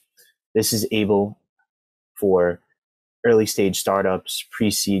ComplyLaunch. This is able for early stage startups,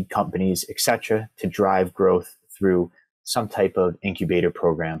 pre-seed companies, etc., to drive growth through some type of incubator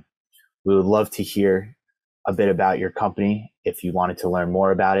program. We would love to hear a bit about your company. If you wanted to learn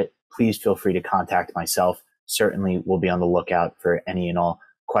more about it, please feel free to contact myself. Certainly, we'll be on the lookout for any and all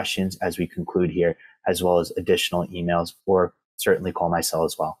questions as we conclude here, as well as additional emails, or certainly call my cell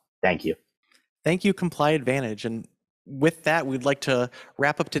as well. Thank you. Thank you, ComplyAdvantage. And with that, we'd like to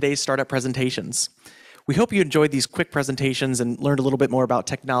wrap up today's startup presentations. We hope you enjoyed these quick presentations and learned a little bit more about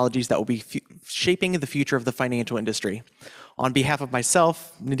technologies that will be shaping the future of the financial industry. On behalf of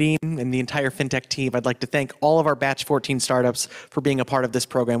myself, Nadine, and the entire FinTech team, I'd like to thank all of our Batch 14 startups for being a part of this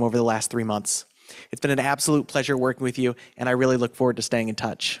program over the last 3 months. It's been an absolute pleasure working with you, and I really look forward to staying in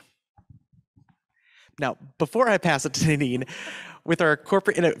touch. Now, before I pass it to Nadine, for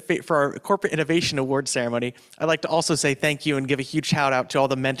our Corporate Innovation Award ceremony, I'd like to also say thank you and give a huge shout out to all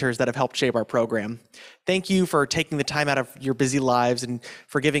the mentors that have helped shape our program. Thank you for taking the time out of your busy lives and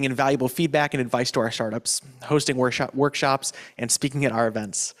for giving invaluable feedback and advice to our startups, hosting workshops, and speaking at our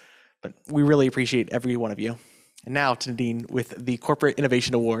events. But we really appreciate every one of you. And now to Nadine with the Corporate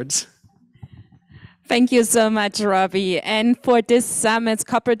Innovation Awards. Thank you so much, Robbie. And for this summit's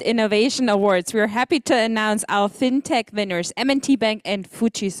Corporate Innovation Awards, we're happy to announce our FinTech winners, M&T Bank and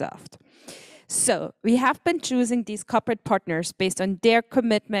Fujisoft. So we have been choosing these corporate partners based on their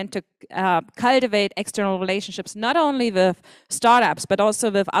commitment to cultivate external relationships, not only with startups, but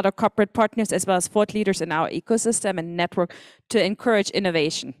also with other corporate partners, as well as thought leaders in our ecosystem and network to encourage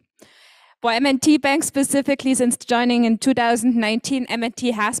innovation. For M&T Bank specifically, since joining in 2019,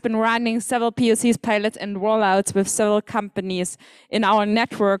 M&T has been running several POCs, pilots, and rollouts with several companies in our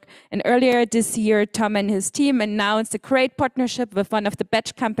network. And earlier this year, Tom and his team announced a great partnership with one of the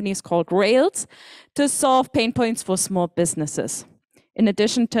batch companies called Rails to solve pain points for small businesses. In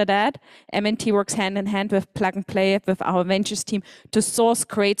addition to that, M&T works hand in hand with Plug and Play with our ventures team to source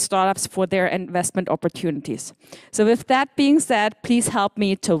great startups for their investment opportunities. So with that being said, please help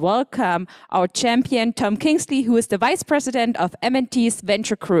me to welcome our champion, Tom Kingsley, who is the Vice President of M&T's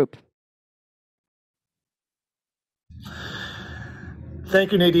Venture Group.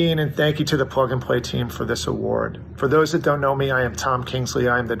 Thank you, Nadine, and thank you to the Plug and Play team for this award. For those that don't know me, I am Tom Kingsley.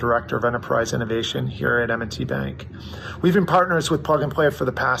 I am the Director of Enterprise Innovation here at M&T Bank. We've been partners with Plug and Play for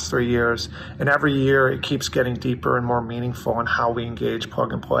the past 3 years, and every year it keeps getting deeper and more meaningful in how we engage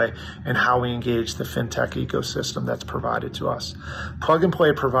Plug and Play and how we engage the FinTech ecosystem that's provided to us. Plug and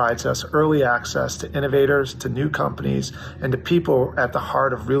Play provides us early access to innovators, to new companies, and to people at the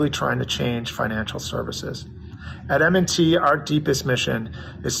heart of really trying to change financial services. At M&T, our deepest mission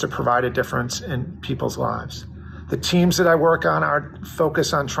is to provide a difference in people's lives. The teams that I work on are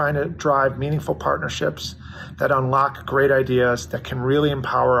focused on trying to drive meaningful partnerships that unlock great ideas that can really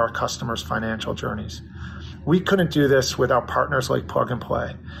empower our customers' financial journeys. We couldn't do this without partners like Plug and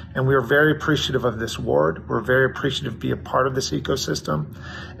Play, and we are very appreciative of this award. We're very appreciative to be a part of this ecosystem,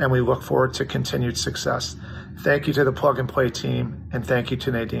 and we look forward to continued success. Thank you to the Plug and Play team, and thank you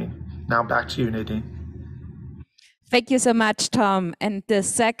to Nadine. Now back to you, Nadine. Thank you so much, Tom. And the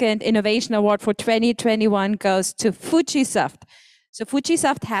second Innovation Award for 2021 goes to Fujisoft. So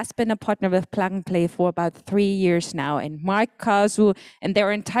Fujisoft has been a partner with Plug and Play for about 3 years now, and Mark Kazu and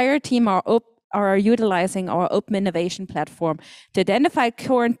their entire team are utilizing our open innovation platform to identify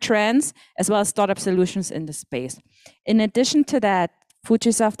current trends as well as startup solutions in the space. In addition to that,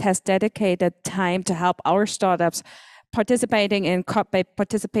 Fujisoft has dedicated time to help our startups participating in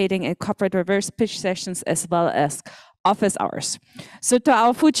corporate reverse pitch sessions as well as office hours. So to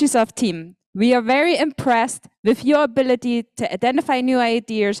our Fujisoft team, We are very impressed with your ability to identify new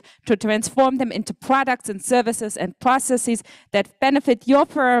ideas, to transform them into products and services and processes that benefit your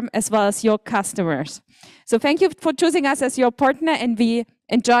firm as well as your customers. So thank you for choosing us as your partner, and we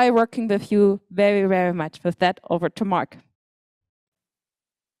enjoy working with you very, very much. With that, over to Mark.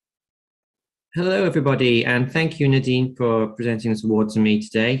 Hello, everybody, and thank you, Nadine, for presenting this award to me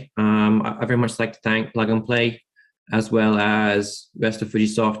today. I very much like to thank Plug and Play, as well as the rest of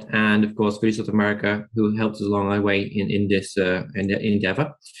Fujisoft and, of course, Fujisoft America, who helped us along our way in this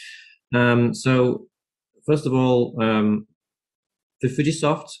endeavor. So, first of all, for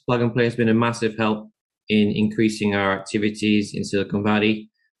Fujisoft, Plug and Play has been a massive help in increasing our activities in Silicon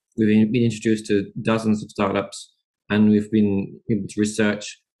Valley. We've been introduced to dozens of startups, and we've been able to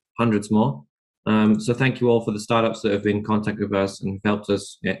research hundreds more. So thank you all for the startups that have been in contact with us and helped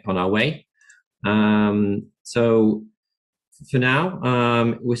us on our way. So for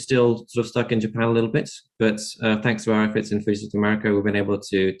now, we're still sort of stuck in Japan a little bit, but thanks to our efforts in Fujisoft America, we've been able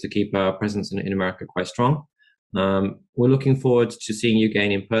to keep our presence in America quite strong. We're looking forward to seeing you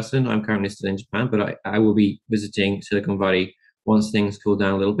again in person. I'm currently still in Japan, but I will be visiting Silicon Valley once things cool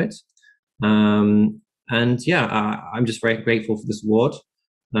down a little bit. And yeah, I'm just very grateful for this award.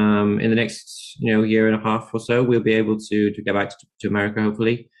 In the next year and a half or so, we'll be able to get back to America,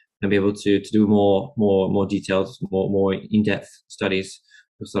 hopefully, and be able to do more detailed, more in-depth studies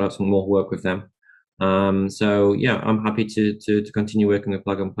of startups and more work with them. So yeah, I'm happy to continue working with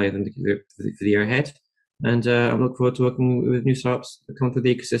Plug and Play for the year ahead, and I look forward to working with new startups that come through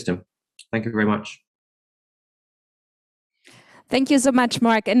the ecosystem. Thank you very much. Thank you so much,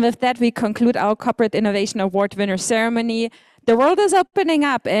 Mark. And with that, we conclude our Corporate Innovation Award winner ceremony. The world is opening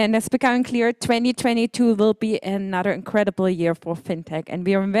up, and it's becoming clear 2022 will be another incredible year for FinTech. And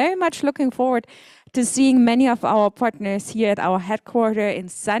we are very much looking forward to seeing many of our partners here at our headquarters in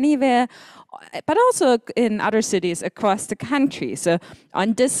Sunnyvale, but also in other cities across the country. So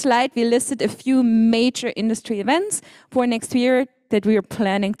on this slide, we listed a few major industry events for next year that we are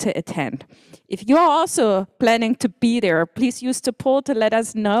planning to attend. If you're also planning to be there, please use the poll to let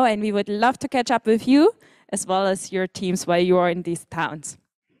us know, and we would love to catch up with you as well as your teams while you are in these towns.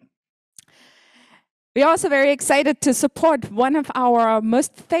 We're also very excited to support one of our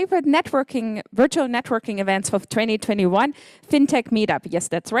most favorite virtual networking events of 2021, FinTech Meetup. Yes,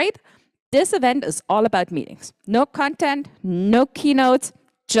 that's right. This event is all about meetings. No content, no keynotes,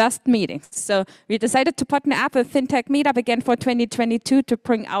 just meetings. So we decided to partner up with FinTech Meetup again for 2022 to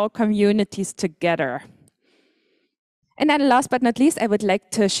bring our communities together. And then last but not least, I would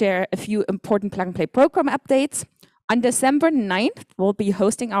like to share a few important Plug and Play program updates. On December 9th, we'll be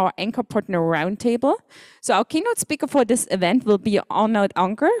hosting our Anchor Partner Roundtable. So our keynote speaker for this event will be Arnold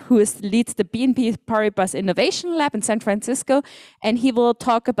Anker, who leads the BNP Paribas Innovation Lab in San Francisco, and he will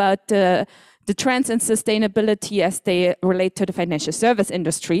talk about the trends in sustainability as they relate to the financial service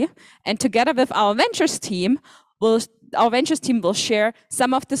industry. And together with our ventures team, our ventures team will share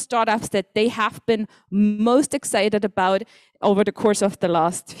some of the startups that they have been most excited about over the course of the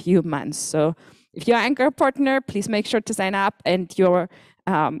last few months. So if you're an Anchor partner, please make sure to sign up, and your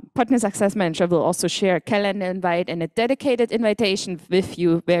partner success manager will also share a calendar invite and a dedicated invitation with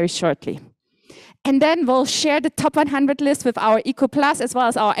you very shortly. And then we'll share the top 100 list with our Eco Plus as well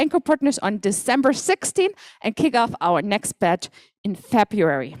as our Anchor partners on December 16th and kick off our next batch in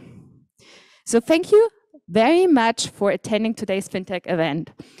February. So thank you very much for attending today's FinTech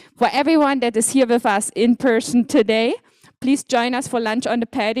event. For everyone that is here with us in person today, please join us for lunch on the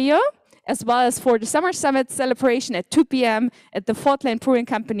patio, as well as for the Summer Summit celebration at 2 p.m. at the Fort Lane Brewing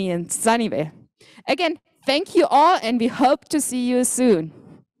Company in Sunnyvale. Again, thank you all, and we hope to see you soon.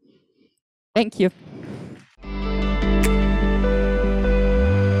 Thank you.